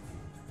 up. Yeah.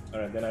 All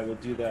right, then I will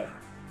do that.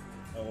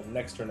 Oh,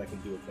 next turn I can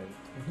do it then.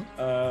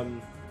 Mm-hmm.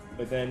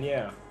 But then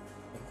yeah,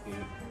 20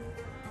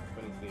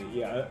 feet.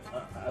 Yeah,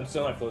 I'm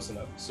still not close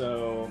enough.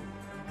 So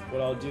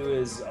what I'll do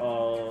is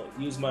I'll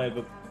use my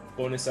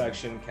bonus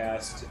action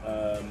cast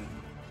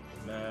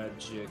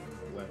magic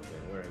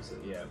weapon. Where is it?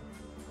 Yeah.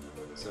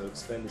 So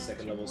expend the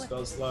second level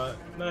spell slot.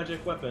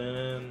 Magic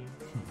weapon.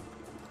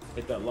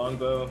 Hit that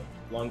longbow.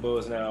 Longbow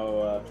is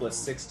now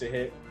 +6 to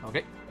hit.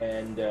 Okay.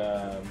 And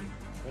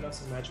what else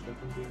does magic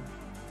weapon do?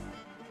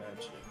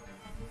 Magic.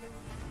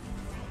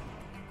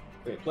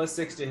 Okay,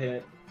 +6 to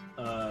hit.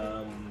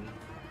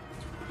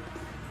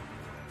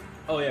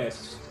 Oh yeah,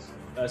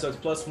 so it's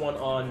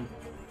 +1 on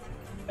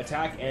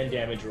attack and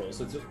damage rolls.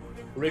 So it's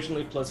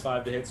originally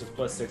 +5 to hit, so it's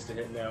 +6 to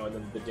hit now, and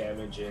then the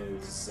damage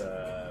is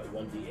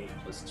 1d8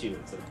 +2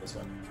 instead of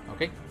 +1.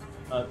 Okay.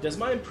 Does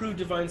my improved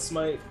divine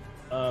smite?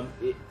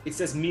 It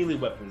says melee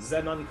weapons. Does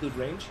that not include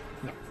range?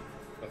 No.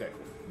 Okay.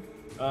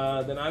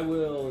 Then I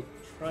will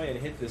try and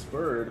hit this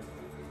bird.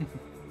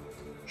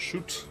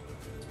 Shoot.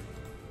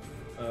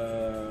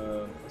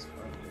 What's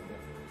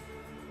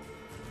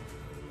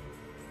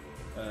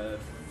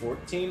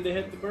 14 to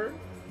hit the bird.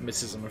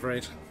 Misses, I'm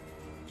afraid.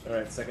 All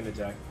right, second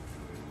attack.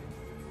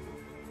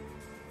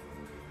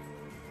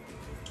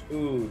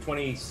 Ooh,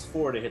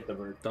 24 to hit the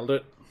bird. That'll do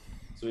it.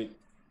 Sweet.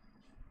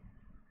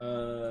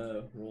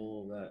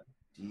 Roll that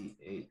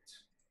d8.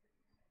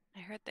 I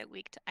heard they're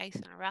weak to ice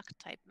and rock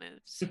type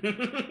moves.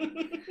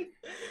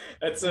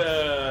 That's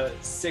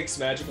 6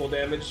 magical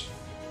damage.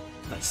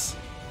 Nice.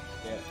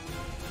 Yeah.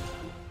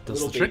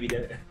 Does Little the baby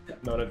trick.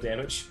 amount of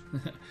damage.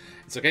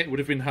 It's okay. It would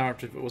have been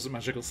hard if it wasn't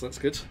magical, so that's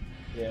good.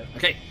 Yeah.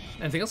 Okay.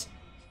 Anything else?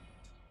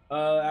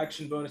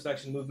 Action, bonus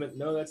action, movement.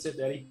 No, that's it,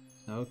 Daddy.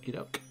 Okie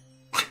doke.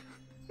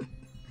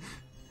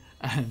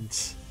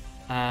 And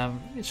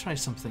let me try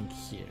something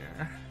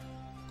here.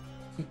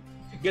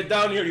 Get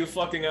down here, you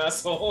fucking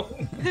asshole.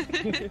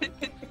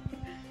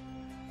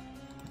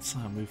 Let's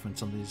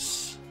movement on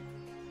these.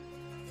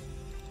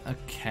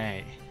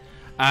 Okay.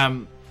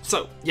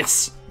 So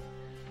yes,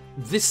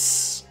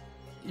 this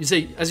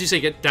as you say,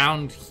 get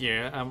down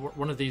here.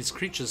 One of these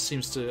creatures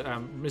seems to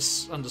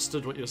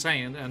misunderstood what you're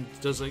saying and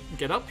does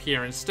get up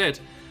here instead.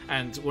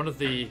 And one of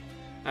the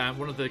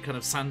kind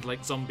of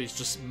sand-like zombies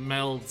just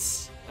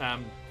melds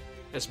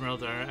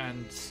Esmeralda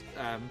and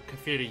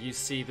Kafiri. You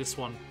see this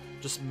one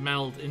just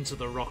meld into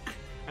the rock,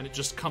 and it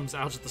just comes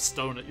out of the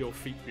stone at your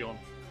feet, Bjorn.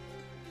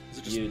 As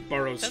it just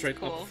burrows That's straight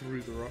cool. up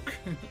through the rock.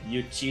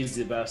 You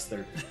cheesy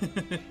bastard.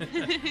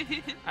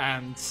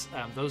 And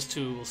those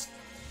two will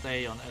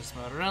stay on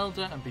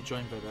Esmeralda and be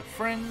joined by their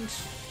friend.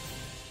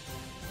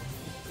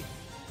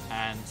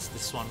 And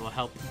this one will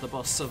help the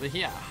boss over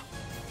here.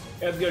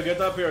 Edgar, get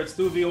up here. It's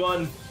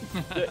 2v1.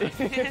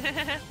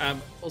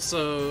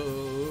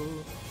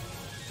 Also,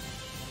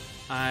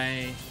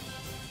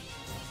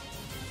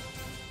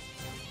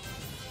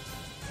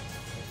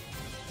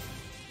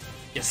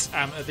 Yes,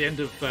 at the end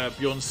of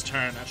Bjorn's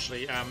turn,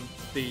 actually,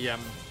 the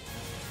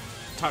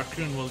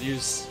Tarkun will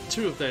use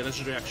 2 of their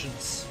legendary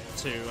actions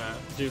to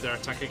do their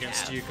attack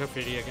against you,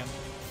 Kafiri, again.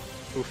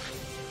 Oof.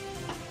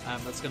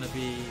 That's going to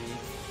be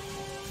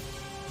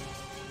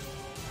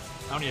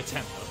only a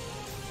 10, though.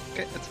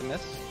 Okay, that's a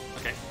miss.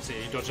 Okay, so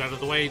you dodge out of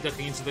the way,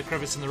 ducking into the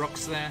crevice in the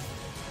rocks there,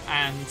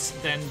 and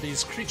then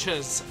these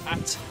creatures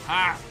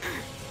attack.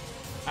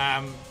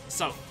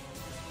 So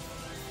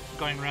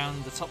going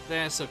around the top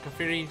there. So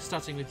Kafiri,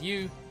 starting with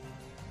you.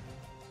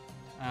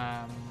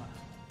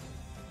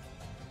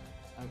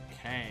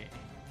 Okay.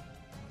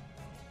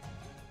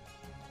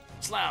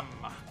 Slam.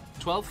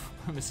 12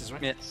 misses,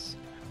 right? Miss.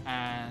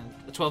 And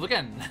 12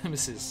 again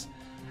misses.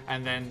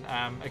 And then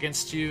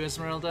against you,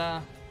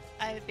 Esmeralda.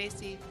 I have a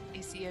AC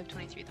of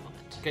 23 at the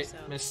moment. Okay, so.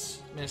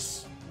 miss.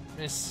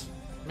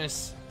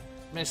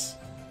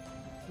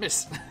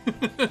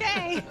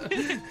 Yay!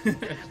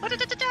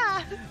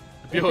 Wa-da-da-da-da!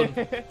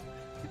 Bjorn.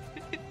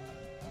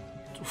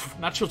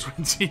 Natural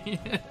 20.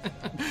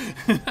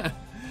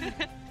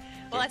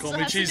 Well, I call still me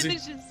have cheesy. some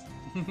divisions.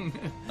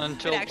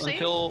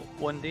 Until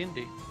one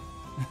D&D.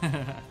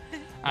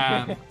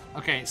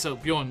 Okay, so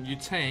Bjorn, you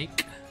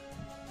take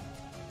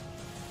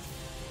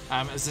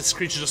as this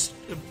creature just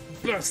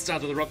bursts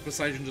out of the rock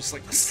beside you and just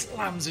like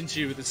slams into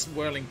you with this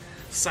whirling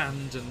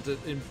sand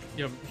and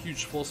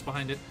huge force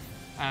behind it.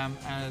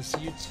 As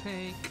you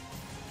take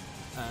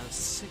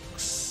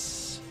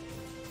 6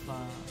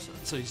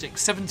 so you take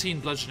 17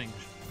 bludgeoning,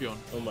 Bjorn.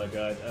 Oh my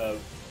god.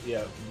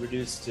 Yeah,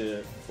 reduced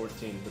to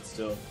 14, but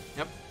still.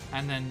 Yep.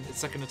 And then its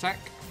second attack.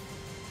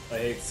 I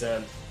hate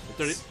sand.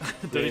 It's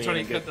 30 20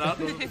 really cut that.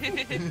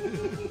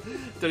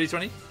 30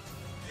 20.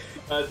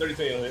 30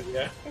 20 on it,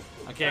 yeah.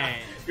 Okay.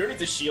 You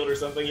need a shield or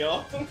something,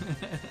 y'all.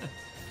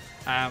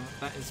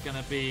 That is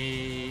gonna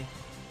be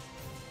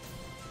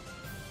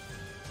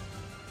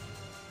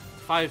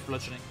 5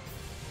 bludgeoning.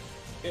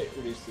 Okay,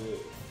 reduced to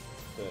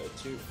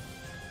 2.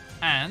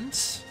 And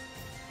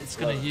it's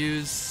gonna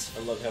use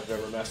I love Have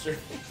Ever Master.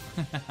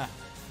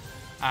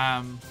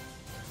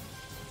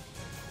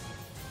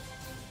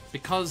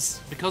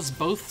 because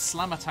both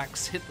slam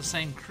attacks hit the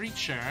same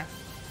creature,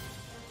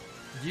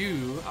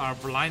 you are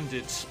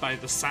blinded by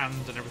the sand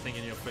and everything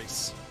in your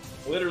face.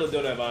 I literally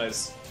don't have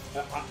eyes.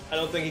 I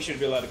don't think he should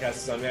be allowed to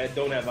cast this on me. I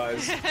don't have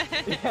eyes.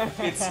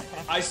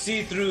 I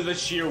see through the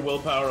sheer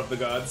willpower of the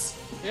gods.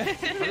 Yeah,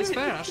 that is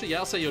fair. Actually, yeah,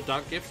 I'll say your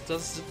dark gift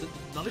does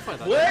nullify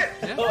that. What?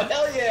 Yeah. Oh,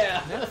 hell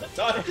yeah!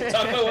 Talk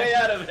my way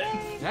out of it.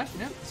 Yeah,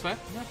 it's fair.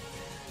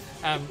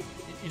 Yeah.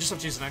 You just have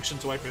to use an action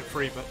to wipe it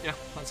free, but yeah,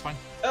 that's fine.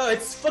 Oh,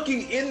 it's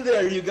fucking in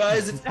there, you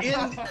guys. It's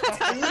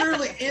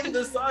literally in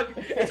the sock.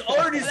 It's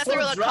already That's so a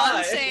real dry.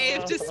 con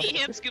save to see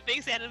him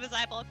scooping sand out of his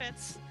eyeball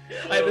pits.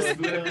 I have a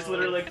spoon of just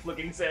literally like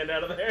flicking sand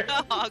out of there.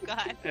 Oh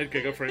god.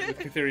 Edgar, go for it with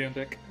Catheri on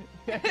deck.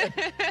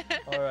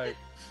 All right.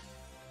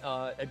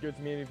 Edgar's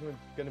immediately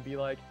going to be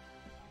like,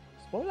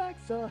 Spolax,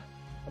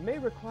 I may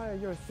require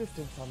your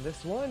assistance on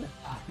this one,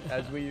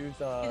 as we use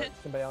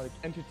symbiotic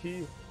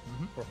entity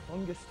for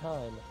fungus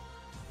time.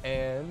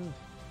 And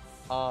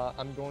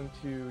I'm going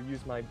to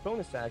use my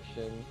bonus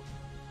action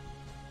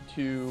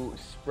to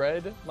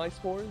spread my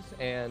spores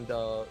and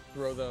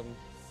throw them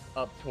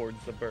up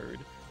towards the bird.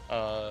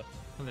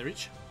 Can they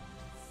reach?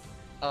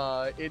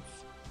 It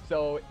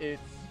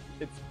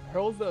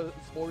hurls the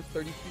spores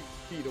 30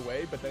 feet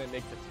away, but then it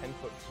makes a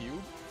 10-foot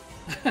cube.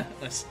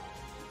 Nice.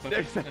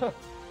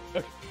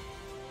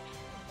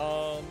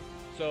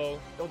 So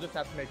they'll just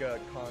have to make a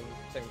con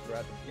saving throw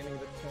at the beginning of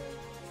this turn.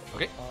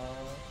 Okay.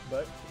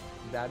 But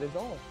that is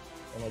all.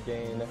 And I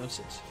gain...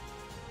 Noted.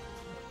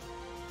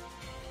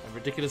 A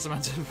ridiculous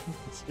amount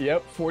of...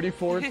 Yep,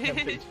 44 temp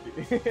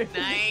HP.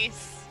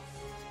 Nice.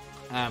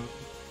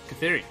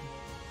 Catheri.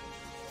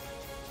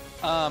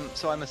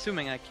 So I'm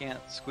assuming I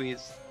can't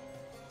squeeze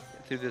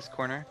through this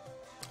corner.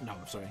 No,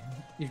 I'm sorry.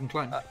 You can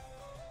climb.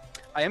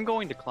 I am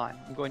going to climb.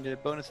 I'm going to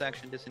bonus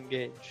action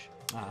disengage.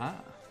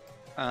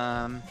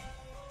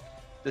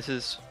 This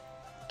is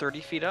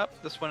 30 feet up.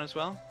 This one as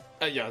well.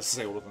 Yeah, let's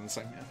say all of them the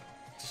same. Yeah.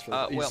 Just for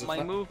ease Well, of my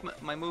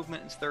that.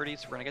 movement is 30,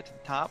 so we're gonna get to the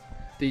top.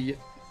 The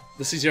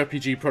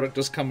CCRPG product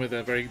does come with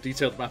a very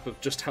detailed map of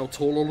just how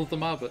tall all of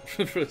them are, but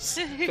for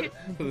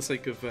the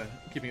sake of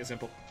keeping it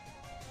simple.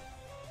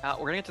 We're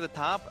gonna get to the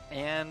top,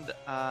 and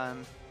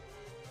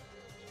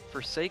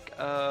for sake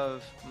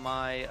of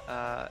my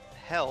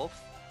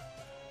health,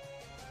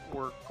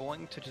 we're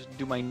going to just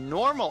do my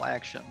normal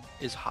action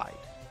is hide,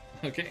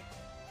 Okay.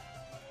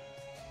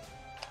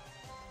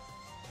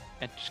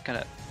 and just kind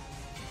of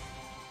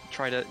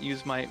try to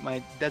use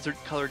my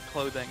desert-colored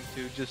clothing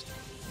to just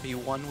be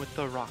one with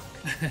the rock.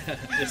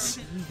 Yes.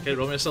 Okay,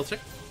 roll me a stealth check.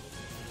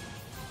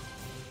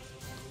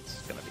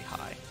 It's gonna be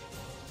high.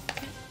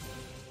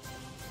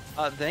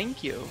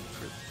 Thank you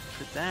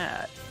for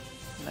that.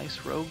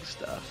 Nice rogue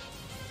stuff.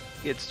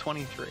 It's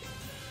 23.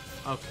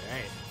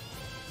 Okay.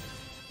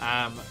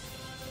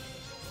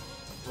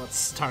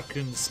 What's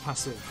Tarkun's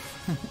passive?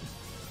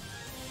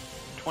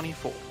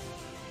 24.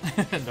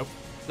 Nope.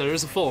 There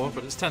is a 4,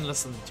 but it's 10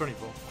 less than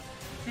 24.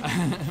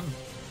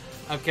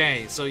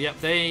 Okay, so yep,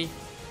 they...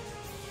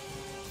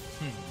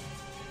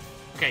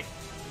 Okay,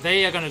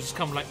 they are going to just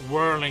come like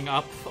whirling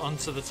up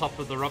onto the top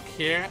of the rock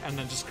here and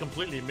then just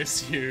completely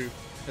miss you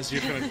as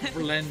you kind of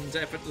blend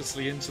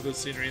effortlessly into the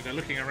scenery. They're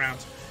looking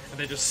around and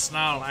they just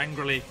snarl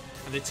angrily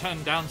and they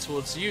turn down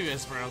towards you,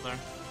 Esmeralda.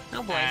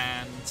 Oh boy.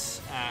 and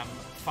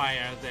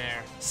fire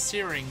their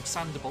searing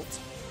Thunderbolt.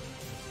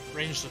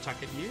 Ranged attack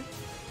at you.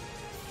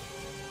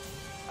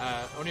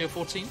 Only a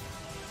 14.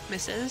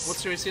 Misses.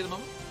 What's your AC at the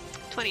moment?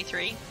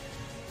 23.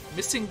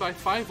 Missing by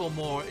 5 or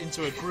more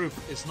into a group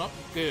is not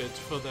good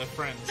for their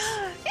friends.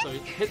 So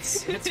it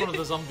hits one of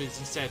the zombies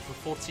instead for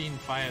 14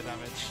 fire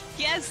damage.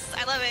 Yes,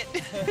 I love it.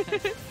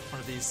 One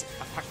of these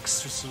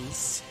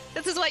apaxuses.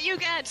 This is what you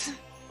get.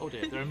 Oh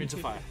dear, they're immune to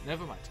fire.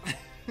 Never mind.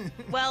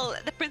 Well,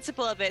 the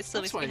principle of it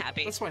still makes me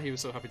happy. That's why he was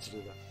so happy to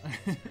do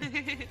that.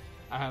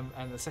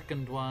 And the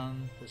second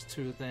one, there's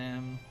 2 of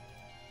them.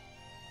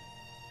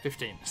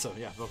 15. So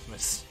yeah, both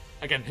miss.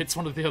 Again, hits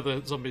one of the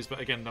other zombies, but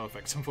again, no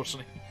effect,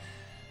 unfortunately.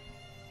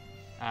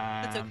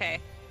 That's okay.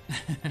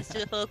 I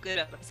still feel good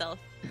about myself.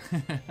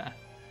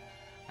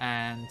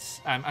 And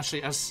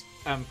actually, as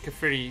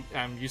Kafiri,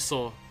 you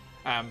saw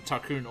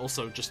Tarkun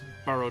also just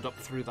burrowed up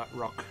through that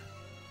rock.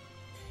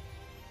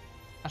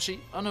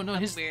 Actually, oh no,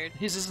 That's weird.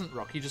 his isn't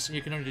rock. He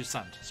can only do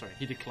sand. Sorry,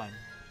 he did climb.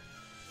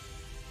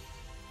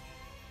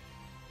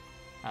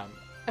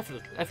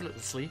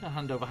 Effortlessly,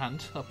 hand over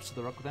hand, up to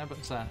the rock there.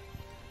 But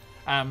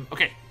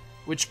okay,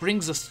 which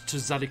brings us to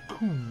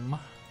Zalikum.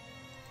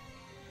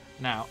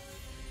 Now,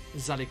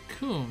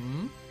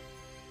 Zalikum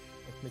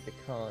Let's make a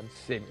con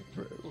saving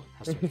throw.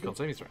 has to make a con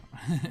saving throw.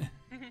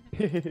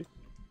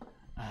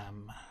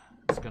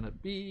 It's gonna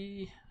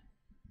be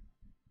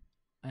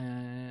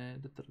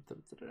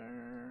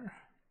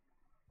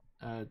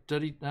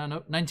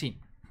 19.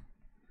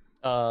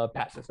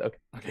 Passes. Okay.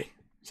 Okay,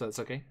 so that's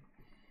okay.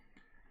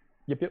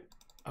 Yep.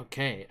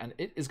 Okay, and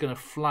it is going to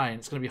fly, and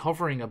it's going to be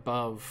hovering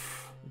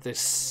above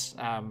this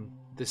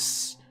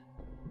this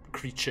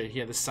creature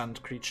here, this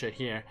sand creature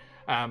here,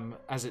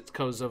 as it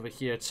goes over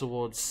here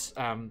towards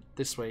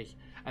this way,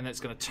 and it's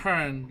going to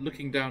turn,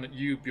 looking down at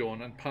you,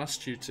 Bjorn, and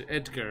past you to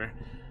Edgar,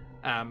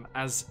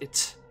 as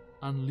it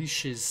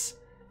unleashes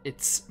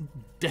its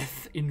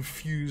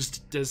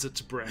death-infused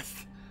desert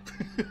breath.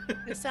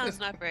 This sounds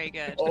not very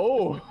good.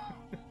 Oh.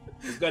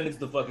 This guy needs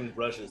to fucking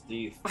brush his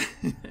teeth.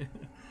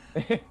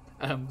 It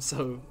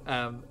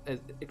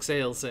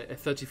exhales a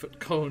 30-foot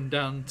cone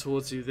down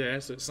towards you there,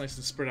 so it's nice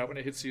and spread out when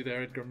it hits you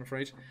there, Edgar, I'm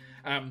afraid.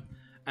 And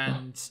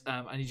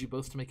I need you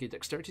both to make a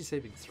dexterity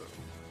saving throw.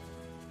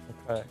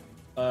 Okay.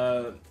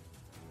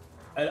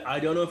 I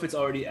don't know if it's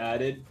already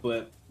added,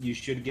 but you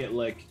should get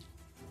like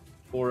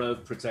aura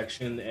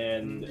protection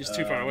and. It's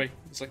too far away.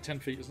 It's like 10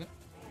 feet, isn't it?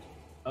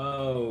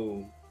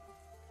 Oh.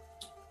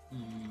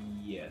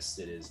 Yes,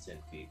 it is 10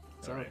 feet.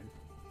 It's alright.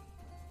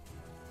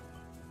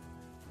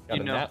 Got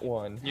You a know. nat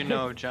one. You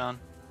know, John.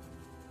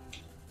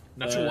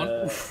 Natural one.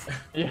 Oof.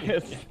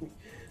 Yes.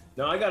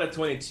 No, I got a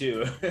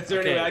 22. Is there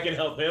any Okay. way I can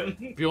help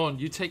him? Bjorn,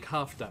 you take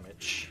half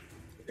damage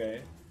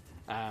Okay.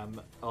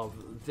 of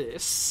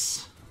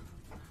this.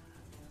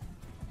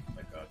 Oh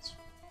my god.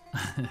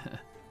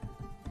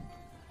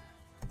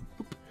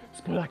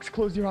 Spolax,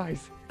 close your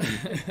eyes.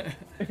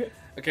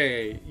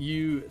 Okay,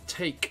 you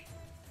take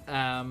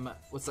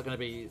what's that going to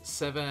be?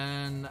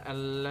 7,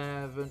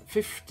 11,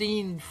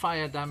 15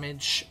 fire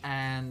damage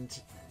and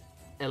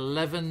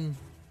 11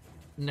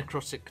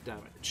 necrotic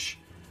damage.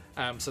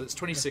 So it's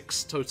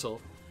 26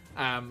 total.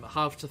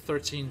 Half to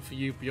 13 for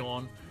you,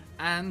 Bjorn.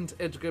 And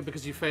Edgar,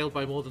 because you failed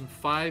by more than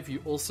 5,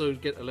 you also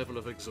get a level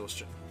of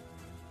exhaustion.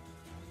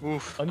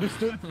 Oof.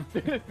 Understood.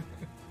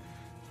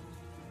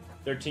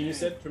 13 you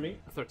said for me?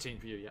 13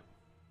 for you, yeah.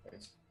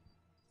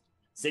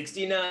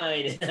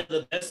 69,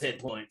 the best hit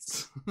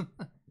points.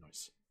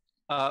 Nice.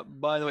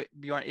 By the way,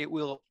 Bjorn, it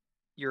will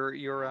your All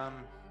your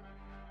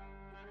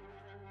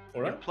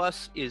right.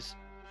 plus is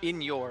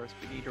in yours,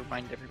 but you need to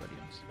remind everybody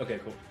else. Okay,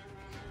 cool.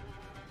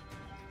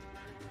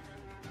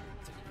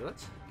 Thank you for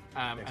that.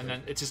 And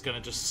then it is going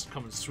to just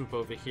come and swoop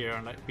over here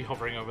and like, be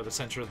hovering over the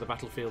center of the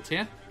battlefield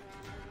here.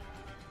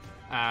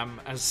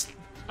 As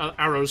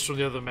arrows from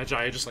the other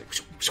Magi are just like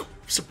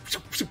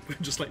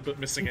just like but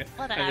missing it.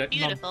 What And, a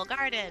beautiful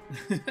garden.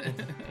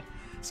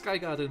 Sky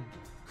Garden.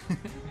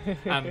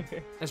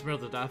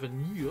 Esmeralda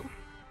Davenir.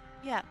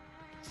 Yeah.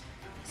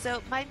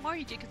 So my more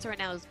immediate concern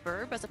now is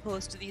Burb, as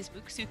opposed to these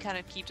mooks who kind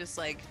of keep just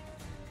like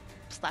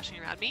slashing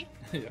around me.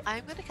 Yeah.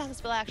 I'm going to cast a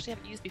spell I actually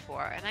haven't used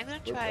before, and I'm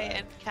going to try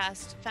and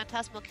cast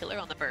Phantasmal Killer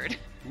on the bird.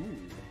 Ooh.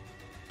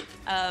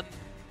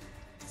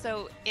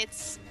 So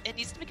it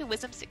needs to make a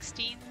Wisdom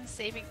 16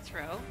 saving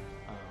throw.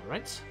 All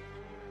right.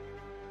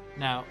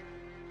 Now,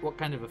 what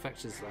kind of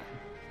effect is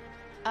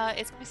that?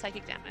 It's going to be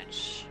psychic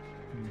damage.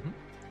 Mm-hmm.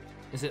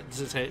 Is it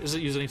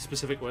using any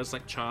specific words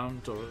like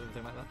charmed or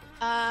anything like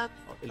that?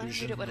 Or Let me read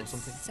illusion it what or it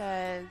something?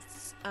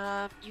 says.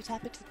 You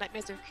tap into the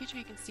nightmares of a creature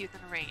you can see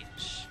within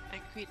range,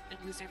 and create an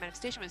illusionary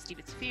manifestation with deep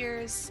its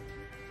fears.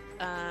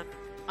 On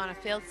a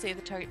failed save,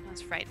 the target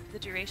becomes frightened for the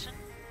duration.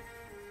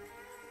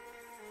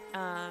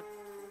 Well,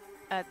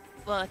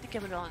 I think I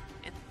would roll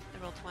in the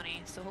roll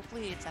 20, so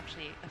hopefully it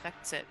actually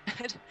affects it.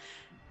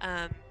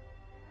 At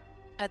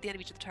the end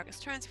of each of the target's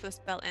turns, before the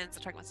spell ends,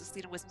 the target must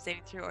succeed a wisdom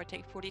saving throw or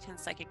take 4d10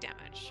 psychic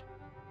damage.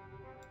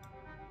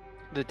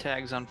 The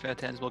tags on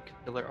Phantasmal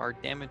Killer are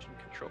damage and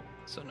control,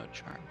 so no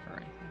charm or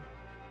anything.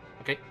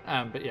 Okay,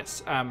 but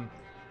yes, I'm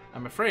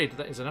afraid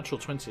that is a natural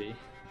 20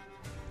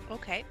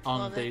 Okay. on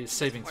well, the then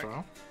saving doesn't work.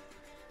 throw.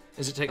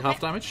 Does it take Okay.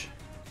 half damage?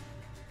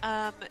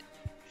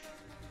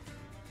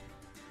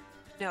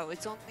 No,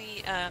 it's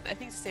only I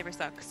think it's a saber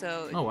suck,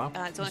 so Oh, wow.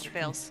 it's only if it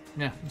fails.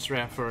 Yeah, it's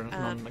rare for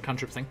a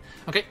cantrip thing.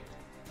 Okay.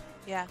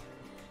 Yeah.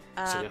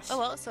 So yes. Oh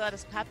well, so that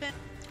doesn't happen.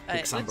 Big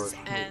It sunbird. lives,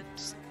 and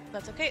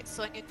that's okay.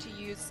 So I'm going to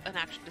use an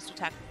action just to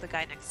attack the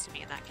guy next to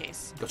me in that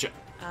case. Gotcha.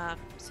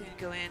 So you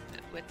go in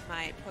with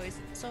my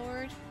poison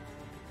sword.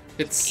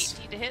 It's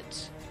 18 to hit.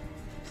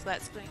 So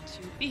that's going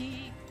to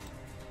be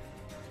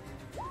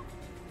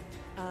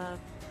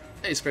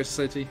Hey, Square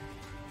Society.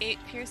 8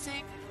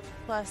 piercing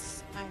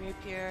plus my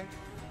rapier.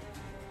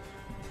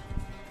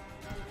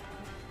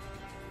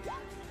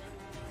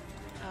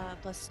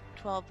 Plus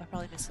 12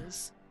 probably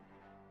misses.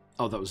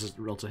 Oh, that was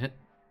a roll to hit.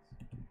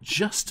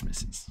 Just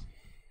misses.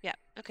 Yeah.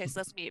 Okay, so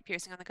that's me 8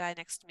 piercing on the guy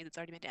next to me that's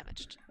already been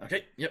damaged.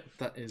 Okay, yep,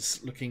 that is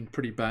looking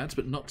pretty bad,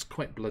 but not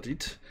quite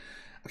bloodied.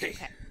 Okay,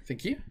 Okay.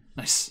 thank you.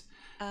 Nice.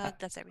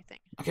 That's everything.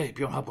 Okay,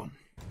 Bjorn Harbon.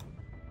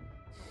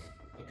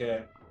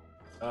 Okay.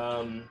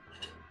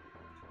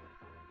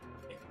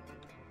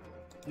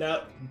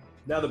 Now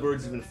the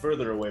bird's even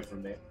further away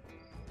from me,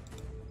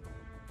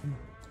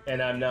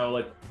 and I'm now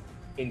like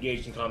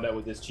engaged in combat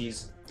with this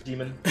cheese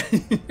demon.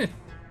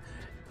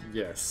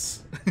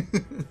 Yes.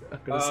 I'm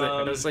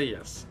gonna say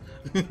yes.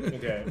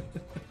 Okay.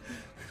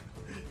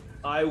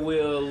 I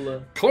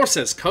will.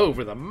 Corsair's Cove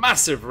with a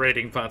massive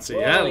raiding party.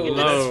 Whoa,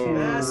 Hello,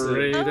 that's massive.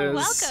 raiders. Oh,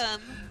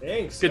 welcome.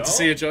 Thanks. Good to y'all.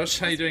 see you, Josh.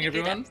 How you doing, We can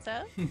do everyone?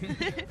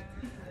 that stuff.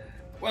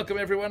 Welcome,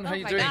 everyone. How Oh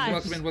you my doing? gosh.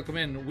 Welcome in, welcome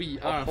in. We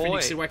are Ahoy.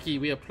 Phoenix Iwaki.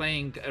 We are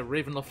playing a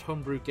Ravenloft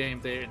homebrew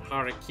game there in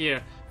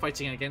Harakir,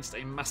 fighting against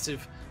a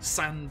massive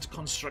sand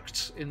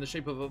construct in the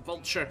shape of a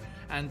vulture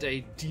and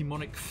a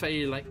demonic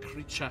fey-like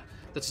creature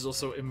that has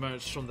also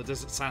emerged from the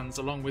desert sands,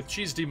 along with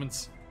cheese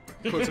demons.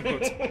 Quote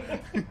unquote.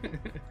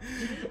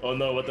 Oh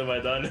no! What have I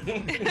done?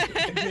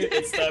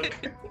 It's stuck.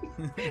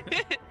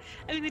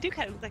 I mean, they do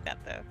kind of look like that,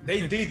 though.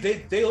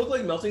 They look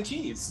like melting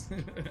cheese.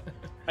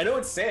 I know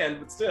it's sand,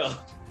 but still.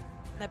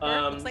 That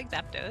bird looks like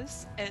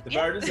Zapdos. And The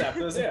yeah. bird is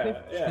Zapdos,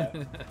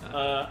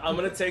 yeah. I'm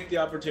gonna take the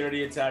opportunity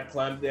to attack,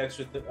 climb the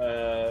extra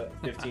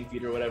 15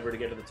 feet or whatever to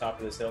get to the top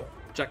of this hill.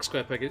 Jack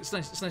Squarepeg. It's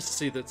nice to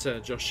see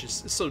that Josh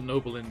is so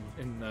noble in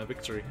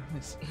victory.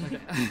 Yes.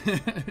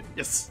 Okay.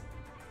 Yes.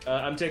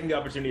 I'm taking the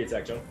opportunity to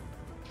attack, John.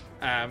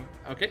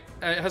 Okay.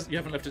 You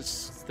haven't left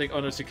its thing. Oh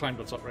no, so you climbed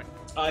on top, right?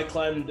 I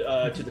climbed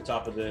to the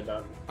top of the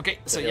mountain. Okay,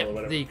 so hill or yeah,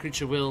 whatever. the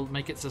creature will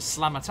make its a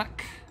slam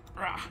attack.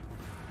 Rah.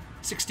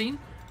 16.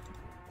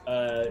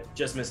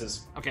 Just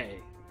misses. Okay.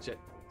 Shit.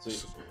 So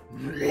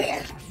You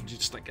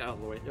just like get out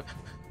of the way. Yep.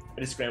 I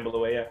just scrambled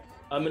away, yeah.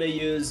 I'm gonna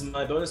use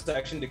my bonus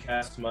action to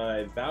cast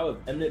my Vow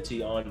of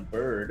Enmity on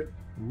Bird.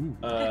 Ooh.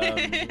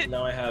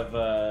 Now I have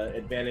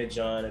advantage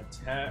on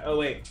attack. Oh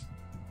wait.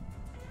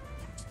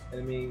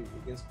 Enemy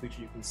against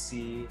creature you can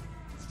see.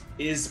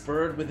 Is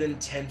Bird within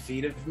 10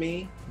 feet of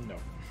me? No.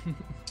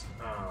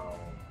 Oh.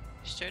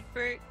 Should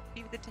bird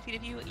be within 10 feet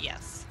of you?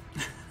 Yes.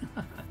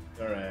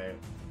 Alright.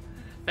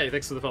 Hey,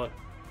 thanks for the follow.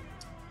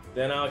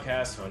 Then I'll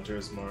cast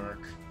Hunter's Mark.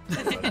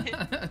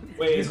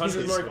 Wait, is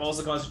Hunter's Mark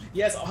also concentration?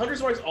 Yes,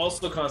 Hunter's Mark is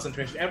also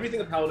concentration. Everything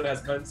a paladin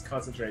has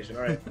concentration.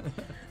 All right,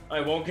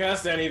 I won't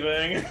cast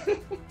anything.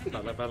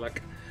 Bad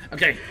luck.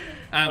 Okay.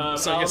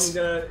 So I'm yes,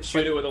 gonna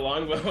shoot it with a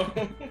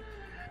longbow.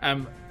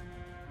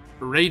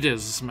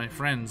 Raiders, my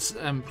friends,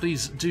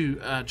 please do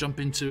jump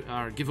into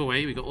our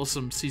giveaway. We got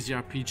awesome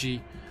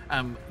CZRPG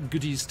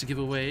goodies to give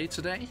away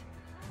today. !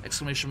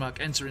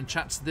 Enter in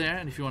chats there,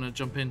 and if you want to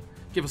jump in,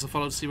 give us a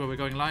follow to see where we're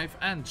going live,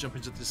 and jump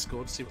into the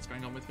Discord to see what's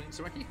going on with Phoenix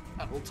Iwaki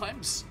at all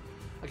times.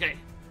 Okay.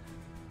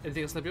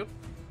 Anything else, Bjorn?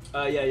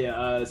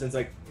 Yeah. Since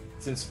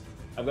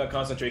I've got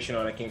concentration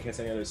on, I can't cast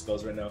any other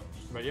spells right now.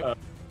 Radio.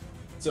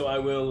 So I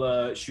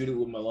will shoot it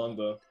with my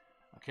longbow.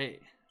 Okay.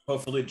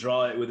 Hopefully,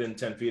 draw it within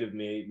 10 feet of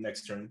me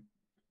next turn.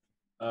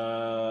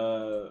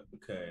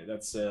 Okay,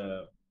 that's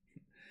So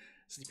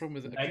the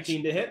problem with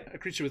 19 to hit. a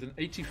creature with an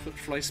 80-foot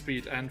fly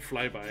speed and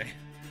flyby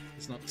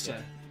is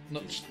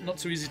not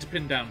too easy to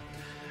pin down.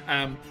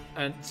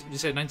 And you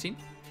say 19?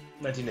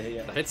 19 to hit,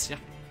 yeah. That hits, yeah.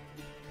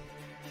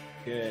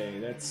 Okay,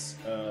 that's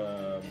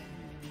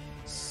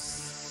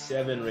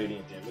 7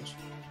 radiant damage.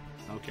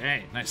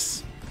 Okay,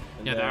 nice.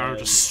 And Yeah, the arrow then-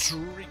 just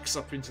streaks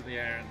up into the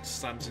air and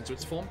slams into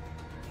its form.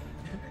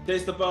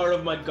 Taste the power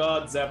of my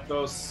god,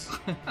 Zapdos.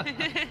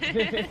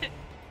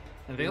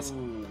 Anything else?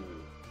 Ooh.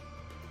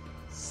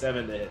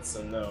 7 to hit,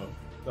 so no.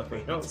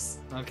 Nothing else.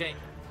 Okay,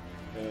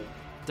 Uh,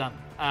 done.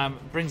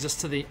 Brings us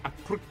to the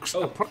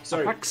sorry.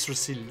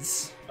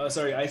 Apraxrasils.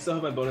 sorry, I still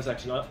have my bonus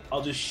action.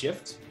 I'll just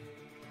shift.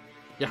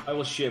 Yeah. I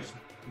will shift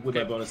with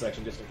Okay. my bonus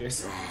action just in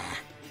case.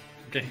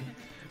 Okay.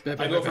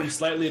 I go from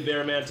slightly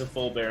bear man to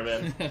full bear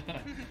man.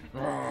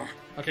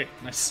 Okay,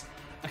 nice.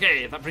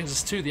 Okay, that brings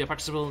us to the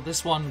Apraxrasils.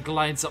 This one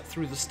glides up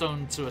through the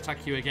stone to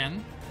attack you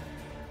again.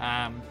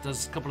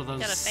 Does a couple of those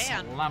Got a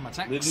fan. slam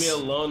attacks. Leave me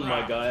alone,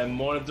 my guy. I'm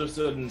more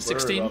interested in Bird,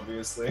 16?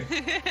 obviously.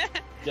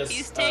 Just,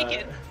 He's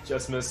taken.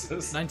 Just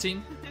misses.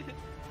 19?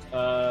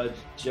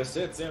 Just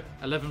hits, yeah.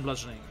 11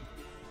 bludgeoning.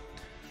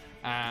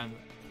 And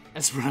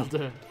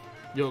Esmeralda,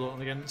 you're the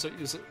one again. So it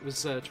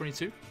was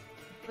 22? It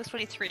was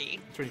 23.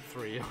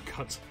 23, oh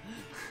god.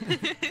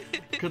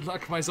 Good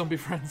luck, my zombie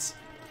friends.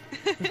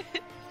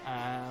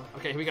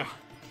 Okay, here we go.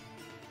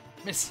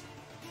 Miss.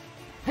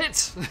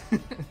 Hit!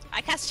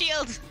 I cast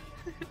shield.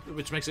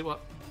 Which makes it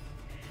what?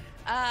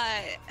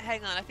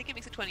 Hang on. I think it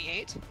makes it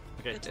 28.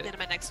 Okay, It's the end of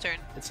my next turn.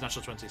 it's a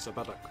natural 20, so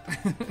bad luck.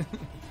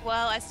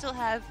 Well, I still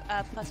have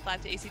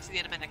 +5 to AC to the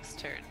end of my next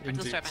turn.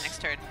 Until start my next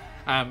turn.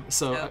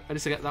 So No. I need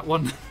to get that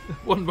one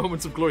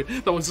moment of glory.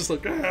 That one's just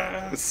like,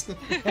 yes!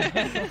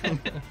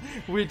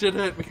 We did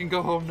it. We can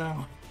go home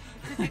now.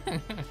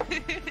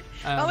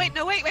 Oh wait,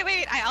 no, wait.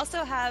 I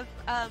also have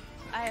I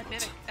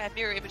have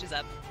mirror images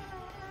up.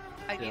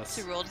 I need Yes.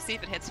 to roll to see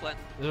if it hits one.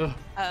 Ugh.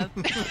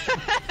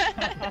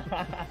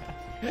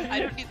 I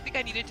don't think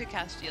I needed to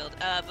cast shield.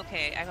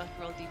 Okay, I have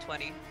to roll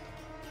d20. Oop,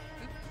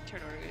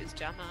 turn order is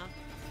Jama.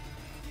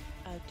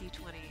 D20.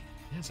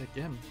 Yeah, it's like,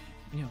 yeah,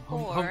 you know,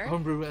 Or-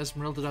 homebrew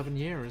Esmeralda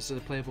Davenier is a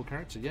playable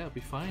character. Yeah, it'll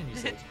be fine, he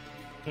said.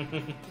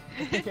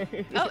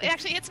 Oh, it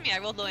actually hits me. I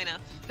rolled low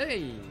enough.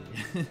 Hey!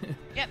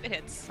 Yep, it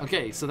hits.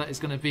 Okay, so that is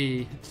going to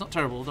be... It's not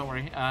terrible, don't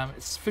worry.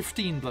 It's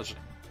 15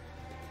 bludgeoning.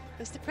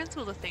 That's the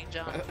principle of the thing,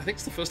 John. I think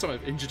it's the first time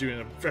I've injured you in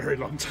a very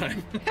long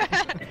time.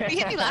 You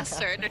hit me last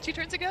turn, or 2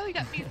 turns ago. You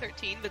got me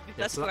 13, but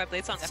that's so where that- I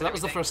played song. So that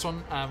was the first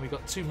one. We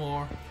got 2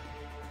 more.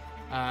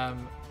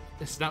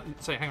 It's now...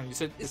 Sorry, hang on. You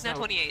said It's now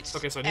 28.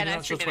 Okay, so I need and an I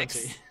have natural 3 20.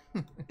 minutes.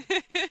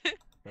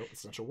 No,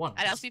 it's a natural 1.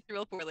 I also need to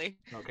roll poorly.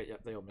 Okay, yeah,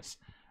 they all miss.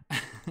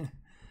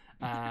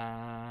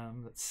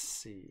 Let's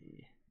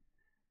see.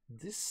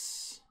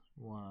 This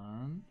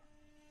one.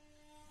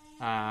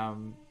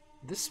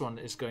 This one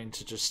is going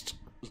to just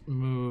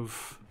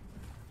move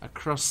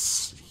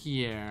across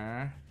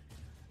here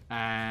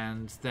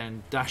and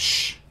then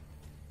dash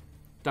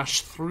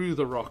through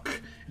the rock.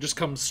 It just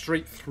comes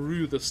straight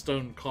through the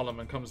stone column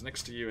and comes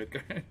next to you,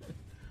 Edgar.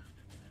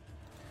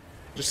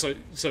 Just so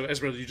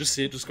Esmeralda, you just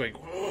see it just going,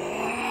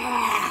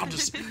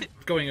 just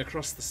going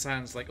across the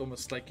sands, like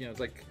almost like, you know,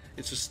 like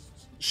it's just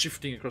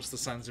shifting across the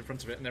sands in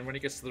front of it, and then when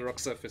it gets to the rock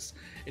surface,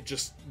 it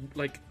just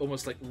like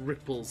almost like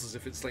ripples as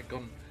if it's like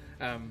gone,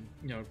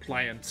 you know,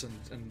 pliant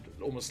and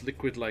almost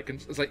liquid-like,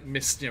 and it's like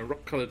mist, you know,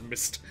 rock-colored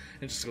mist,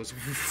 and it just goes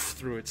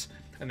through it,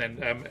 and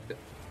then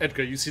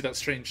Edgar, you see that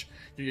strange,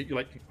 you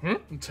like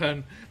and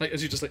turn, like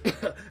as you just like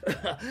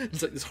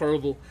it's like this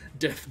horrible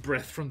death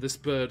breath from this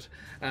bird,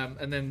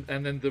 and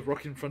then the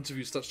rock in front of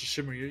you starts to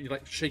shimmer. You're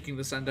like shaking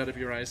the sand out of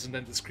your eyes, and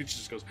then this creature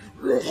just goes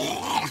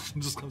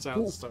and just comes out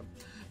of the stone.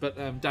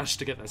 But dash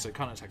to get there, so it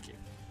can't attack you.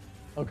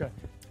 Okay.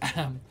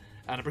 And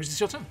it brings us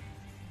your turn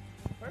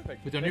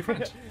Perfect. with your new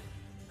friend.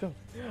 So,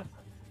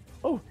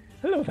 oh,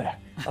 hello there.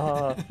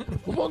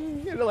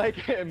 You know,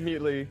 like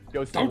immediately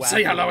goes to Don't whack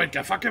say him. hello,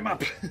 Edgar. Fuck him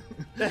up.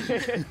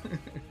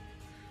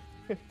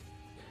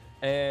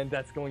 And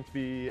that's going to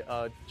be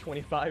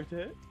 25 to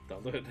hit.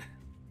 Don't do it.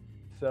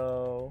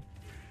 So,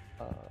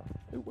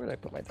 where did I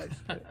put my dice?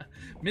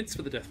 Mince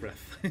for the death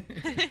breath.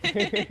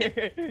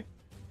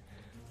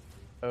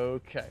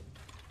 Okay.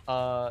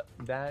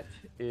 That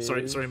is.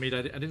 Sorry, Mead.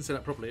 I didn't say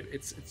that properly.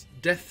 It's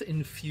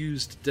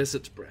death-infused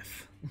desert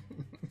breath.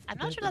 I'm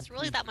not sure that's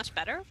really that much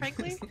better,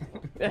 frankly.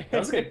 That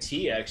was like a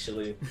tea,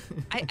 actually.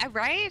 I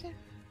right?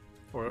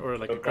 Or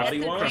like A a body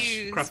craft,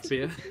 wash? craft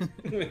beer.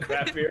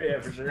 Craft beer,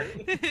 yeah, for sure.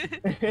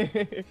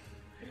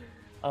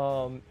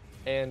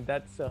 And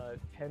that's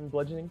 10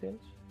 bludgeoning damage.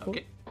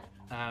 Okay.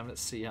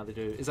 Let's see how they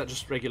do. Is that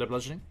just regular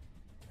bludgeoning?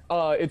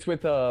 It's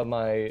with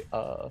my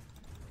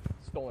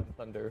stolen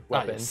thunder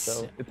weapon, yes,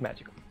 so yeah. it's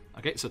magical.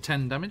 Okay, so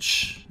 10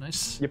 damage.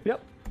 Nice.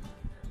 Yep.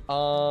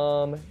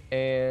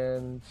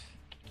 And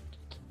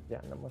yeah,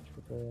 not much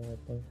with the.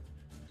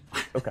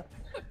 Okay.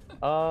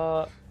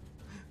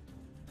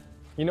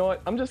 You know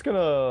what? I'm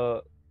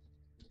gonna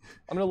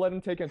let him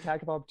take an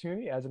attack of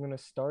opportunity as I'm gonna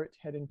start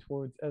heading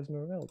towards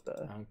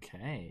Esmeralda.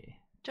 Okay.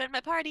 Join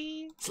my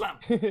party. Slam.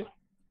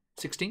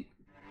 16.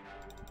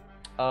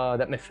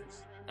 That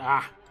misses.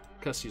 Ah,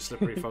 curse you,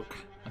 slippery folk.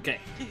 Okay.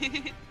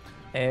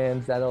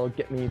 And that'll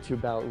get me to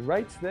about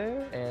right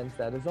there, and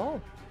that is all.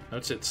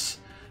 Noted.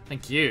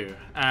 Thank you.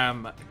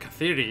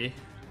 Kathiri,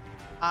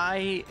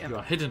 I you are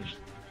am. hidden.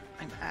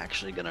 I'm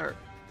actually gonna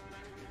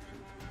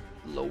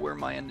lower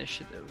my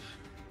initiative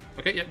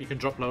Okay, yep, you can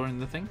drop lower in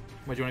the thing.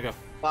 Where do you want to go?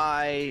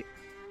 by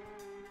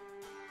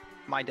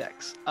my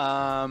dex.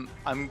 I'm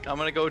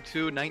gonna go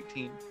to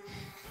 19.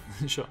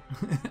 Sure.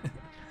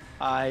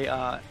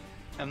 I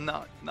am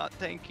not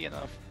tanky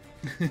enough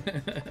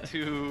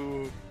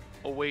to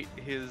await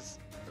his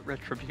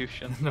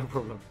retribution. No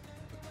problem.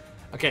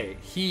 Okay,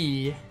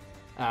 he,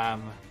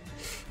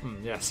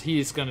 yes,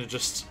 he's gonna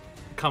just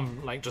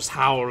come, like, just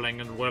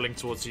howling and whirling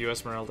towards you,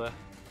 Esmeralda.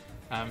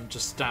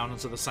 Just down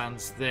into the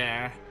sands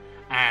there,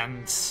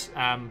 and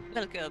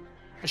Little good.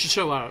 I should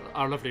show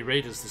our lovely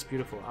raiders this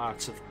beautiful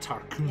art of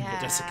Tarkun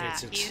the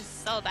Desiccated. He's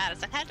so bad.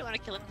 I kind of want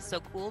to kill him. He's so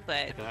cool,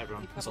 but Look at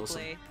everyone. he It's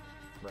awesome.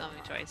 probably not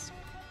my choice.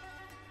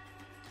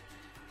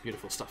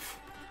 Beautiful stuff.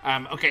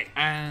 Okay,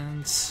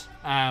 and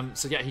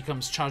so yeah, he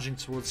comes charging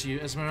towards you,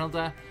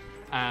 Esmeralda,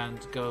 and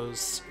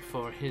goes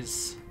for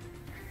his.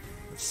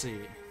 Let's see.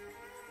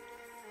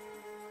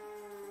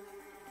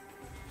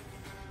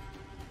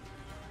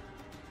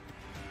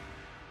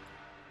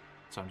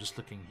 So I'm just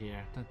looking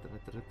here.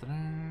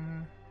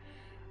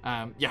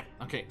 Yeah,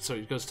 okay, so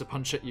he goes to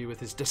punch at you with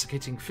his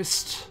desiccating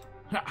fist.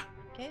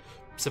 Okay.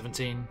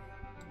 17.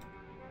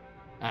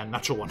 And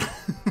natural 1.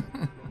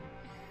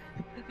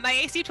 My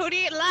AC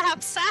 28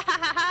 laughs.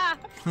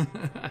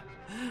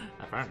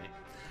 Apparently.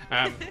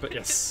 But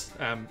yes,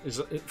 a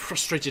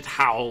frustrated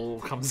howl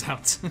comes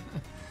out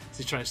as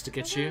he tries to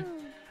get you.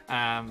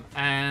 And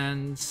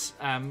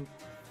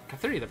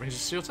Kathiri, that brings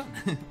us to your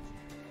turn.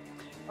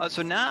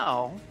 So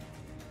now,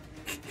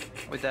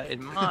 with that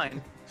in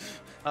mind,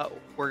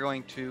 we're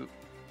going to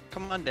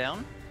come on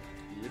down.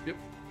 Yep.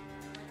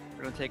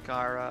 We're going to take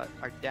our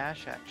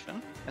dash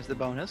action as the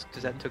bonus,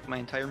 because that took my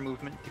entire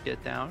movement to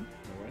get down.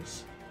 No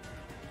worries.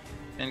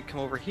 And come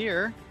over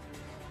here.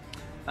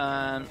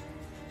 I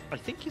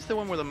think he's the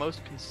one we're the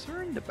most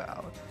concerned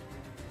about.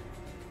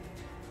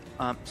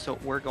 So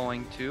we're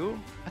going to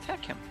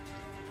attack him.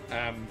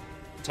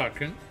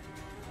 Tarkun.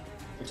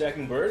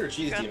 Attacking bird or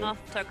cheese Grand demon?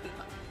 Moff Tarkun.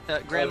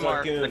 Grand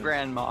Moff, the Tarkun.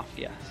 Grand Moff,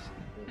 yes.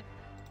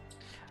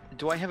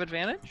 Do I have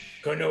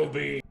advantage?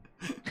 Kenobi.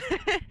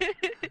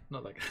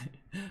 Not that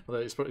guy.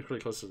 Although he's probably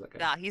pretty close to that guy.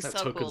 Nah, he's That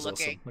so token's cool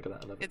looking. Awesome. Look at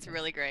that. I love it. It's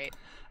really great.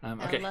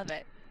 Okay, I love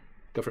it.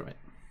 go for it, mate.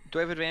 Do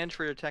I have advantage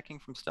for attacking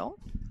from stealth?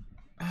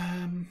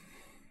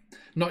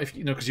 Not if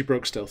because you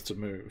broke stealth to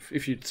move.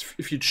 If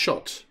you'd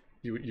shot,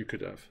 you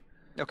could have.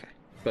 Okay.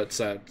 But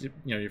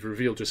you've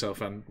revealed yourself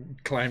and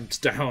climbed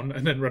down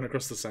and then run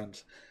across the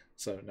sand.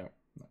 So no.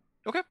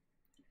 Okay.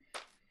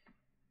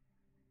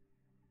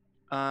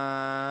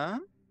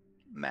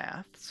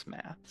 Maths.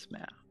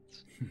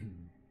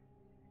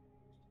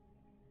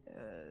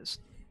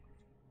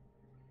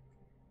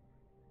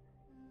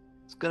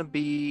 It's gonna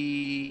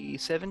be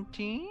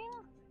 17.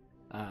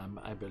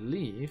 I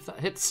believe that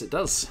hits. It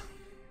does.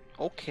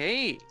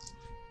 Okay.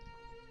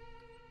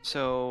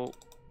 So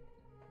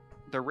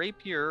the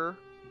rapier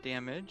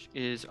damage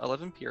is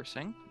 11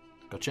 piercing.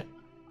 Gotcha.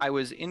 I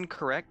was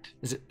incorrect.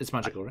 It's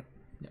magical, right?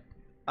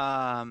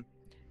 Yeah.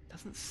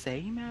 Doesn't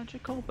say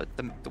magical, but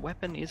the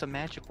weapon is a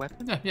magic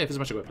weapon. Yeah. If it's a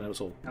magic weapon, it was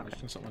all. Okay.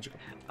 It's not magical.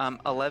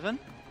 11.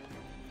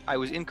 I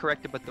was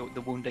incorrect about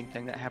the wounding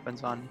thing that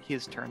happens on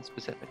his turn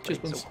specifically.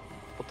 Cheers, So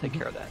we'll take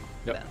care of that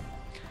Yep. then.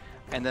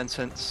 And then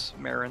since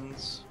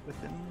Marin's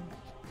within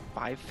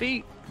 5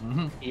 feet,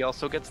 Mm-hmm. he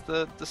also gets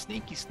the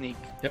sneaky sneak.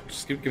 Yep.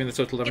 Just give me the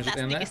total Get damage at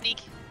that the end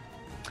sneaky there.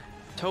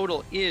 sneak.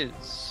 Total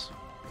is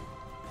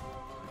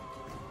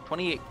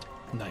 28.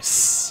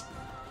 Nice.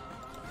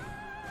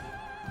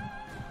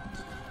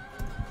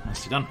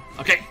 Nicely done.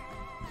 Okay.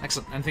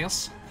 Excellent. Anything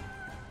else?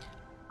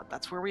 But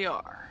that's where we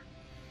are.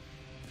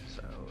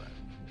 So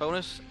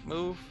bonus,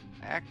 move,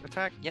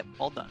 attack. Yep,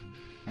 all done.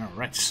 All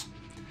right.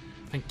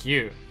 Thank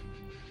you.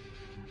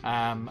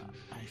 I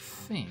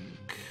think.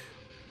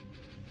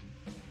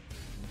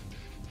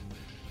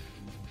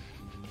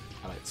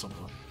 I like some of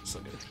that. So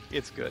good.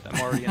 It's good. I'm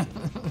already in.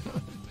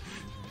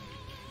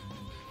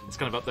 It's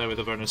kind of up there with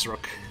the Vernus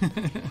Rock.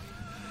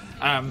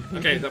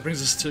 Okay, that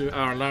brings us to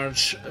our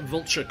large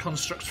vulture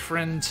construct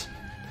friend.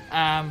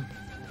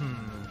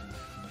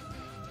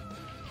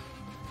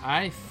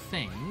 I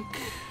think.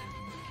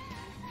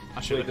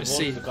 Actually, Wait, let the me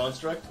see. vulture's a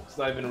construct? It's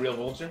not even a real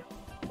vulture?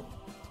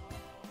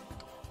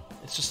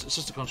 It's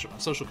just a construct,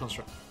 a social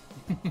construct.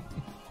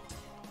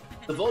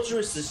 The vulture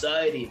is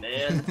society,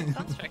 man.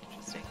 Construct,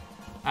 interesting.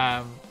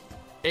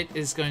 It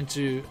is going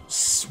to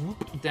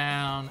swoop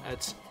down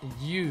at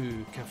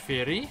you,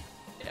 Kafiri,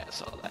 Yeah, I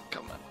saw that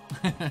coming.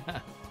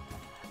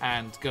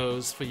 and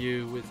goes for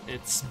you with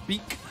its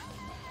beak.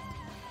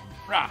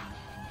 Rah!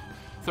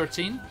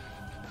 13,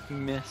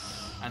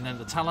 Miss. and then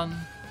the talon.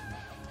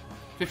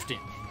 15.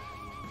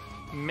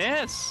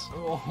 Miss.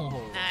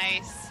 Oh.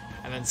 Nice.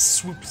 And then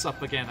swoops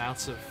up again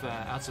out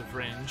of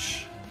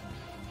range.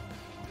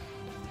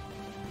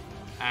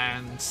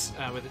 And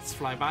with its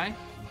flyby.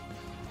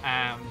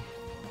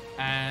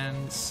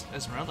 And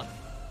Esmeralda.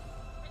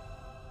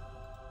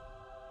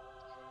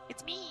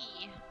 It's me,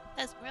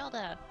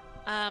 Esmeralda.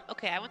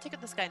 Okay, I want to take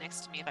out this guy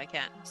next to me if I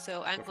can.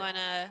 So I'm Go for it.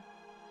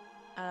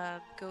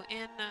 gonna go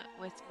in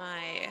with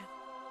my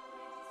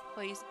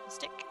poison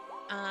stick.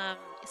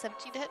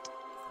 17 to hit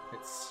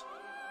It's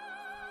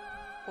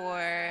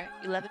for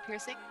 11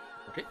 piercing.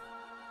 okay.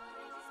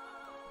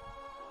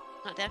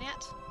 Not down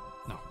yet.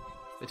 No,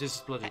 it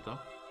is bloodied though.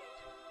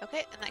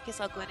 Okay, in that case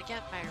I'll go in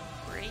again. My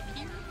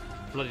rapier.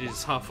 Bloodied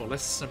is half or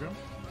less, everyone.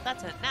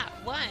 That's a nat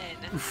 1. I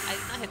did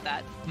not hit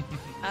that.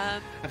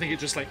 I think it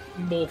just like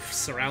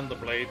morphs around the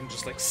blade and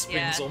just like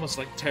spins, Yeah. almost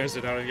like tears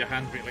it out of your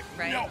hand, being like,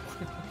 Right. no,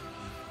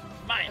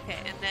 mine. Okay,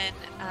 and then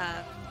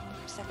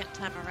second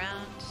time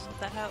around, is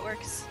that how it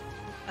works?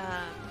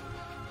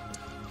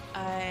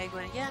 I go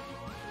in again.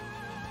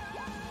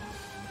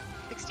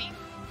 16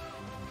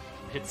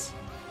 Hits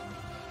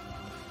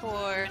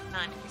for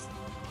 9.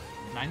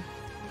 9.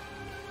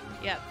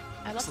 Yep.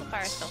 I love the Excellent.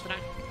 fire spells, and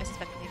I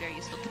suspect to be very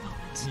useful at the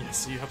moment.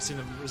 Yes, you have seen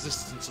them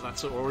resistant to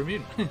that or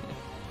immune.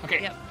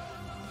 Okay. Yep.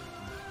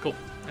 Cool.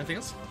 Anything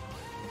else?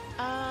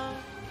 Not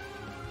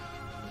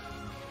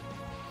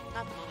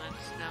at the moment,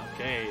 no.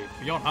 Okay.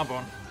 Beyond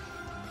Harborn.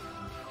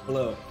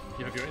 Hello.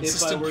 You have your If I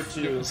insistent, were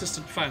to- your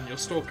insistent fan. Your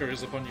stalker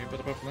is upon you, but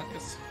apart from that,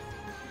 yes.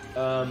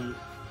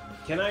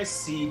 Can I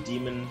see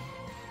Demon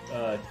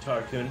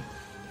Tarkun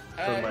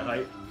from my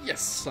height?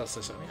 Yes, I'll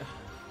say so.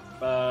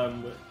 Yeah.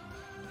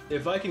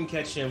 If I can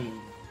catch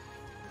him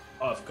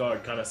off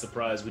guard, kind of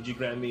surprised, would you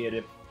grant me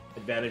an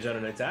advantage on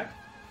an attack?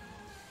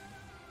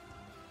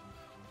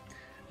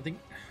 I think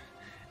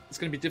it's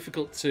going to be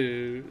difficult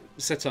to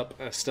set up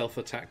a stealth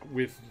attack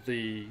with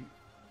the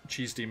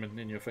cheese demon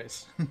in your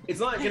face. It's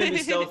not going to be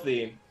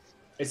stealthy.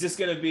 It's just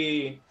going to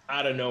be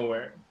out of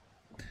nowhere.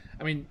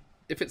 I mean,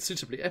 if it's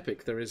suitably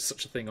epic, there is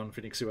such a thing on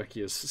Phoenix UK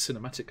as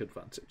cinematic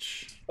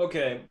advantage.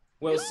 Okay.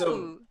 Well, so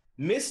Ooh.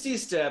 Misty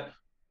Step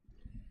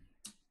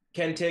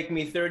can take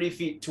me 30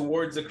 feet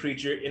towards a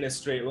creature in a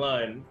straight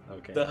line.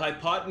 Okay. The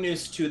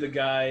hypotenuse to the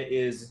guy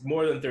is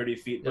more than 30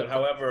 feet, but Yeah,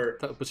 however,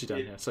 That'll put you down.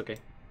 Yeah, it's okay.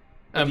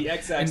 the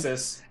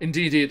x-axis.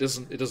 Indeed, it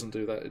doesn't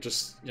do that. It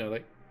just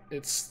like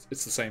it's the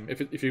same.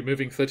 If you're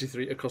moving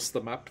 33 across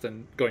the map,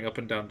 then going up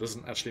and down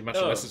doesn't actually matter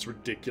Oh. unless it's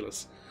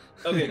ridiculous.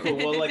 Okay, cool.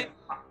 Well, like,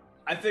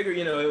 I figure,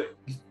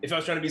 if I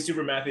was trying to be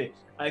super mathy,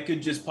 I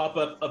could just pop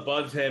up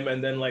above him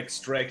and then, like,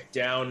 strike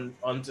down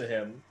onto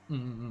him.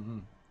 Mm-hmm.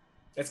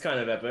 That's kind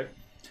of epic.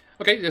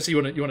 Okay, yeah, so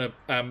you want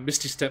to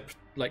Misty Step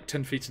like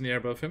 10 feet in the air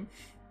above him.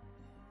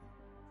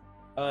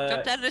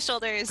 Jump down his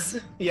shoulders.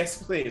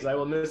 Yes, please. I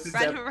will Misty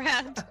Run Step him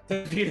around.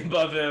 10 feet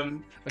above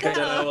him, Okay. and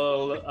then I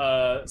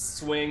will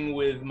swing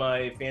with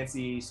my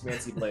fancy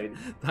blade.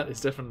 That is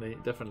definitely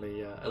With the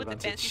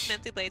fancy advantage.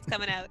 fancy blades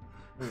coming out.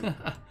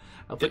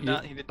 I'll Did put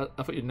not- he did-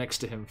 I'll put you next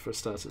to him for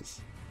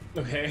starters.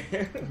 Okay.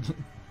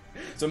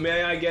 So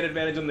may I get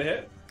advantage on the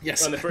hit?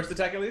 Yes. On the first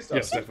attack, at least?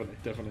 Yes, Oh.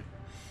 definitely.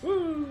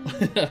 Woo.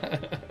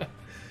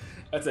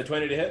 That's a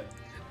 20 to hit.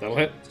 That'll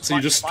hit. So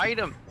you just fight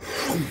him.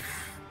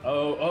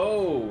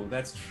 Oh,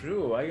 that's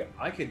true.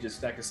 I could just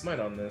stack a smite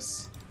on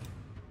this.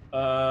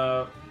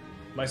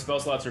 My spell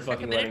slots are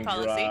fucking running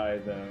Recommended policy. dry,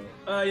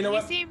 though. You know He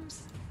what?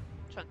 seems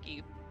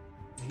chunky.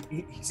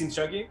 He seems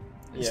chunky? it's,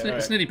 Yeah, it's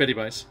alright. nearly Betty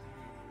Bice.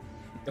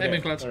 Hey, Okay,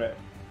 Moonglad. alright.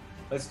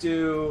 Let's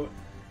do...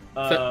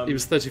 He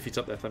was 30 feet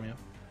up there, Thamio.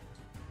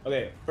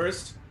 Okay,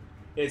 first,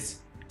 it's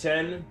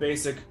 10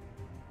 basic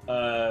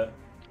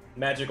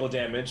magical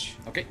damage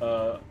Okay.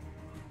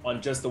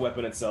 on just the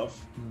weapon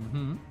itself,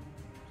 Mm-hmm.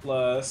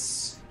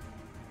 plus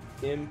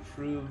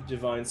improved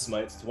divine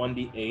smites,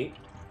 1d8.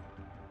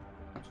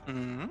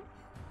 Mm-hmm.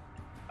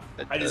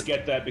 I just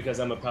get that because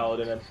I'm a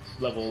paladin at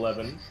level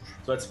 11.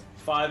 So that's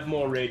 5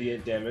 more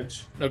radiant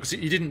damage. No, because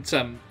he didn't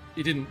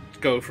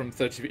go from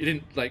 30 feet. He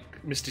didn't like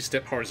Misty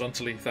Step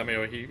horizontally,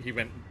 Thamio. He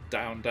went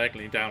down,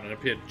 diagonally down, and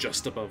appeared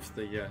just above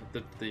the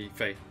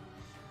Fae.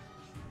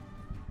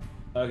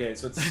 Okay,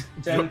 so it's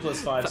 10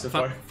 plus 5 so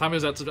far.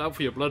 Thamio's out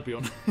for your blood,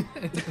 Bjorn.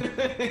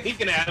 He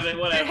can have it,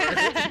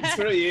 whatever.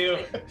 Screw you.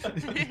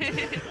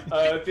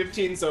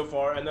 15 so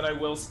far, and then I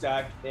will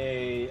stack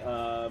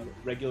a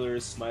regular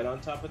smite on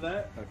top of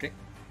that. Okay.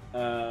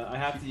 I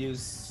have to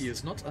use. He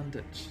is not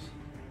undead.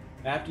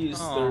 I have to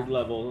use Aw. 3rd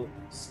level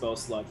spell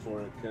slot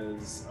for it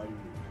because I'm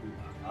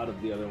out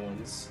of the other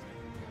ones.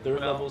 3rd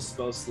Well- level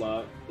spell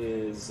slot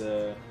is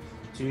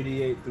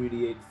 2d8,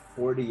 3d8,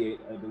 4d8,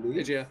 I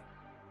believe. Yeah.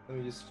 Let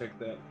me just check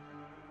that.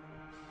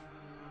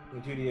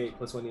 2d8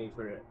 plus 1d8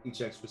 for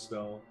each extra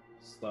spell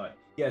slot.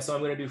 Yeah, so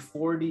I'm gonna do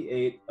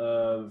 4d8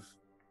 of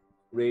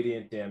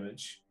radiant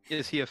damage.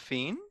 Is he a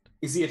fiend?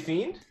 Is he a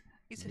fiend?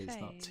 He's a He's fae.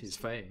 not. He's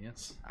Fae.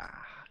 Yes.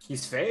 Ah,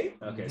 He's Fae?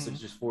 Okay, so Mhm.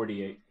 it's just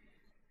 4d8.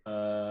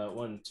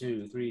 1,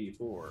 2, 3,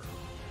 4.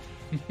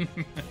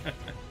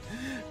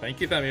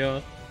 Thank you,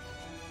 Thamio.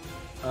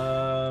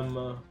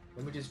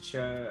 Let me just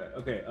check.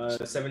 Okay,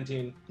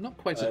 17. Not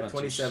quite advantage.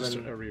 27. Just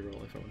a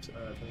reroll if I want to.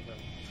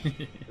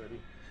 25,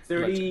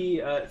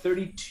 30,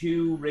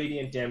 32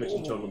 radiant damage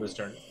in total this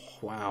turn.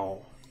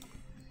 Wow.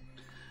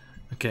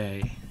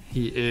 Okay,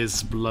 he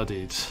is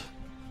bloodied.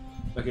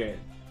 Okay.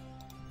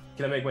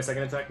 Can I make my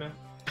second attack now?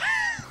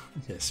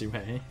 Yes, you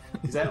may.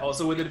 Is that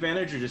also with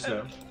advantage or just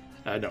no?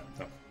 No.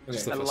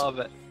 Just the I first love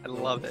it. I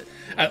love it.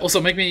 Also,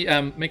 make me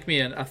an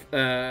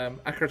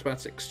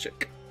acrobatics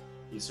check.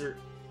 Yes, sir.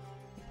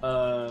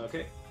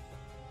 Okay.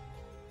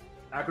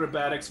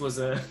 Acrobatics was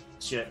a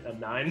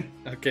 9.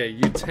 Okay,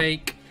 you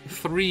take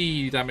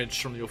 3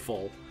 damage from your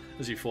fall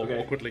as you fall Okay.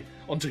 awkwardly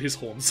onto his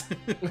horns.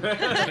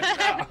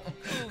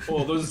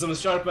 Oh, those are some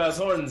sharp ass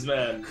horns,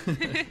 man.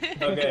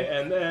 Okay,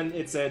 and then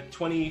it's a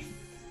 20.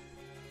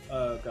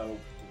 God,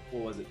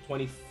 what was it?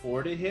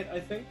 24 to hit, I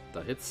think.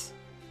 That hits.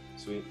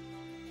 Sweet.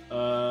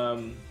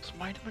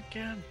 Smite him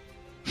again.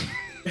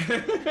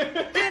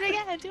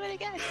 Do it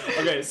again.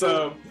 Okay,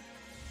 so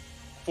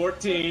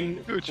 14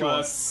 Which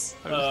plus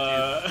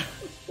one?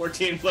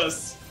 14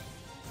 plus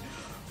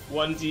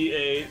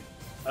 1d8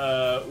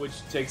 which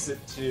takes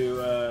it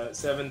to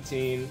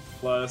 17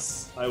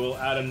 plus. I will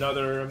add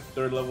another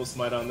 3rd level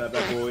smite on that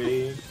bad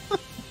boy.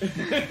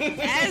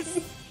 Yes.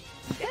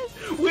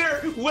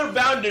 We're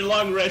bound to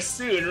long rest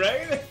soon,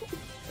 right?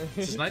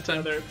 It's nighttime.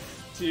 Another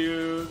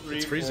 2, 3,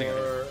 It's freezing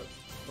 4,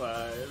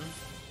 5.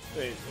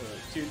 Wait,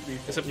 2, 3,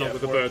 4. Except not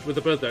with the bird. With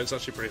the bird, though, it's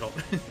actually pretty hot.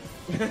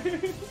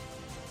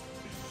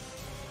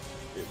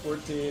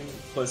 14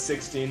 plus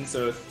 16,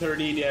 so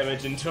 30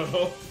 damage in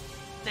total.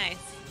 Nice.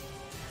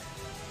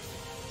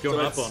 Go So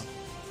on, it's- on.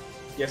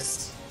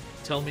 Yes.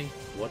 Tell me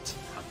what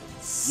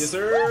happens. Yes,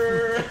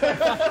 sir.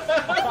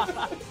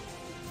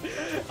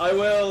 I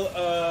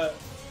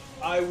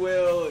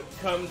will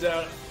come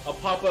down. I'll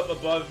pop up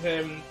above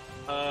him.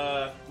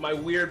 My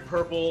weird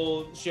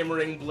purple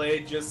shimmering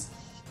blade just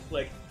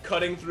like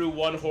cutting through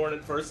one horn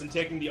at first and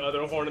taking the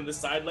other horn on the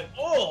side. Like,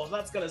 oh,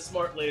 that's gonna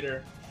smart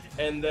later.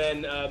 And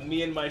then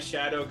me and my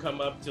shadow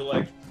come up to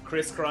like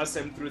crisscross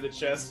him through the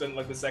chest and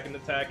like the second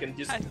attack, and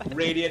just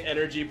radiant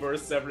energy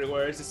bursts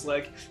everywhere. It's just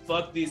like,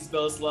 fuck these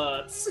spell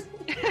slots.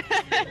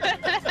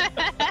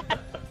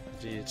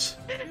 Indeed.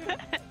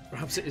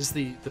 Perhaps it is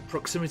the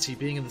proximity,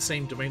 being in the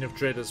same domain of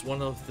dread as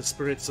one of the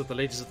spirits of the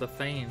Ladies of the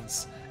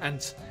Thanes.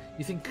 And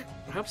you think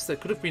perhaps there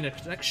could have been a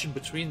connection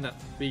between that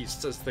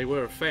beast, as they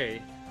were a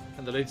Fae,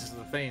 and the Ladies of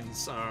the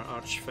Thanes are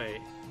Arch-Fae.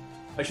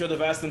 I should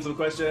have asked him some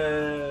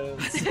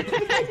questions.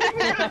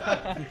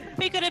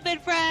 We could have been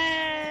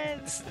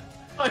friends.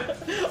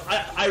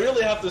 I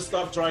really have to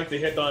stop trying to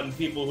hit on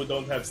people who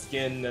don't have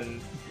skin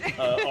and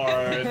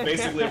are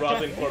basically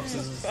rotting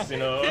corpses, you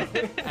know.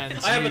 And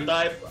I have a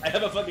type. I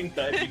have a fucking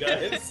type, you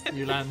guys.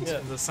 You land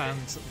in the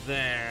sand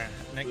there,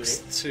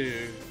 next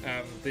to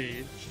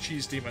the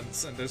cheese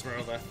demons and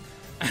Esmeralda.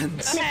 And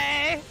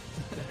Okay.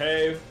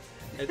 Hey,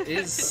 it what's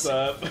is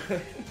up?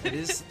 it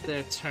is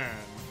their turn.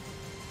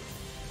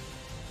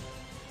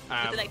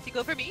 Would you like to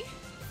go for me?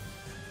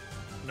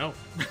 No.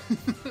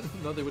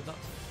 No, they would not.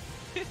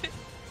 It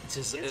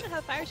is You guys don't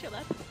have fire shield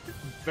left.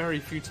 very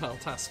futile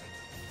task.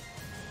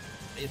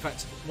 In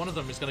fact, one of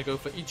them is going to go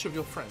for each of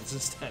your friends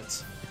instead.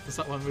 Because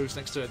that one moves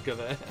next to Edgar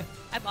there.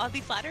 I'm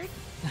oddly flattered.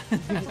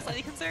 I'm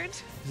slightly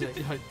concerned.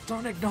 He's like,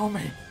 don't ignore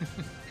me!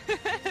 And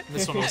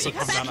this one also Come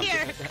comes back down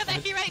here! after. Come back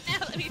here right now!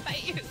 Let me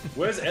fight you!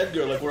 Where's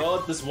Edgar? Like, we're all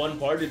at this one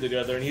party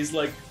together, and he's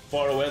like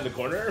far away in the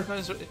corner. No,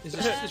 he's right here.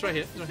 He's right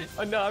here.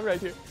 Oh no, I'm right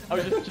here. I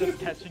was just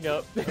catching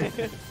up.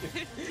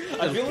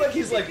 I feel like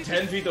he's like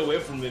 10 feet away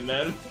from me,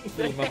 man.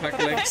 Little back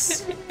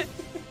legs.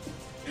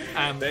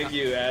 Thank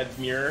you,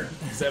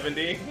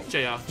 Admir70.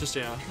 JR, just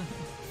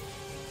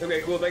JR.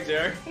 Okay, cool. Thanks,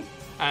 JR.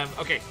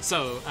 Okay,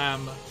 so,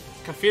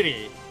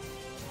 Kafiri.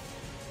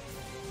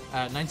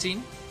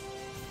 19.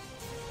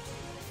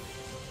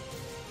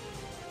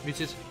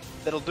 Muted.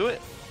 That'll do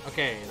it.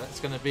 Okay, that's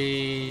gonna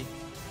be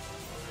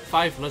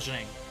 5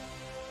 bludgeoning.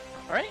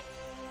 Alright.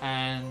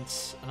 And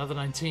another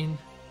 19.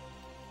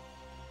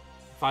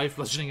 5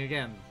 bludgeoning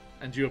again.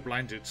 And you are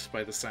blinded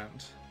by the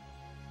sand.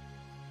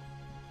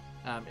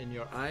 In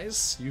your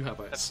eyes, you have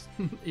eyes.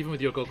 Even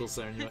with your goggles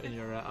there in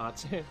your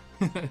art.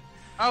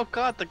 Oh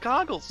god, the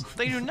goggles!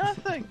 They do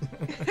nothing!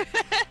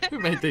 Who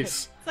made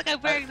these? It's like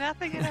I'm wearing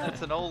nothing at all.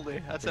 That's an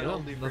oldie. That's an Yeah,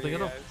 oldie for nothing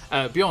you at guys.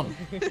 all. Bjorn.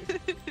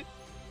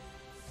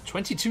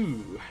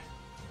 22.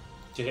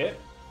 To hit?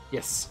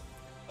 Yes.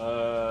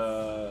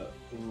 Ooh,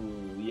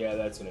 yeah,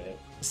 that's gonna hit.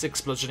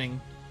 6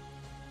 bludgeoning.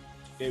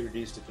 Okay,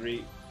 reduced to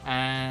 3.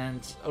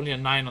 And only a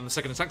 9 on the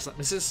second attack, so that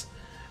misses.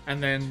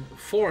 And then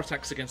 4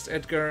 attacks against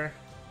Edgar.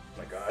 Oh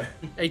my god.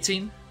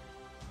 18.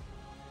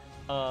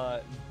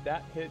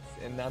 That hits,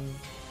 and then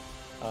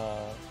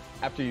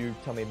after you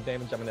tell me the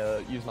damage, I'm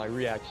gonna use my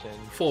reaction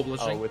 4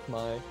 bludgeoning. with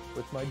my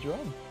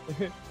drum.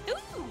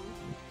 Ooh!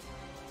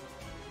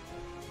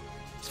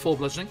 It's 4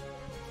 bludgeoning.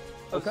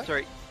 Okay. Oh,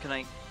 sorry, can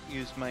I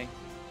use my...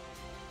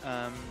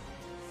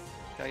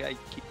 I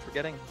keep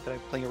forgetting that I'm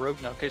playing a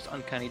rogue now. Can I just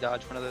uncanny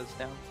dodge one of those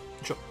down?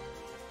 Sure.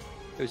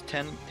 It was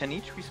 10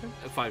 each, we said?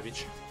 5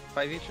 each.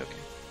 5 each? Okay.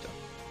 So,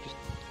 just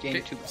gain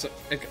Okay, 2. so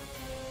Edgar.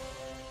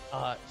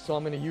 So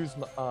I'm gonna use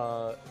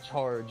my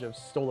charge of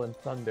Stolen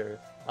Thunder,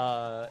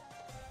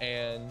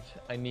 and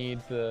I need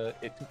the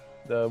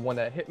one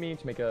that hit me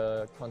to make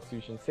a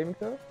Constitution saving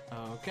throw.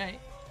 Okay.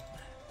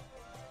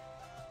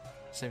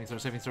 Saving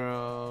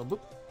throw. Boop.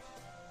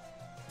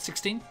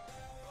 16.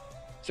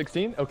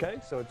 16. Okay,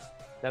 so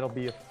that'll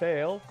be a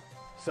fail.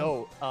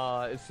 So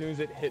as soon as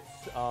it hits,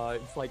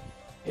 it's like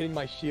hitting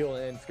my shield,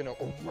 and it's gonna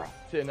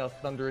erupt in a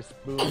thunderous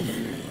boom,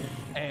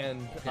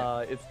 and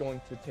it's going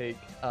to take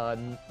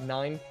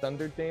 9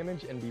 thunder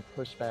damage and be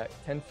pushed back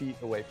 10 feet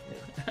away from me.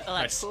 Oh,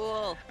 that's Nice.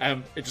 cool.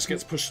 It just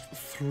gets pushed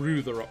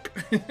through the rock.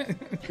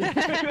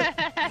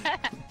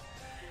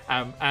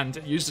 And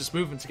it used its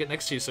movement to get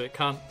next to you, so it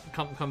can't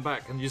come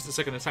back, and use the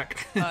second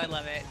attack. Oh, I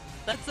love it.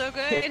 That's so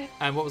good.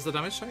 And what was the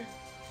damage, sorry?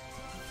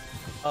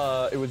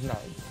 It was 9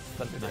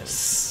 thunder damage.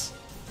 Nice.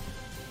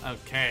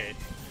 Okay.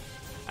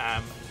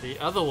 The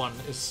other one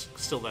is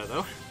still there,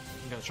 though.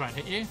 I'm going to try and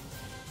hit you.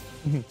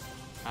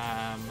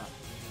 That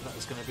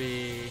is going to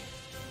be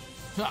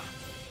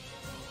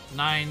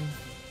 9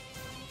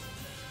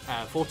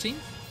 14?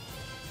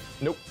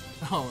 Nope.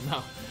 Oh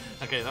no.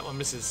 Okay, that one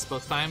misses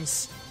both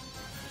times.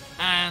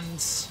 And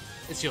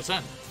it's your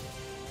turn.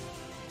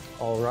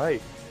 All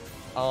right.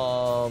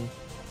 I'm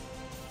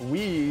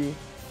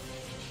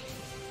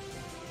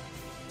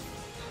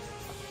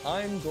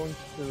going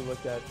to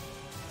look at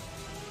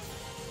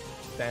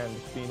Sand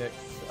Phoenix.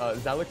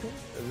 Zalicum?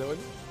 Is that what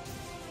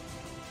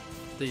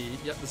it is? The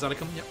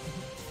Zalicum, yep.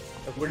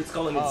 We're just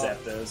calling it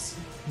Zapdos.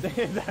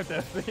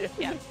 Zapdos,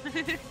 Yeah.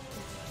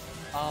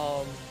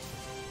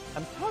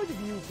 I'm tired of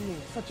you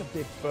being such a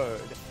big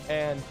bird,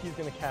 and he's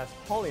gonna cast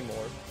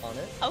Polymorph on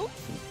it. Oh.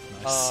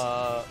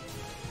 Nice.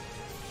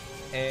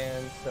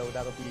 And so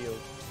that'll be a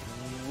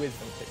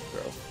Wisdom saving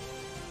throw.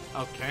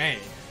 Okay.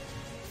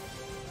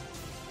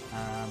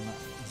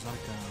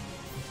 Zalicum.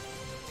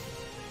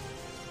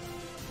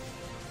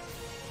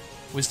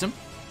 Wisdom?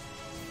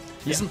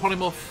 Yeah. Isn't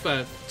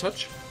Polymorph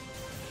touch?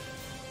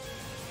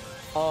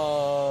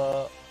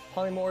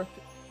 Polymorph,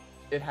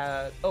 it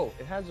has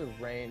a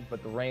range,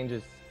 but the range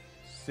is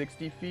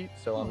 60 feet,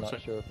 so I'm not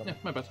sorry. sure if I'm... Yeah,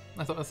 my bad.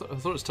 I thought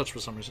it was touch for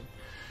some reason.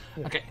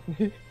 Yeah. Okay.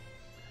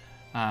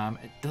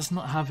 It does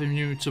not have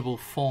immutable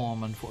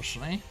form,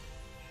 unfortunately.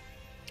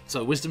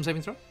 So, Wisdom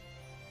saving throw?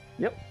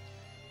 Yep.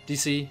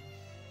 DC?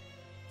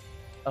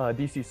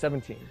 DC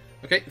 17.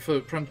 Okay, for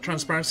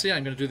transparency,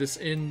 I'm going to do this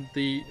in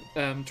the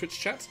Twitch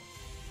chat.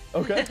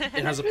 Okay.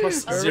 It has a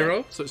plus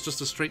 0, so it's just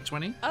a straight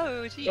 20.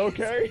 Oh, jeez.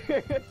 Okay.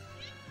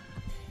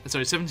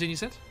 Sorry, 17 you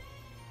said?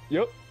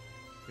 Yep.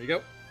 There you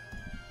go.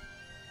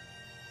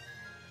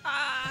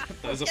 Ah,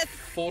 That is a yes.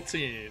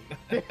 14.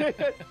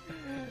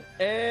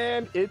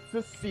 And it's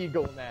a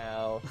seagull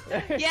now.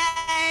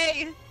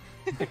 Yay!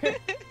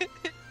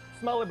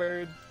 Smaller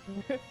bird.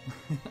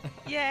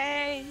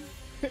 Yay!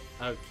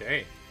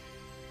 Okay.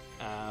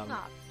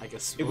 Ah. I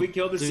guess If we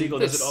kill the do seagull,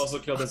 this. does it also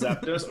kill the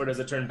Zapdos, or does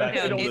it turn back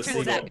No, into it the turns,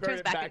 seagull? out, it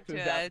turns back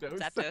into Zapdos.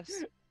 Zapdos.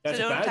 That's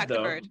so don't bad, attack though.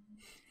 the bird.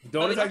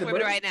 Don't attack the for it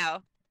bird. right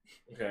now.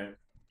 Okay.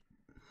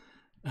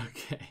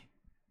 Okay.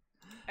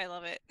 I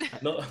love it.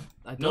 No,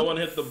 I no don't- one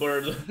hit the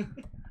bird. I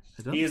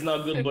don't He is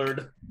not good think-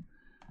 bird.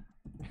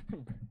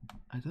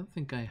 I don't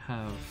think I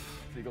have.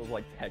 Seagull's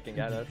like pecking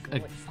at us. I-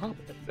 I'm like, stop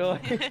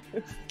it.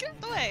 Get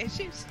away,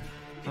 shoot.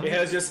 It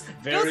has just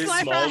very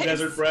fly small fries.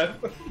 desert breath.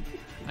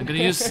 I'm gonna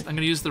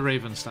use the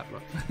Raven stat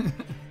block.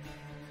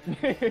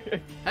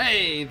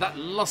 Hey, that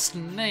lost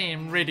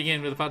name raiding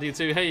in with the party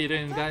too. How you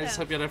doing, guys?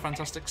 Hope you had a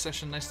fantastic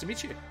session. Nice to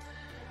meet you.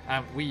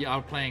 We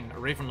are playing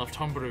Ravenloft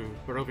Homebrew,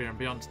 Barovia and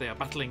Beyond. They are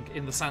battling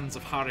in the sands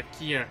of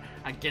Harakir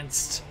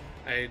against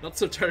a not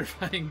so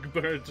terrifying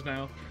bird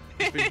now.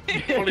 It's been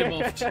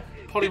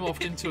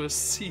polymorphed into a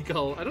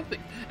seagull. I don't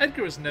think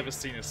Edgar has never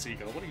seen a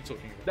seagull. What are you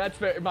talking about? That's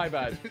fair. My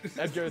bad.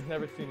 Edgar has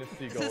never seen a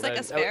seagull. This is like a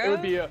Then sparrow? It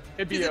would be a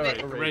Is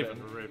it a a raven.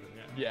 A raven,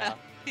 yeah. Yeah.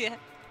 Yeah.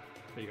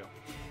 There you go.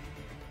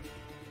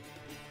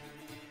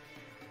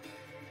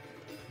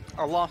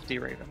 A lofty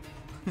raven.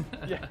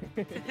 Yeah.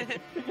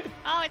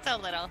 Oh, it's so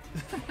little.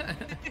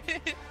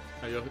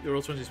 Oh, your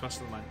roll 20 is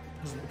faster than mine.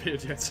 Hasn't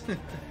appeared yet.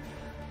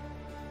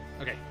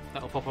 Okay,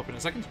 that'll pop up in a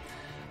second.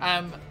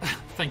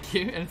 Thank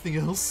you. Anything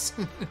else?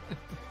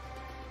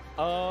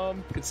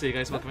 Good to see you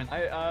guys. Welcome in.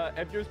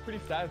 Edgar's pretty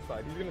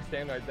satisfied. He's gonna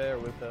stand right there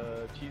with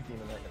Cheese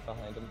Demon right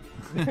behind him.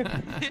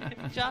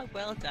 Job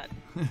well done.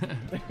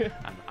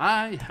 And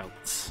I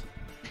helped.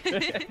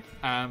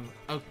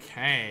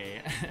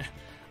 Okay.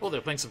 Oh, they're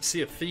playing some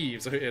Sea of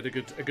Thieves. I hope you had a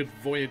good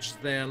voyage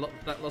there.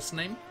 That lost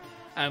name.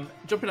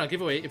 Jump in our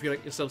giveaway if you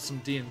like yourself some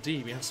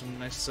D&D. We have some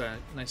nice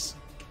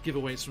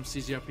giveaways from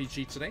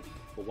CZRPG today,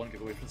 or one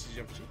giveaway from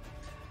CZRPG.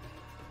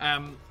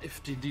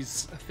 If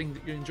D&D's a thing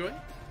that you enjoy,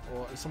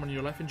 or someone in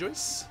your life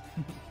enjoys,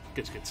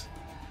 good.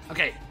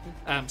 Okay.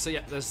 So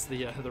yeah, there's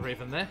the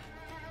Raven there.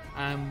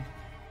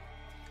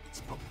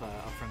 Let's pop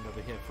our friend over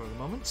here for a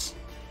moment,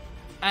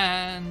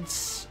 and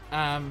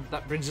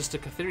that brings us to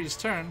Kathiri's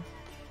turn.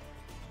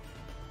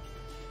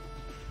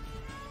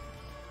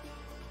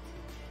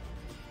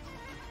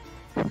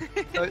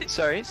 Oh,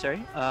 sorry.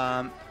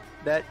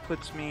 That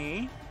puts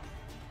me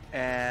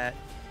at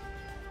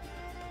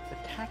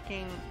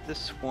attacking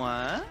this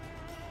one.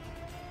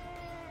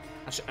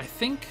 Actually, I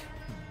think.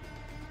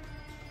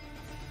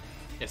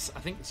 Yes, I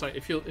think. Sorry,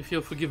 if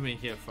you'll forgive me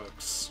here,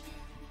 folks.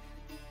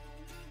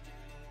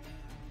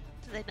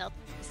 Do they melt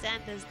into the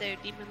sand as their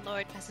demon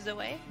lord passes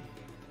away?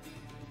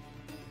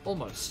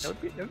 Almost.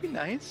 That would be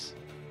nice.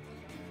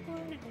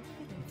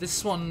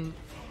 This one,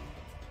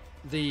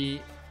 the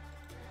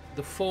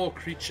four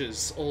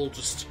creatures all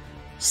just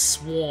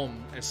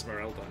swarm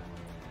Esmeralda,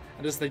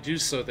 and as they do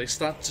so, they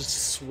start to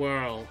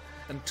swirl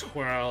and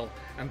twirl,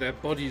 and their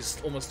bodies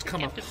almost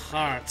come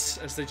apart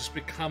as they just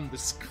become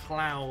this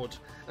cloud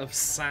of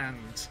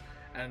sand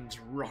and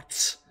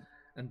rot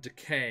and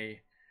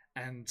decay.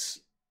 And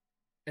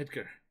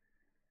Edgar,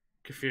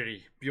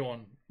 Kafiri,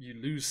 Bjorn, you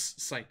lose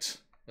sight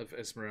of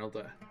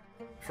Esmeralda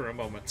for a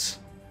moment,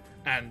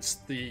 and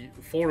the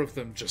four of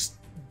them just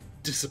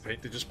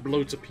dissipate. They just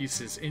blow to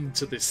pieces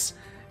into this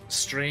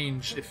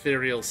strange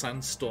ethereal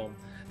sandstorm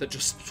that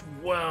just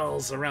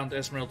whirls around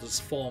Esmeralda's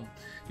form.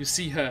 You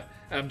see her,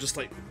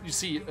 you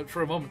see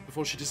for a moment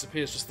before she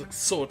disappears, just the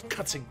sword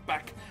cutting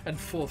back and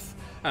forth.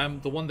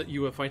 The one that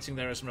you were fighting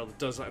there, Esmeralda,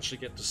 does actually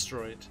get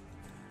destroyed.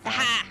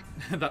 Aha!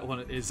 That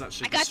one is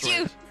actually I got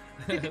destroyed.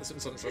 So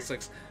it's not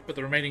 6, but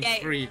the remaining Yay.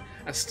 3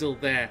 are still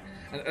there.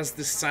 And as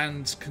the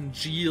sand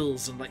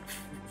congeals and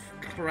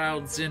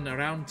crowds in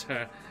around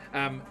her,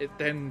 it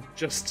then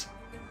just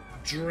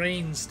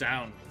drains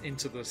down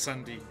into the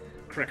sandy,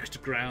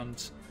 cracked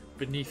ground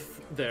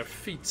beneath their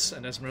feet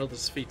and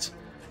Esmeralda's feet.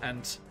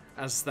 And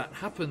as that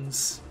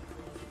happens,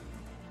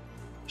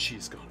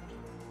 she's gone.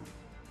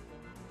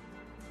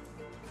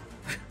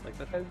 Like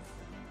that.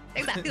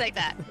 Exactly like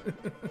that.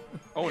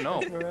 Oh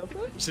no.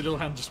 Just a little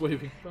hand just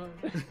waving.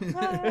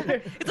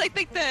 Bye. It's like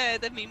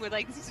the meme where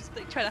like he's just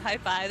like trying to high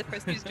five the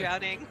person who's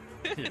drowning.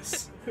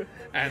 Yes.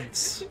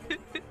 And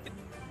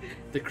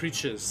the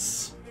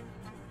creatures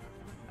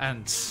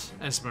and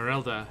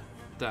Esmeralda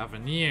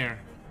d'Avenir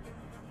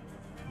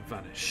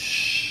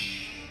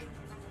vanish.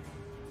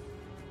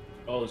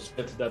 Oh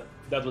shit,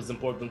 that was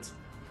important.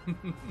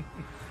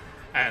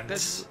 And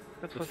That's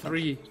the what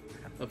 3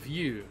 of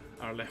you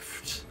are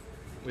left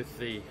with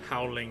the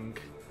howling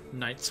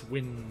night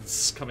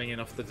winds coming in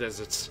off the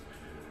desert,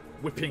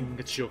 whipping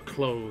at your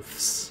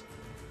clothes.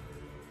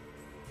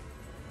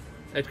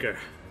 Edgar,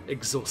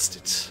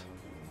 exhausted.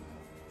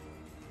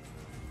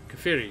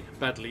 Kafiri,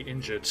 badly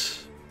injured.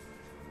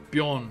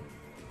 Bjorn,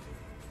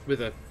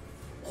 with a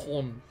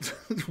horn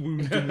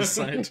wound in the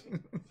side.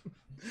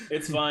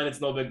 It's fine, it's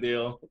no big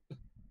deal.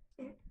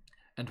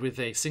 And with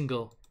a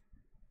single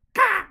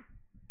 "Ka!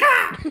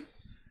 Ka!"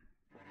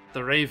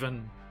 the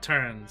raven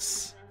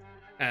turns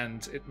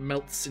and it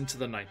melts into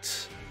the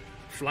night,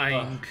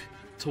 flying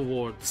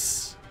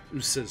towards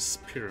Usa's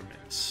pyramid.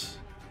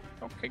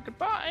 Okay,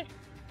 goodbye.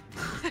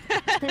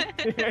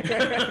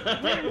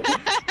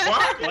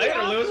 What?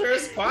 Later,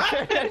 losers. What?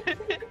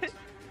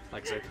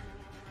 Like so.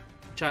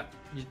 Chat,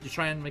 you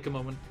try and make a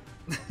moment.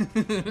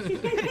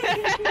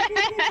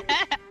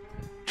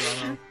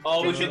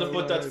 Oh, we should have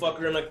put that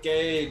fucker in a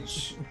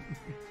cage.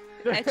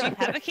 Do you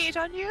have a cage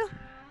on you?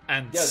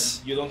 And Yeah,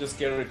 you don't just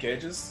carry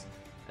cages.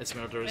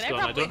 Esmeralda is I mean, I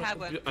gone. probably have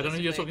one, I don't know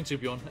who you're basically. talking to,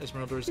 Bjorn.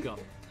 Esmeralda is gone.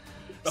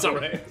 So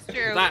Alright. It's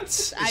true. that I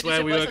is just where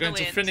said we what's are on going the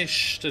to wind.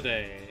 finish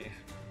today.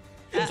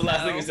 That's the last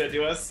thing you Uh-oh. said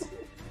to us.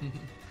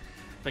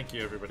 Thank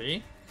you,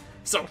 everybody.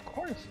 So, Of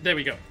course. there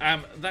we go.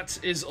 That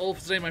is all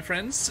for today, my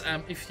friends.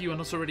 If you are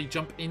not already,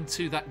 jump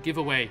into that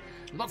giveaway.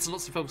 Lots and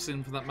lots of folks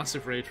in for that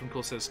massive raid from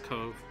Corsair's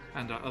Cove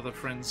and our other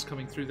friends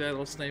coming through there.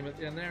 Lost name at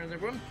the end there, and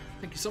everyone.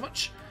 Thank you so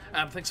much.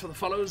 Thanks for the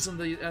follows and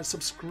the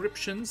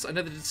subscriptions. I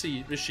never did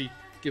see Rishi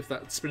give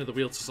that spin of the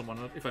wheel to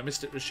someone. If I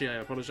missed it, Rishi, I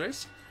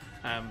apologise.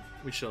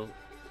 We shall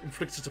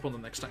inflict it upon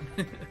them next time.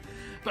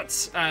 But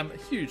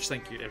huge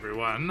thank you,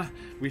 everyone.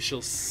 We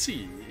shall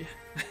see.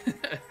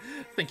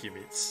 Thank you,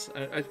 Meats.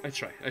 I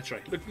try.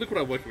 Look what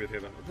I'm working with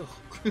here, though.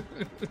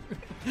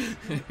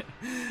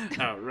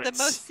 All right. The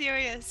most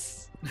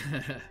serious.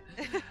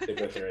 Big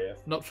bacteria.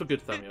 Not for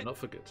good, Thamio. Not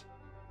for good.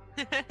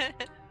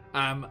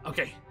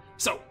 Okay,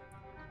 so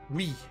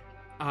we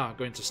are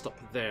going to stop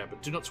there,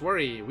 but do not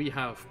worry, we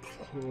have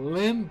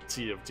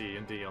plenty of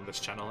D&D on this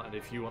channel, and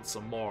if you want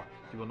some more,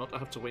 you will not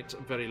have to wait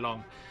very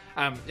long.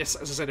 Yes,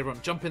 as I said,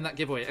 everyone, jump in that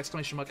giveaway, !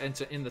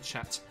 Enter in the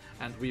chat,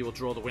 and we will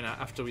draw the winner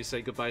after we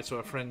say goodbye to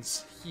our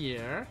friends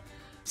here.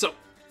 So,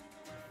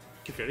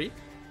 Kafiri,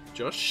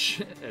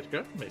 Josh,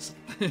 Edgar, Mason,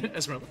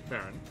 Esmeralda,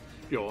 Baron,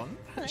 Bjorn,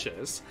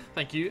 cheers.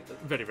 Thank you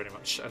very, very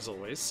much, as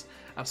always.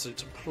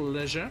 Absolute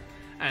pleasure,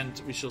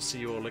 and we shall see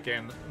you all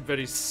again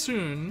very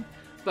soon.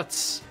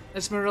 But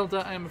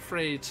Esmeralda, I am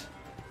afraid,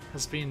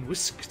 has been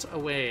whisked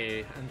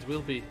away and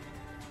will be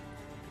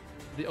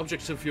the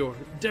object of your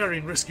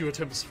daring rescue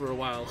attempts for a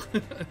while.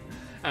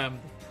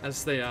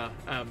 As they are...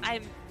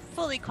 I'm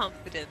fully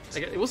confident.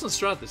 it wasn't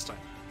Strahd this time.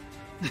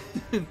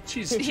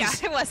 Cheese. Yeah,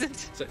 it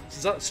wasn't.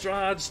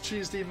 Strahd's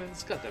cheese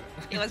demons. God damn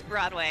It was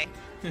Broadway.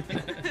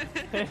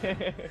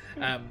 it.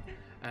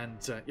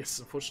 Yes,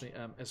 unfortunately,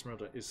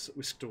 Esmeralda is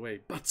whisked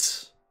away.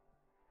 But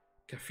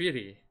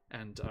Kafiri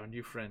and our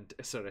new friend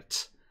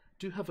Esseret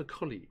do have a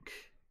colleague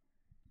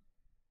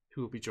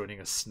who will be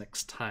joining us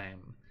next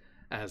time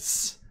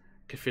as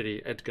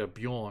Kafiri, Edgar,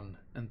 Bjorn,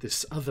 and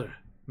this other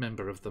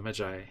member of the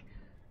Magi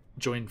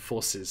join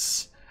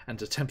forces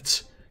and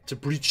attempt to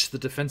breach the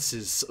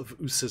defenses of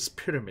Usa's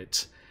pyramid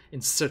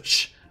in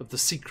search of the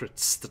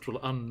secrets that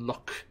will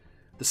unlock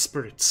the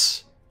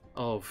spirits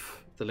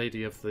of the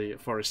Lady of the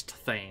Forest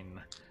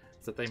Thane,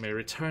 that they may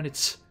return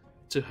it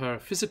to her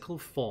physical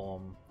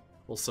form,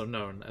 also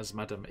known as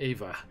Madame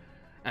Ava,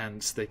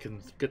 and they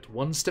can get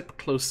one step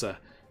closer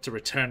to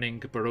returning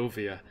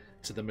Barovia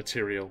to the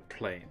material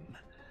plane.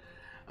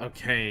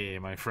 Okay,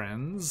 my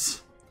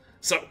friends.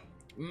 So,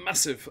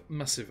 massive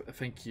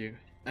thank you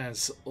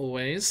as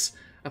always.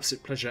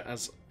 Absolute pleasure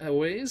as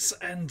always,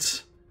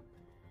 and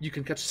you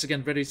can catch us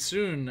again very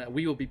soon.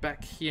 We will be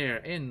back here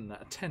in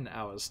 10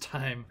 hours'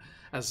 time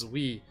as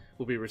we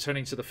will be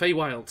returning to the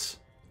Feywild,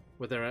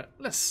 where there are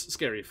less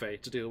scary Fey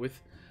to deal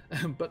with,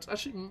 But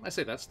actually, I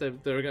say that,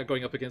 they're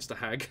going up against a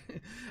hag.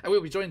 And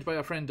we'll be joined by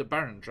our friend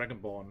Baron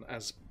Dragonborn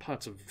as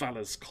part of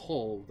Valor's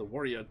Call, the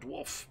warrior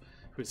dwarf,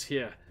 who is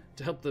here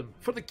to help them.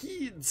 For the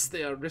kids,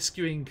 they are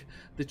rescuing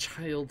the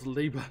child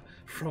labour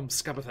from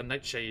Skabatha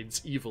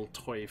Nightshade's evil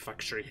toy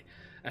factory.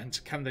 And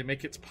can they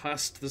make it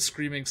past the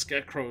screaming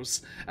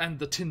scarecrows and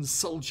the tin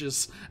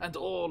soldiers and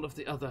all of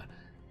the other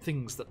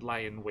things that lie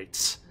in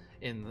wait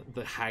in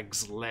the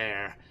hag's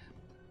lair?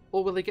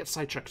 Or will they get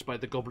sidetracked by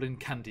the goblin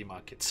candy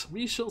market?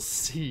 We shall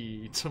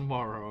see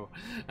tomorrow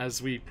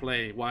as we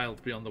play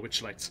Wild Beyond the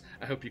Witchlight.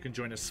 I hope you can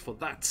join us for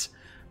that.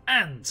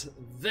 And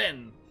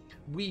then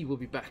we will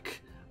be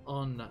back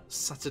on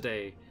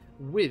Saturday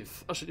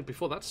with... Actually,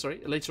 before that,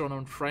 sorry. Later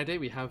on Friday,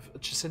 we have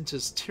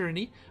Chicenta's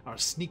Tyranny, our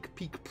sneak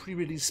peek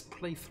pre-release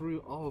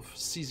playthrough of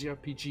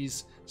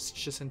CZRPG's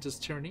Chicenta's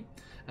Tyranny.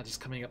 That is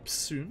coming up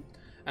soon.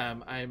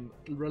 I'm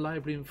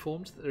reliably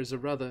informed that there is a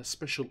rather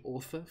special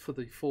author for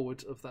the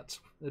forward of that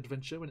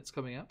adventure when it's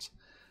coming out.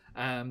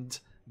 And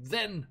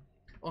then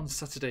on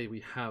Saturday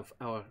we have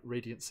our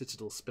Radiant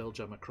Citadel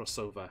Spelljammer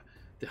crossover,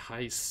 the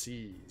High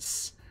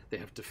Seas. They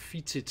have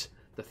defeated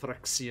the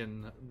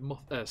Thraxian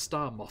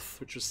Star Moth,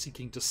 which was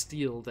seeking to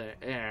steal their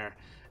heir,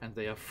 and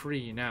they are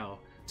free now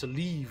to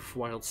leave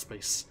wild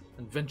space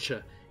and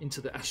venture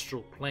into the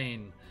astral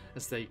plane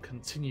as they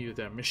continue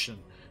their mission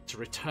to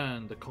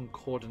return the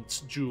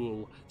Concordant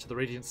Jewel to the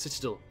Radiant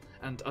Citadel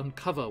and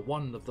uncover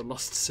one of the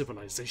lost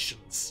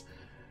civilizations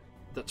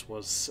that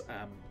was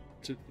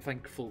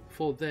thankful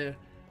for their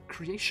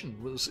creation,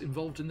 was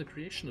involved in the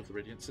creation of the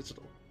Radiant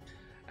Citadel.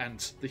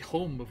 And the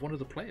home of one of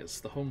the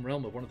players, the home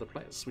realm of one of the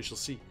players. We shall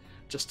see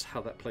just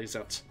how that plays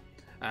out.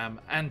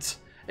 And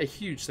a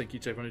huge thank you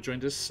to everyone who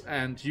joined us,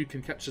 and you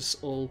can catch us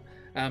all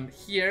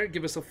here.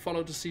 Give us a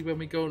follow to see when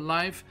we go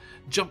live.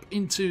 Jump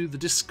into the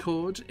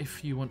Discord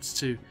if you want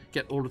to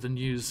get all of the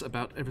news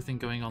about everything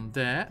going on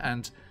there,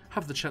 and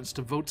have the chance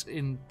to vote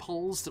in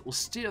polls that will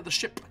steer the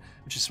ship,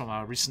 which is from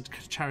our recent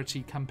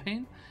charity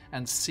campaign,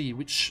 and see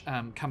which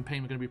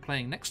campaign we're going to be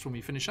playing next when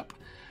we finish up.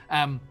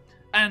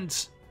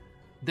 And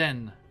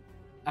then,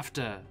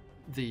 after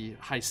the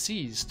High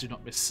Seas, do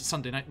not miss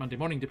Sunday night, Monday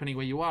morning, depending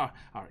where you are,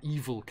 our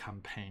Evil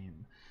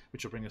campaign,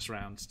 which will bring us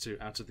round to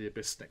Out of the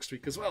Abyss next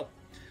week as well.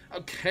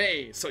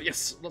 Okay, so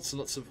yes, lots and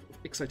lots of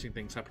exciting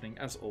things happening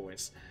as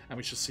always, and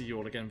we shall see you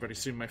all again very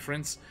soon, my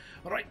friends.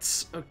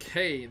 Right,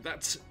 okay,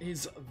 that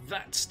is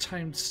that.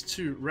 Time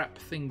to wrap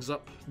things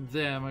up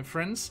there, my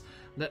friends.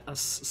 Let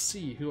us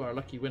see who our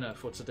lucky winner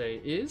for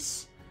today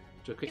is.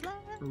 Do a quick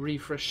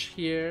refresh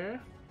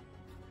here.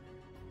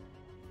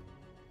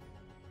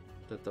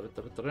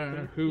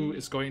 Who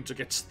is going to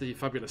get the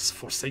fabulous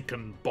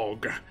Forsaken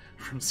Bog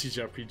from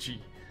CGRPG?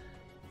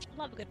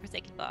 Love a good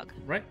Forsaken Bog.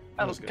 Right?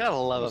 Gotta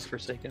love a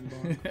Forsaken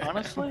Bog,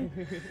 honestly.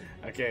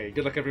 Okay,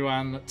 good luck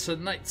everyone.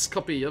 Tonight's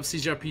copy of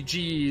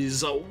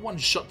CGRPG's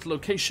one-shot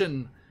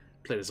location,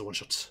 played as a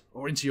one-shot,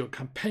 or into your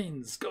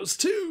campaigns, goes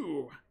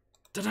to...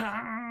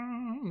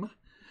 Ta-da!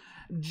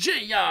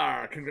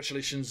 JR!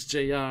 Congratulations,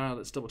 JR.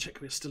 Let's double check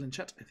we're still in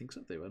chat. I think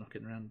so. They were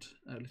knocking around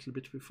a little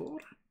bit before.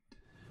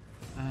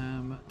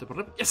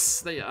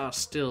 Yes, they are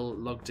still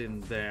logged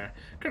in there.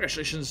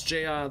 Congratulations,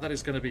 JR. That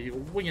is going to be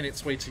winging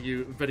its way to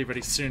you very,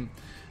 very soon.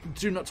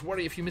 Do not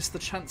worry if you miss the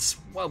chance.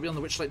 Wild Beyond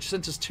the Witchlight,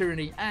 Center's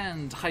Tyranny,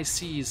 and High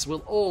Seas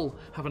will all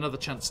have another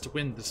chance to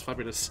win this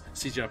fabulous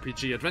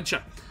CGRPG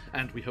adventure.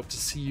 And we hope to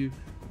see you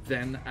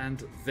then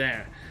and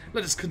there.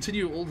 Let us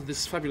continue all of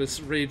this fabulous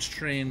Rage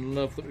Train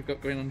love that we've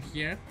got going on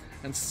here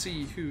and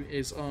see who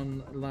is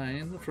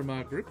online from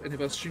our group. Any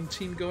of our stream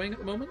team going at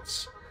the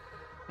moment?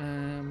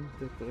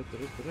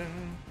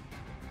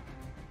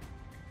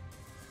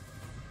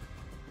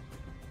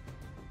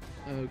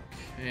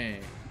 Okay.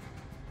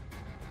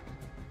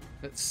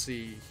 Let's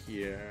see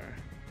here.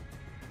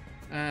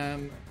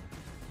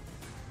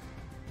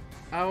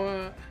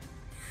 Our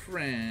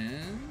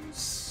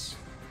friends...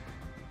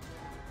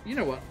 You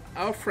know what?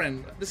 Our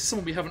friend... This is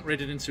someone we haven't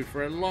raided into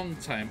for a long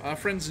time. Our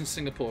friends in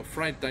Singapore,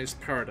 Fried Dice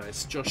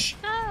Paradise, Josh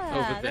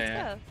over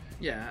there. Let's go.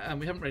 Yeah, and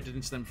we haven't raided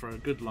into them for a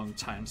good long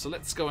time, so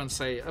let's go and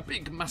say a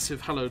big,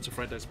 massive hello to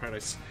Fried Dice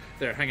Paradise.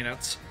 They're hanging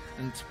out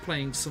and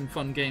playing some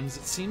fun games,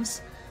 it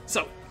seems.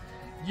 So,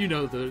 you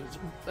know the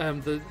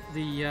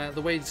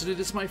way to do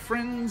this, my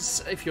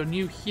friends. If you're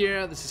new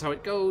here, this is how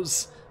it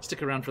goes.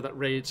 Stick around for that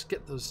raid.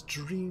 Get those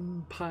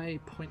Dream Pie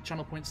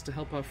channel points to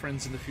help our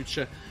friends in the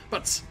future.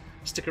 But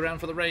stick around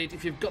for the raid.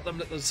 If you've got them,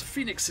 let those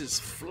phoenixes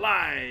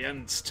fly.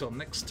 And till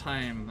next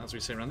time, as we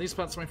say around these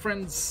parts, my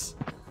friends,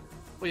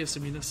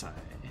 oyasumi nasai.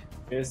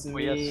 Yes, It's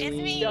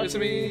me.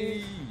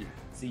 Oyasumi.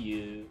 See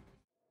you.